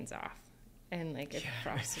freeze your hands off and like get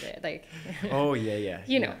frostbite, like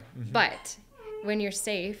you know. But when you're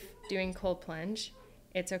safe doing cold plunge,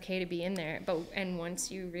 it's okay to be in there. And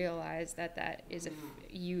once you realize that is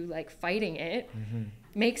you like fighting it,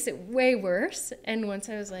 makes it way worse. And once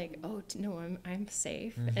I was like, oh no, I'm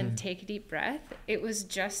safe, and take a deep breath, it was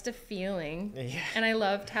just a feeling. And I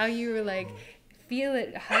loved how you were like, feel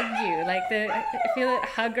it hug you, like feel it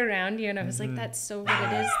hug around you. And I was like, that's so what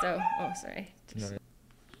it is though. Oh, sorry.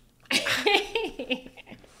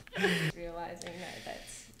 Realizing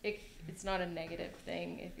it's not a negative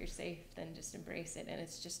thing. If you're safe, then just embrace it, and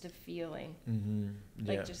it's just a feeling.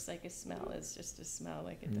 Like just like a smell is just a smell,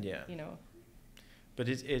 like you know. But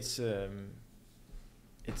it's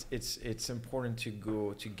important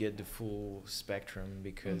to get the full spectrum,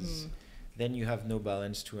 because then you have no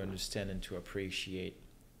balance to understand and to appreciate,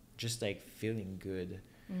 just like feeling good.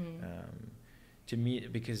 To me,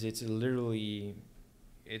 because it's literally,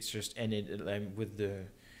 it's just, and with the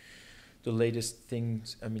latest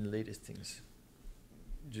things.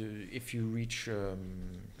 If you reach, I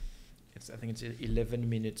think it's 11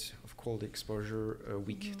 minutes of cold exposure a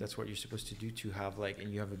week. That's what you're supposed to do to have like,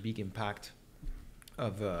 and you have a big impact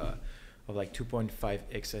of like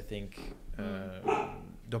 2.5x, I think,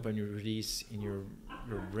 dopamine release in your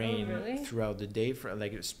brain throughout the day, for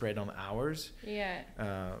like spread on hours.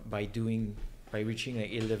 By reaching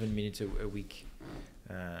like 11 minutes a week.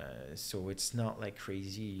 So it's not like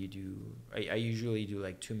crazy. I usually do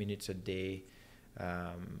like 2 minutes a day,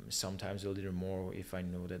 sometimes a little more if I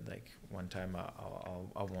know that like one time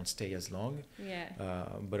I won't stay as long.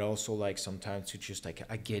 But also like sometimes to just like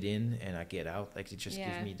I get in and I get out, like it just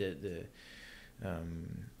gives me the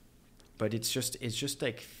but it's just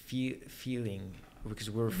like feeling, because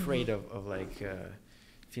we're afraid of like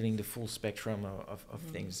feeling the full spectrum of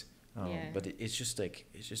things. But it's just like,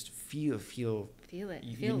 it's just feel it, feel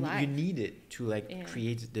life. You need it to like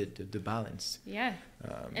create the balance.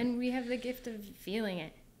 And we have the gift of feeling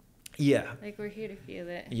it. Like we're here to feel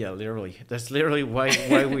it. Literally, that's literally why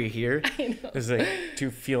we're here. I know. It's like to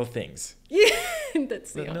feel things.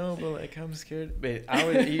 That's but like I'm scared. But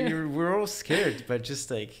we're all scared, but just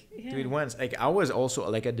like do it once. Like I was also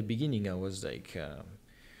like at the beginning, I was like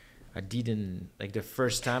I didn't, like the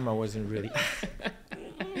first time I wasn't really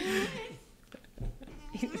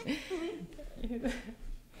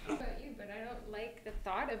but I don't like the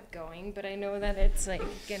thought of going, but I know that it's like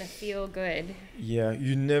gonna feel good.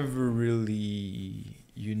 You never really,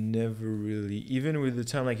 even with the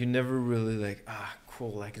time, like you never really like,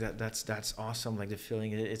 cool, like that's awesome, like the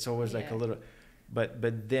feeling, it's always like a little,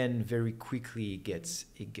 but then very quickly it gets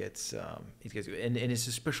and it's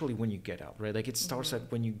especially when you get out, right? Like it starts like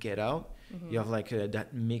when you get out, you have like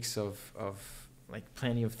that mix of like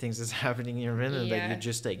plenty of things that's happening in your brain, and like you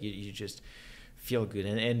just feel good,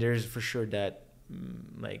 and there's for sure that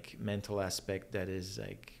like mental aspect that is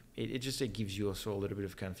like it gives you also a little bit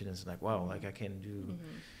of confidence, like wow, like I can do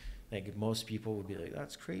like most people would be like,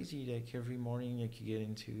 that's crazy, like every morning like you get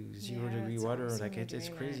into 0 degree water, awesome, like it's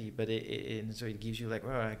crazy that. But and so it gives you like,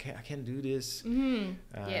 well, I can do this.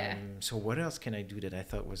 So what else can I do that I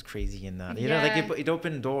thought was crazy and not, you know, like it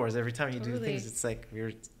opened doors every time you do things. It's like we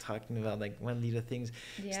were talking about, like one little things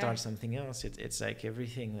start something else. It's like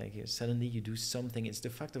everything, like suddenly you do something. It's the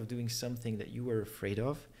fact of doing something that you were afraid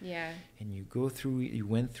of, and you go through it, you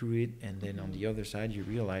went through it, and then on the other side you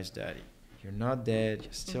realize that you're not dead,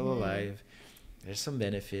 you're still alive, there's some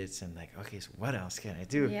benefits, and like, okay, so what else can I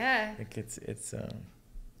do? Like it's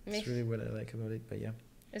really what I like about it. But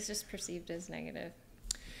it's just perceived as negative,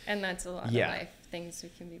 and that's a lot of life. Things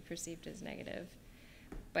can be perceived as negative,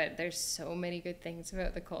 but there's so many good things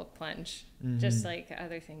about the cold plunge, just like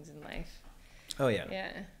other things in life.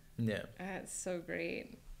 It's so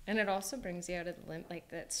great. And it also brings you out of the like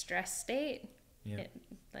that stress state. Yeah.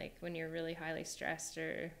 Like when you're really highly stressed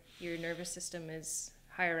or your nervous system is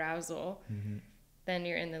high arousal, then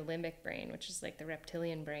you're in the limbic brain, which is like the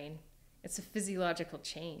reptilian brain. It's a physiological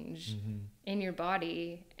change in your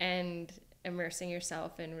body, and immersing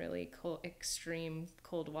yourself in really cold, extreme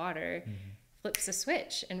cold water flips a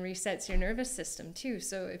switch and resets your nervous system too.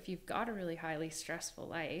 So if you've got a really highly stressful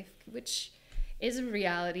life, which is a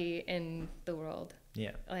reality in the world,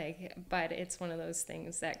 like, but it's one of those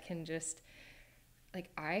things that can just, like,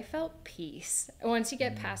 I felt peace once you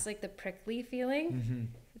get past like the prickly feeling.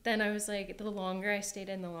 Then I was like, the longer I stayed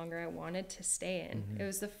in, the longer I wanted to stay in. It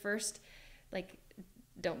was the first, like,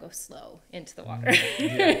 don't go slow into the water,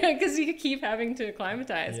 because you keep having to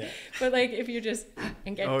acclimatize. But like if you just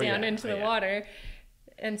and get down into the water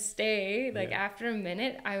and stay, like after a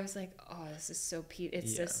minute, I was like, oh, this is so peace.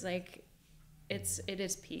 It's just like, it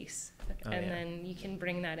is peace. And then you can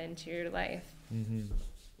bring that into your life.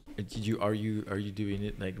 Are you doing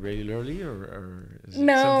it like regularly, or is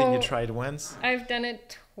No, it something you tried once? I've done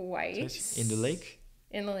it twice. In the lake?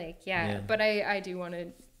 In the lake, yeah. But I do want to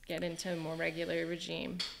get into a more regular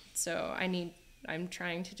regime. So I'm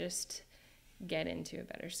trying to just get into a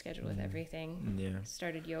better schedule with everything.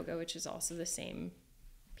 Started yoga, which is also the same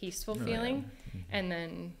peaceful feeling. And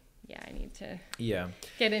then I need to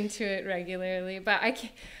get into it regularly. But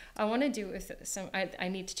I want to do it with some, I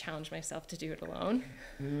need to challenge myself to do it alone.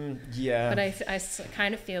 But I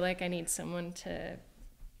kind of feel like I need someone to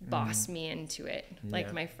boss me into it.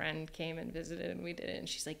 Like my friend came and visited and we did it, and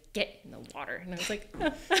she's like, get in the water. And I was like,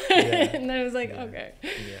 and I was like, okay.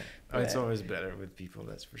 Oh, it's always better with people,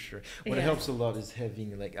 that's for sure. What helps a lot is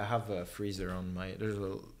having, like, I have a freezer on my, there's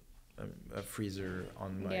a freezer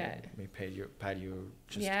on my patio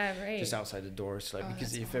just outside the door. So like,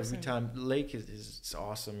 because if every time, lake is it's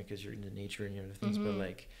awesome because you're in the nature and other things, but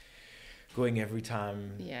like going every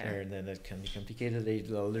time there, and then that can be complicated. You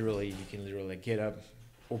can literally like get up,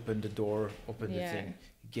 open the door, open the thing,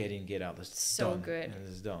 get in, get out. It's so done, good. and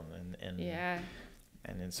it's done.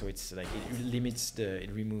 And then so it's like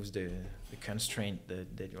it removes the constraint the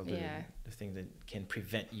thing that can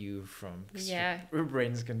prevent you from. Our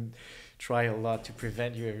brains can try a lot to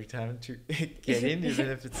prevent you every time to get in, even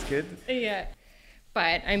if it's good.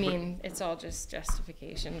 But I mean, it's all just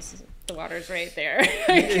justifications. The water's right there.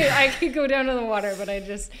 I could go down to the water, but I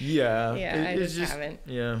just I just haven't.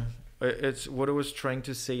 It's what I was trying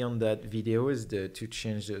to say on that video is to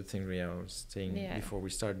change the thing I was saying before we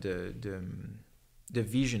start, the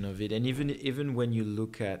vision of it. And even when you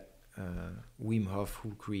look at Wim Hof,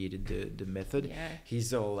 who created the method,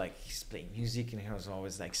 he's all like, he's playing music and he was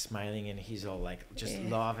always like smiling, and he's all like just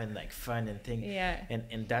love and like fun and thing.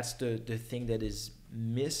 And that's the thing that is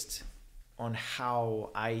missed on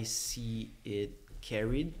how I see it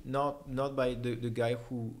carried, not by the guy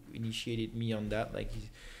who initiated me on that, like he's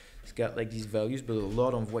got like these values, but a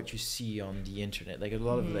lot of what you see on the internet, like a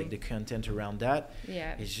lot of like the content around that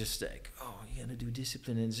is just like, oh, you gotta do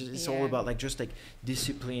discipline, and it's all about like just like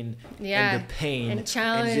discipline and the pain and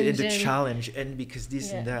challenge and the challenge, and because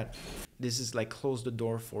this and that, this is like close the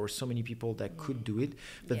door for so many people that could do it,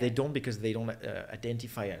 but they don't, because they don't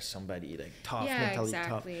identify as somebody like tough, mentally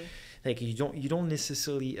tough. Like you don't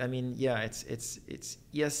necessarily, I mean, it's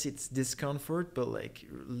yes, it's discomfort, but like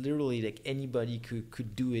literally like anybody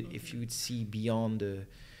could do it if you would see beyond the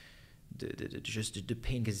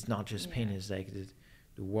pain, because it's not just pain, it's like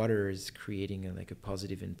the water is creating a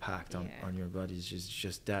positive impact on your body. It's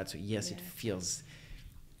just that. So yes, it feels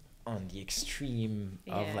on the extreme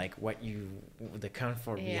of like the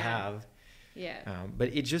comfort we have. But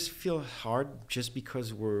it just feels hard just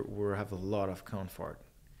because we have a lot of comfort.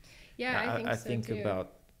 I think so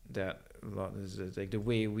about that a lot. Is like the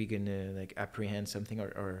way we're gonna like apprehend something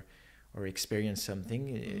or experience something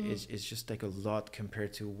is just like a lot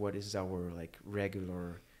compared to what is our like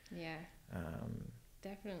regular.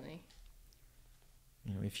 Definitely.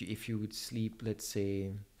 You know, if you would sleep, let's say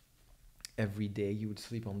every day, you would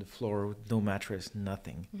sleep on the floor with no mattress,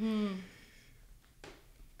 nothing.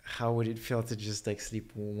 How would it feel to just like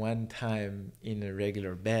sleep one time in a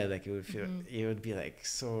regular bed? Like it would feel, it would be like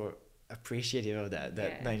so appreciative of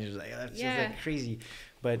that night. You're like, that's just like crazy,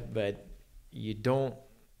 but you don't,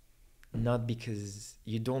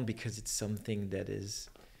 because it's something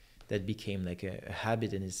that became like a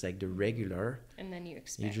habit, and it's like the regular, and then you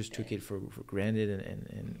just took it for granted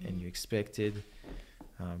and you expected,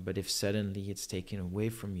 but if suddenly it's taken away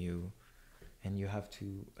from you and you have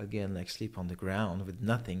to again like sleep on the ground with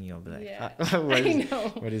nothing, you'll be like,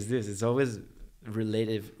 what is this? It's always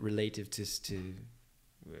relative to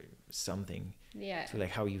something, to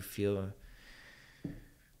like how you feel.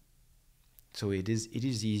 so it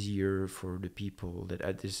is easier for the people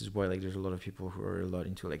that this is why like there's a lot of people who are a lot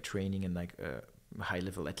into like training and like high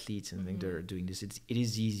level athletes and think they're doing this. It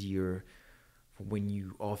is easier when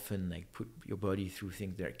you often like put your body through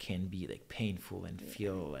things that can be like painful and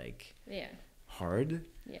feel like hard.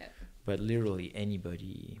 Yeah. But literally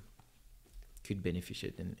anybody could benefit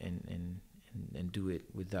it and do it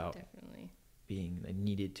without being like,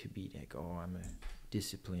 needed to be like, oh, I'm a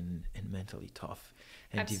disciplined and mentally tough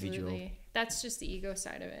individual. Absolutely. That's just the ego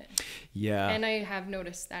side of it. Yeah. And I have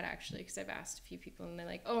noticed that actually, because I've asked a few people and they're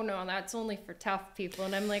like, oh no, that's only for tough people.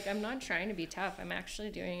 And I'm like, I'm not trying to be tough. I'm actually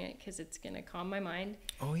doing it because it's going to calm my mind.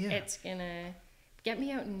 Oh yeah. It's going to get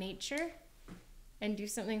me out in nature and do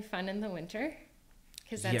something fun in the winter.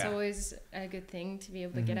 Because that's always a good thing, to be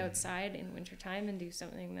able to get outside in wintertime and do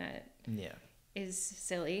something that is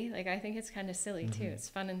silly. Like, I think it's kind of silly too. It's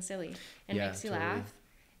fun and silly and makes you laugh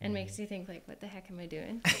and makes you think like, what the heck am I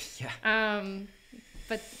doing?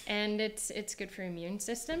 And it's good for immune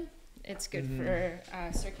system. It's good for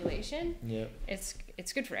circulation. Yeah.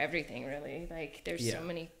 It's good for everything really. Like, there's so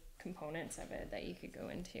many components of it that you could go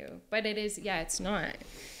into. But it is, it's not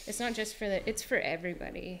just for it's for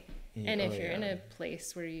everybody. Yeah, and if you're in a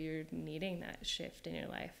place where you're needing that shift in your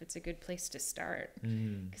life, it's a good place to start.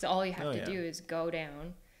 Because all you have to do is go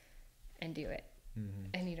down and do it.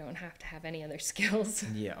 And you don't have to have any other skills.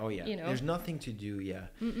 You know? There's nothing to do.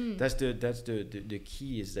 That's the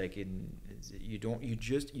key is like you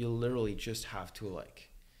literally just have to like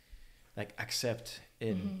accept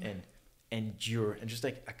and endure and just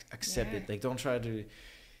like accept it. Like, don't try to.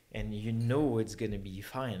 And you know it's gonna be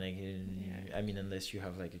fine. Like, I mean, unless you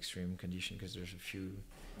have like extreme condition, because there's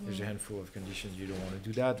a handful of conditions you don't want to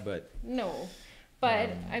do that. But no, but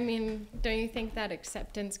I mean, don't you think that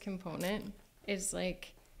acceptance component is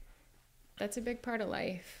like, that's a big part of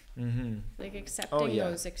life? Like accepting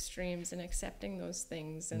those extremes and accepting those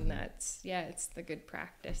things, and that's it's the good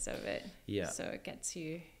practice of it. Yeah. So it gets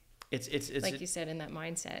you. It's like you said, in that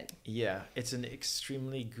mindset. Yeah, it's an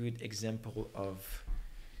extremely good example of.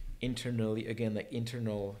 Internally, again, like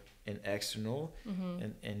internal and external,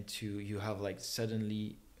 and you have like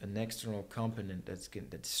suddenly an external component that's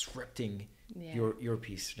disrupting your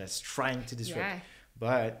piece, that's trying to disrupt,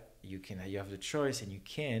 but you have the choice, and you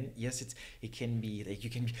can it can be like,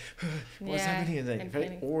 you can be what's happening, and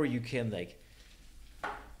like, or you can like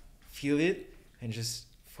feel it and just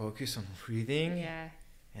focus on breathing,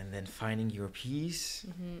 and then finding your peace,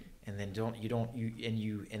 and then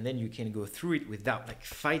then you can go through it without like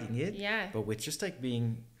fighting it, but with just like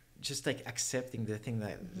being, just like accepting the thing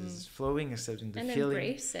that is flowing, accepting the and feeling,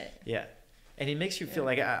 embrace it. And it makes you feel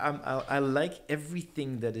like I like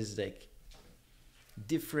everything that is like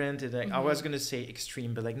different, and like I was gonna say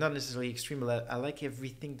extreme, but like not necessarily extreme, but I like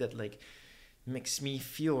everything that like makes me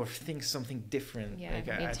feel or think something different. Like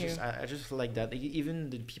I just like that. Like,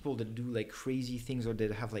 even the people that do like crazy things, or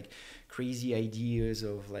that have like crazy ideas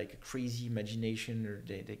of like a crazy imagination, or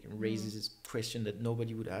they can raise this question that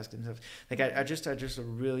nobody would ask themselves. Like I just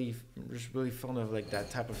really fond of like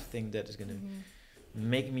that type of thing that is gonna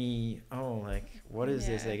make me like, what is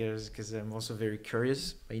this? Like, because I'm also very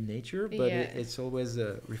curious by nature, but it's always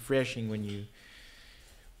refreshing when you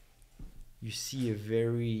see a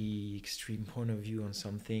very extreme point of view on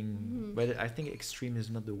something. But I think extreme is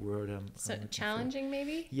not the word so challenging,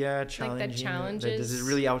 maybe? Yeah, challenging. Like that challenges. That is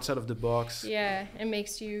really outside of the box. Yeah, it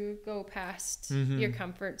makes you go past your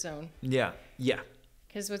comfort zone. Yeah.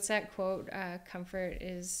 Because what's that quote? Comfort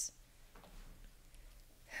is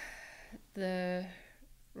the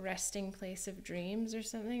resting place of dreams, or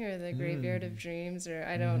something, or the graveyard of dreams, or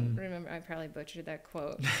I don't remember. I probably butchered that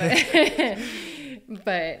quote, but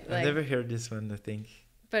like, I've never heard this one, I think.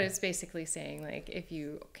 But it's basically saying like, if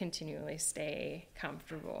you continually stay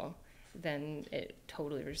comfortable, then it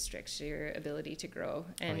totally restricts your ability to grow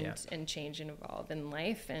and change and evolve in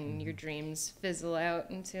life, and your dreams fizzle out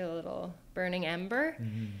into a little burning ember.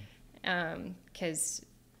 Because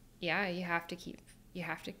you have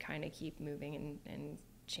to kind of keep moving and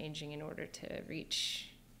changing in order to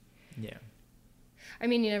reach. I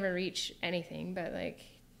mean, you never reach anything, but like,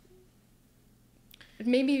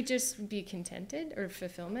 maybe just be contented, or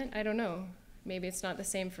fulfillment. I don't know. Maybe it's not the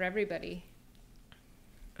same for everybody.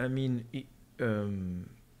 I mean,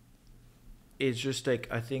 it's just like,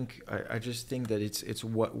 I just think that it's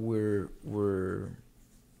what we're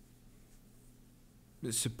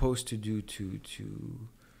supposed to do to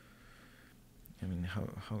I mean,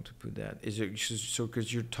 how to put that? Is it so?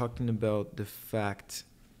 Because you're talking about the fact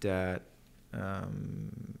that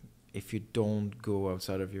if you don't go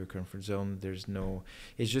outside of your comfort zone, there's no.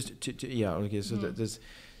 It's just okay. So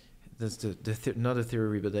not a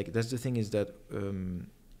theory, but like that's the thing is that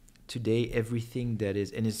today everything that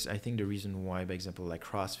is, and it's I think the reason why, by example, like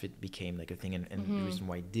CrossFit became like a thing, and the reason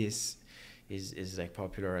why this is like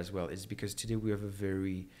popular as well is because today we have a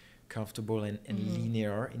very comfortable and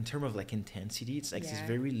linear in terms of like intensity. It's like it's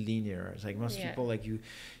very linear. It's like most people, like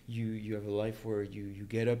you have a life where you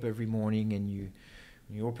get up every morning and you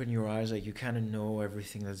open your eyes, like you kind of know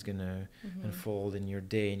everything that's gonna unfold in your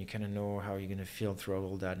day, and you kind of know how you're gonna feel throughout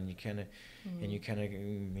all that, and you kind of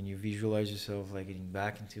when you visualize yourself like getting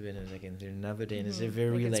back into it and like into another day, and it's a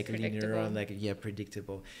very like linear and like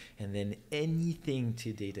predictable. And then anything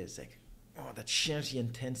today that's like that changes the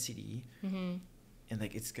intensity, and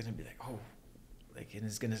like it's gonna be like like, and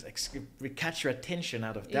it's gonna like catch your attention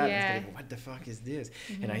out of that. And it's like, what the fuck is this?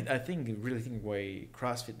 And I think why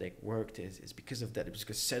CrossFit like worked is because of that. It's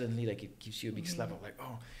because suddenly like it gives you a big slap of like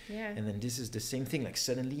and then this is the same thing, like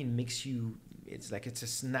suddenly it makes you, it's like it's a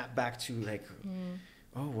snap back to like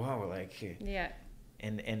oh wow, like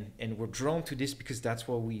and we're drawn to this because that's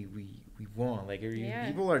what we want. Like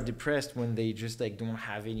people are depressed when they just like don't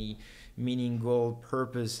have any meaning, goal,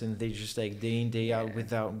 purpose, and they just like day in day out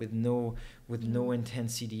with no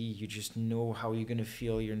intensity. You just know how you're gonna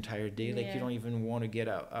feel your entire day. Like you don't even want to get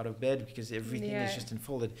out of bed because everything is just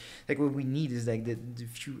unfolded. Like what we need is like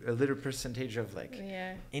a little percentage of like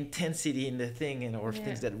intensity in the thing, and or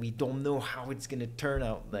things that we don't know how it's gonna turn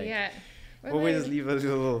out. Like always leave a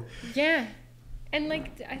little. Yeah, and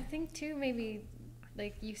like I think too, maybe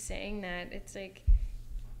like you saying that, it's like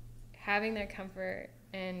having that comfort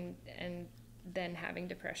and then having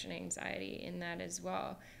depression, anxiety in that as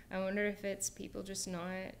well. I wonder if it's people just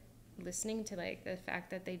not listening to like the fact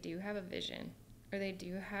that they do have a vision, or they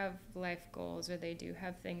do have life goals, or they do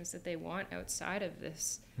have things that they want outside of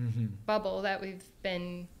this bubble that we've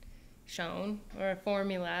been shown, or a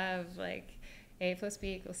formula of like A plus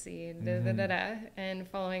B equals C, and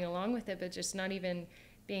following along with it, but just not even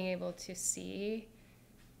being able to see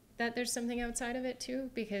that there's something outside of it too,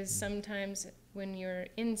 because sometimes when you're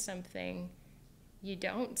in something, you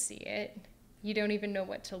don't see it. You don't even know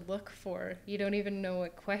what to look for. You don't even know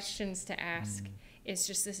what questions to ask. It's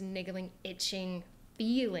just this niggling, itching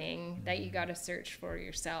feeling that you got to search for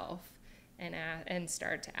yourself and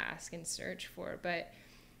start to ask and search for. But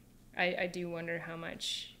I do wonder how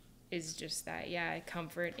much is just that,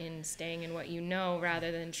 comfort in staying in what you know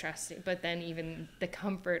rather than trusting. But then even the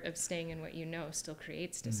comfort of staying in what you know still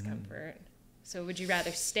creates discomfort. So would you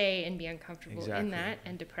rather stay and be uncomfortable in that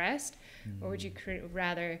and depressed, or would you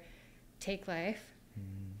rather take life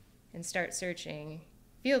and start searching,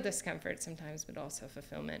 feel discomfort sometimes, but also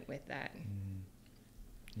fulfillment with that?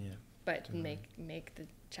 But make the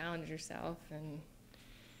challenge yourself, and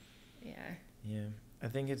I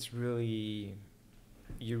think it's really,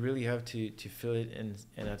 you really have to feel it,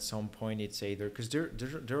 and at some point it's either, because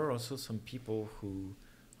there are also some people who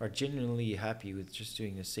are genuinely happy with just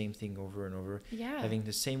doing the same thing over and over, having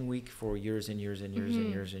the same week for years and years and years and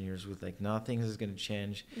years and years, with like nothing is going to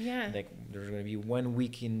change. Like there's going to be 1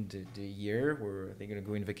 week in the year where they're going to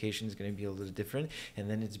go in vacation, it's going to be a little different, and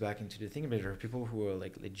then it's back into the thing. But there are people who are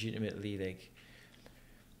like legitimately like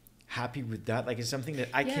happy with that. Like it's something that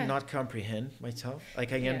I cannot comprehend myself.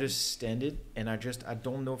 Like I understand it, and I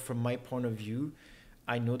don't know, from my point of view,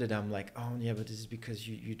 I know that I'm like, oh yeah, but this is because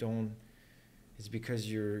you don't, it's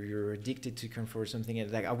because you're addicted to comfort or something. And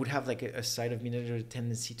like I would have like a side of me that has a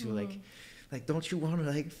tendency to like don't you want to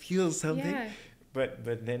like feel something?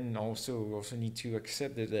 But then also need to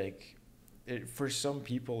accept that like for some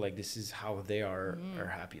people, like this is how they are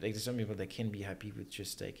happy. Like there's some people that can be happy with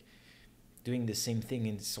just like doing the same thing,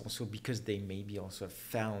 and it's also because they maybe also have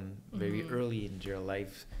found very early in their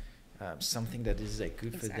life something that is like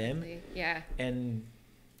good for them. And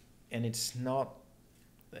it's not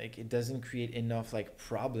like, it doesn't create enough like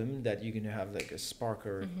problem that you're gonna have like a spark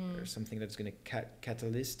or something that's gonna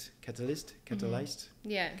catalyze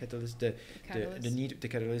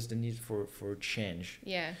the need for change.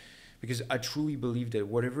 Because I truly believe that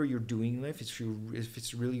whatever you're doing in life, if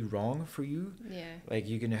it's really wrong for you, like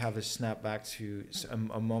you're gonna have a snap back to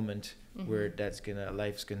a moment where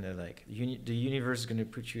life's gonna like the universe is gonna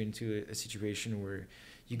put you into a situation where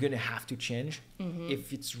you're gonna have to change.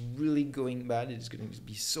 If it's really going bad, it's gonna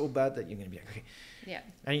be so bad that you're gonna be like, okay,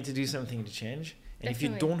 I need to do something to change. And if you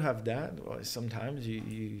don't have that, well, sometimes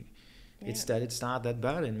it's not that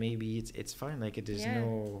bad, and maybe it's fine. Like there's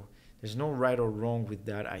no right or wrong with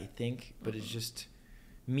that, I think. But it's just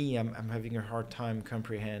me. I'm having a hard time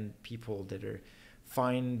comprehend people that are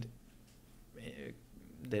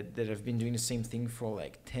that have been doing the same thing for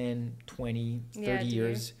like 10, 20, 30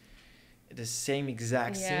 years. the same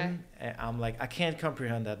exact Yeah. thing. I'm like, I can't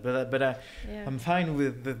comprehend that, Yeah. I'm fine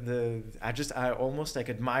with I almost like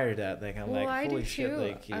admire that. Like I'm Well, like, I do holy shit, too.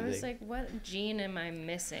 like I was like, what gene am I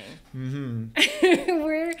missing? mm-hmm.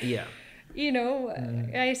 Where, Yeah. you know,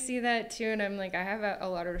 Mm. I see that too, and I'm like, I have a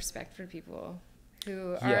lot of respect for people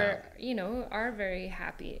who Yeah. are, you know, are very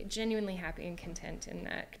happy, genuinely happy and content in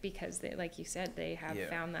that, because they, like you said, they have Yeah.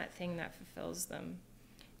 found that thing that fulfills them.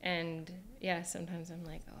 And yeah, sometimes I'm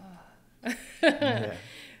like, oh. Yeah.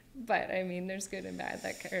 But I mean, there's good and bad.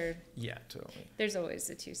 Or Yeah, totally. there's always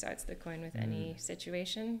the two sides of the coin with any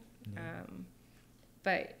situation. Yeah.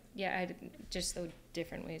 But yeah, just the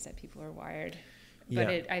different ways that people are wired. Yeah.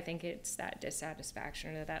 But I think it's that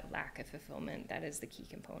dissatisfaction or that lack of fulfillment that is the key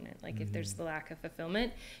component. Like if there's the lack of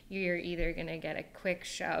fulfillment, you're either going to get a quick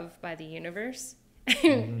shove by the universe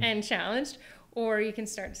and challenged, or you can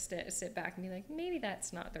start to sit back and be like, maybe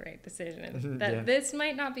that's not the right decision. That this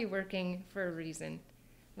might not be working for a reason.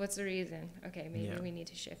 What's the reason? Okay, maybe we need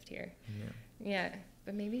to shift here. Yeah,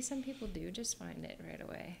 but maybe some people do just find it right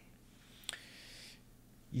away.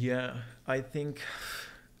 Yeah, I think,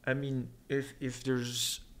 I mean, if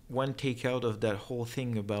there's one takeout of that whole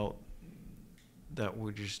thing about that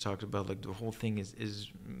we just talked about, like the whole thing is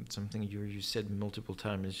something you said multiple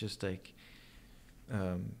times. It's just like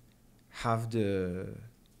have the,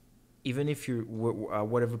 even if you're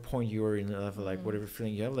whatever point you're in level, like whatever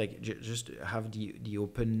feeling you have, like just have the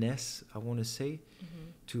openness, I want to say,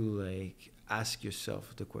 to like ask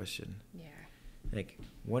yourself the question. Yeah. Like,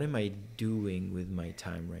 what am I doing with my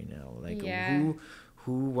time right now? Like, Yeah.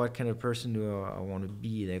 what kind of person do I want to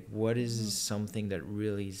be? Like, what is something that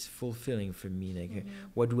really is fulfilling for me? Like,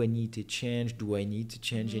 what do I need to change? Do I need to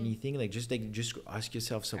change anything? Like, just ask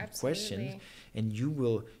yourself some questions, and you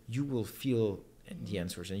will feel the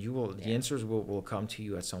answers, and the answers will come to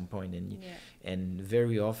you at some point. And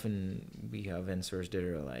very often we have answers that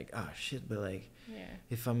are like, ah, shit, but like,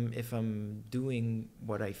 if I'm doing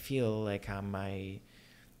what I feel like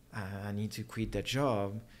I need to quit that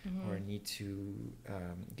job, or I need to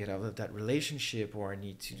get out of that relationship, or I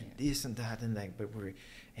need to do this and that and like,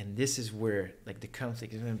 and this is where like the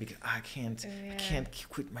conflict is, because I can't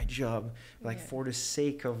quit my job, like for the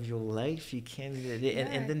sake of your life you can't,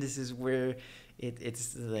 and then this is where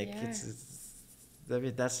it's like it's I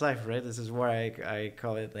mean, that's life, right? This is why I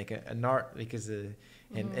call it like an art, because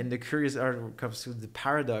and the curious art comes to the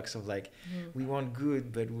paradox of like we want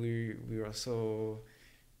good, but we're also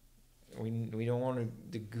we don't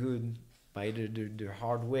want the good by the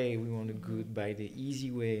hard way. We want the good by the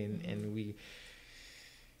easy way, and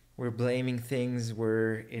we're blaming things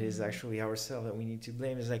where it is actually ourselves that we need to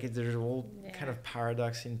blame. It's like there's a whole kind of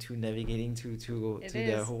paradox into navigating to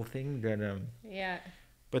that whole thing. That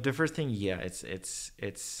But the first thing, it's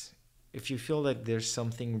if you feel like there's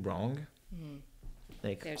something wrong,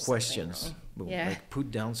 like there's questions, like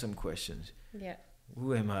put down some questions. Yeah.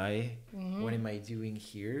 Who am I? What am I doing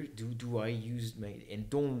here? Do I use my, and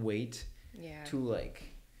don't wait to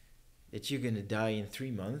like that you're gonna die in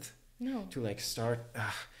 3 months. No. To like start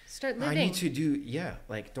living. I need to do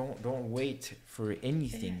like don't wait for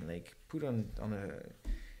anything. Like put on a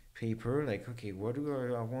paper, like, okay, what do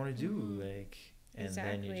I want to do? Like, and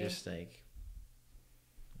then you just like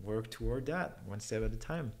work toward that one step at a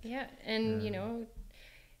time. Yeah. And you know,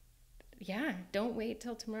 don't wait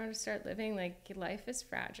till tomorrow to start living. Like, life is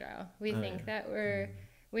fragile. We think that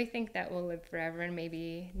we think that we'll live forever, and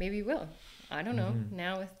maybe we'll. I don't know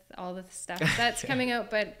now with all the stuff that's coming out,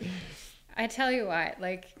 but I tell you what,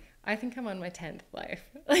 like, I think I'm on my 10th life.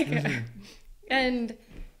 Like, and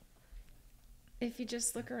if you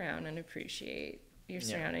just look around and appreciate your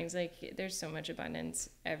surroundings, like, there's so much abundance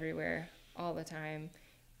everywhere, all the time,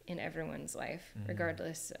 in everyone's life,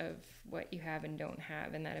 regardless of what you have and don't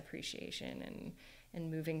have, and that appreciation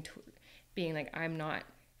and moving to being like, I'm not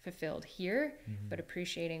fulfilled here, but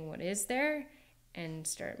appreciating what is there, and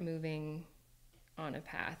start moving on a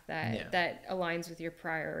path that aligns with your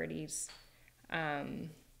priorities.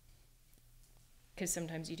 Because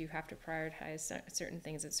sometimes you do have to prioritize certain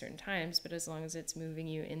things at certain times, but as long as it's moving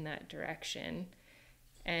you in that direction,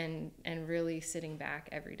 and really sitting back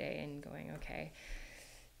every day and going, okay,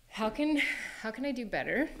 how can I do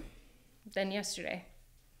better than yesterday?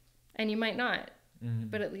 And you might not,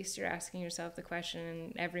 but at least you're asking yourself the question,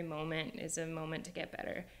 and every moment is a moment to get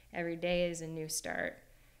better. Every day is a new start.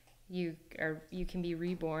 You can be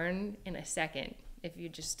reborn in a second if you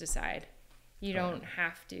just decide. You don't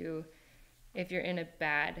have to, if you're in a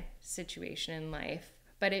bad situation in life,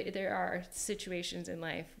 but there are situations in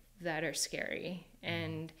life that are scary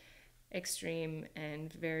and extreme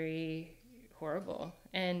and very horrible,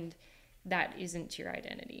 and that isn't your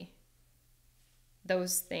identity.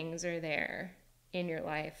 those things are there in your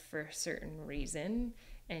life for a certain reason,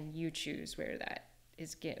 and you choose where that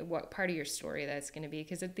is, what part of your story that's going to be,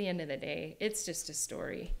 because at the end of the day, it's just a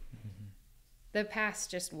story. The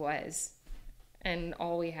past just was, and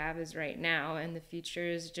all we have is right now, and the future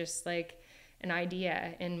is just like an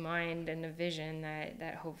idea in mind and a vision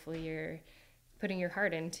that hopefully you're putting your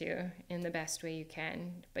heart into in the best way you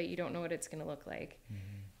can, but you don't know what it's going to look like.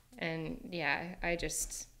 And yeah, I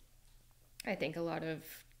think a lot of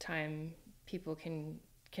time people can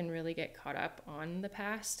really get caught up on the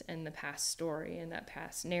past and the past story and that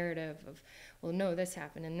past narrative of, well, no, this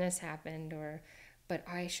happened, or but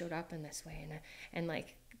I showed up in this way, and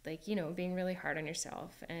like you know, being really hard on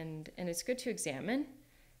yourself, and it's good to examine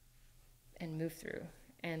and move through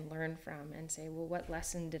and learn from and say, well, what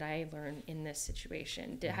lesson did I learn in this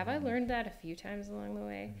situation? Have I learned that a few times along the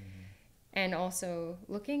way? And also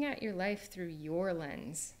looking at your life through your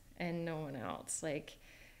lens and no one else. Like,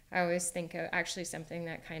 I always think of actually something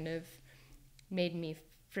that kind of made me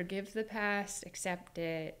forgive the past, accept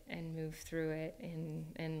it, and move through it,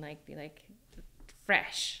 and like be like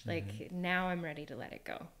fresh. Like, now I'm ready to let it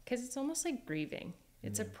go, because it's almost like grieving.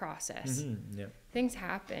 It's a process. Yeah. Things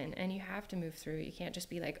happen and you have to move through it. You can't just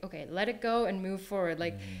be like, okay, let it go and move forward.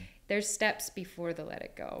 Like, there's steps before the let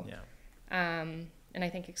it go. Yeah. And I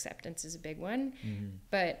think acceptance is a big one.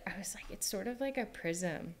 But I was like, it's sort of like a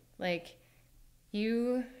prism. Like,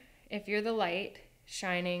 if you're the light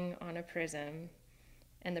shining on a prism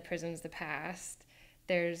and the prism's the past,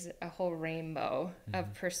 there's a whole rainbow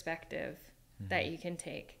of perspective that you can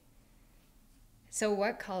take. So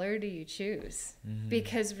what color do you choose?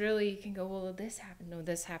 Because really you can go, well, this happened, no,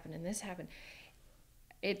 this happened, and this happened.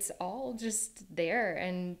 It's all just there,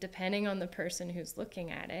 and depending on the person who's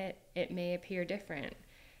looking at it, it may appear different.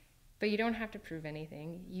 But you don't have to prove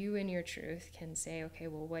anything. You and your truth can say, okay,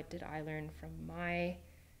 well, what did I learn from my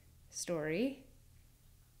story?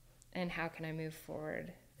 And how can I move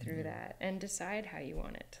forward through that? And decide how you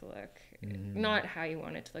want it to look. Not how you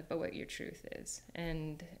want it to look, but what your truth is.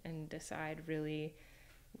 And decide really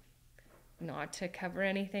not to cover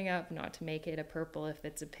anything up, not to make it a purple if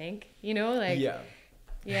it's a pink, you know, like,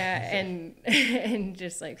 and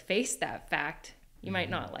just like face that fact. You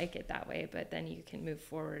might not like it that way, but then you can move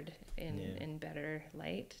forward in better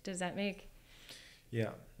light. Does that make?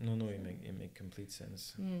 Yeah, no, it make complete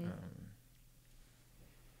sense.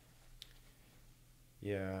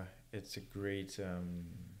 Yeah, it's a great,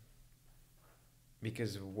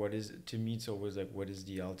 because to me, it's always like, what is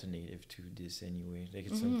the alternative to this anyway? Like,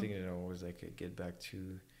 it's something that I always like get back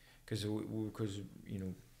to, because you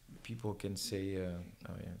know, people can say,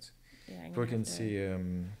 people can say,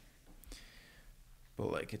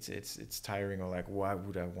 but like it's tiring, or like, why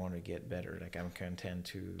would I want to get better? Like, I'm content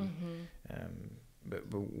to, but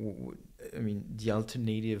I mean, the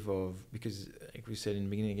alternative of, because like we said in the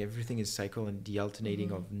beginning, everything is cycle, and the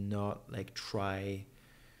alternating of not like try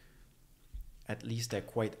at least like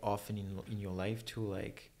quite often in your life to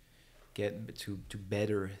like get to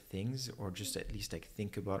better things, or just at least like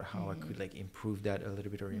think about how I could like improve that a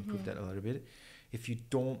little bit, or improve that a little bit. If you're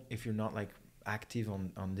not like active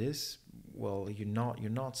on this, well, you're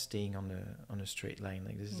not staying on a straight line.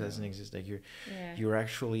 Like, this doesn't exist. Like, you're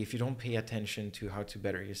actually, if you don't pay attention to how to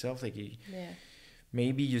better yourself, like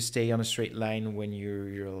maybe you stay on a straight line when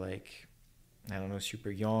you're like, I don't know,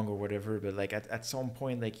 super young or whatever, but like at some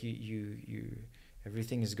point, like you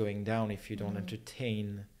everything is going down if you don't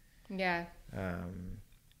entertain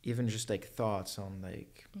even just like thoughts on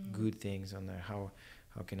like good things, on the how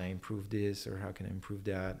can I improve this, or how can I improve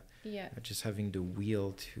that. Just having the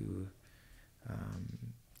will to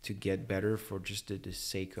get better for just the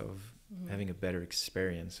sake of having a better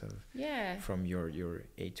experience of from your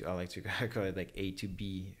A to, I like to call it like A to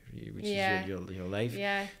B, which is your life.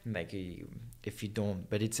 Like, if you don't,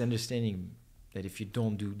 but it's understanding that if you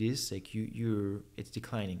don't do this, like it's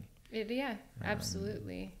declining.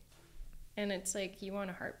 Absolutely. And it's like, you want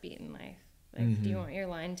a heartbeat in life. Like, do you want your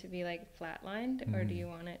line to be like flatlined, or do you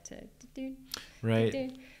want it to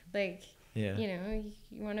like, you know,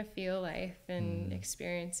 you want to feel life and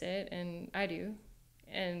experience it, and I do,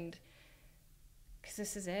 and because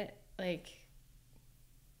this is it. Like,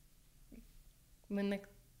 when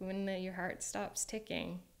your heart stops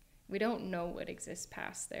ticking, we don't know what exists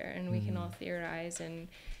past there, and we can all theorize, and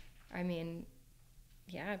I mean,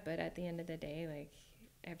 but at the end of the day, like,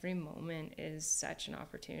 every moment is such an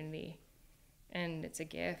opportunity, and it's a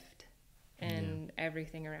gift, and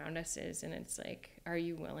everything around us is, and it's like, are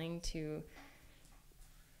you willing to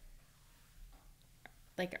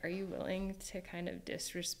kind of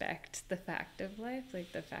disrespect the fact of life,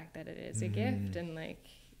 like the fact that it is a gift, and like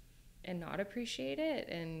not appreciate it,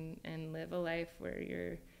 and live a life where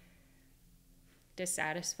you're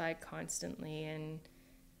dissatisfied constantly. And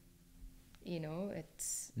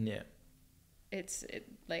it's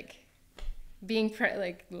like being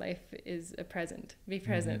like life is a present. Be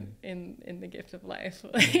present in the gift of life.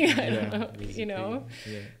 Like, I don't know,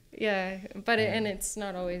 but and it's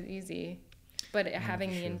not always easy, but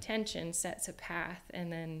having the intention sets a path.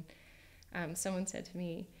 And then someone said to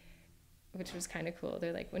me, which was kind of cool,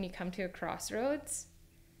 they're like, when you come to a crossroads,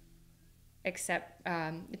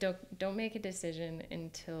 don't make a decision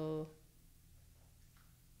until,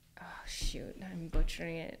 oh shoot, I'm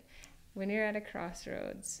butchering it. When you're at a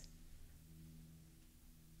crossroads,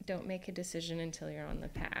 don't make a decision until you're on the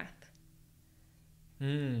path.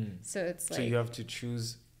 So it's like, so you have to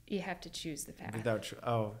choose. You have to choose the path.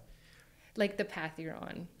 Like the path you're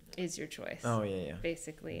on is your choice. Oh yeah.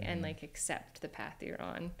 Basically, and like accept the path you're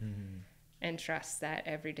on, and trust that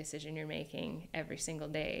every decision you're making every single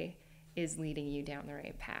day is leading you down the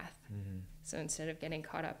right path. So instead of getting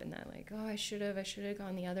caught up in that, like, oh, I should have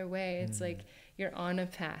gone the other way. It's like you're on a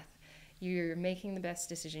path. You're making the best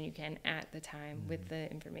decision you can at the time with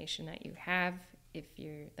the information that you have, if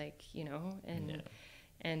you're like,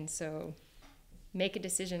 and so make a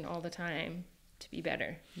decision all the time to be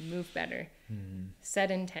better, move better,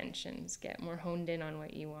 set intentions, get more honed in on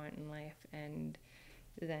what you want in life, and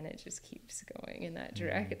then it just keeps going in that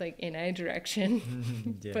in a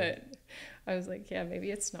direction. But I was like, yeah,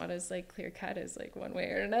 maybe it's not as like clear cut as like one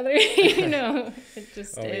way or another. It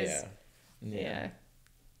just is.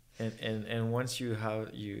 And once you've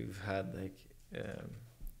had like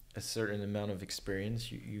a certain amount of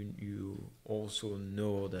experience, you also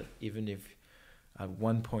know that even if at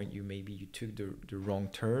one point you took the wrong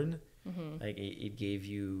turn, like it gave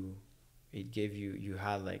you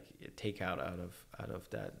had like a takeout out of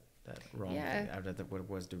that wrong thing, out of what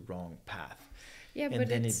was the wrong path. And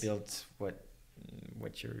then it built what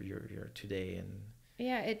you're today. And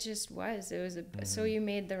it just was. It was so you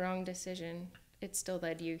made the wrong decision, it still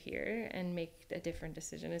led you here, and make a different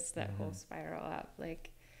decision. It's that whole spiral up. Like,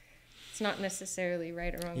 it's not necessarily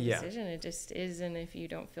right or wrong decision. It just is. And if you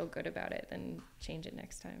don't feel good about it, then change it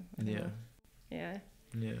next time. Yeah.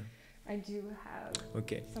 I do have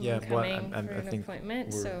someone coming for an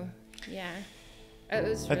appointment. So it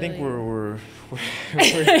was really... I think we're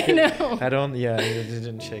I know. I don't. I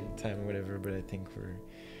didn't check the time or whatever, but I think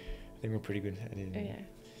we're pretty good.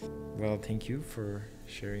 Well, thank you for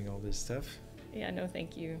sharing all this stuff. Yeah, no,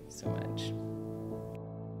 thank you so much.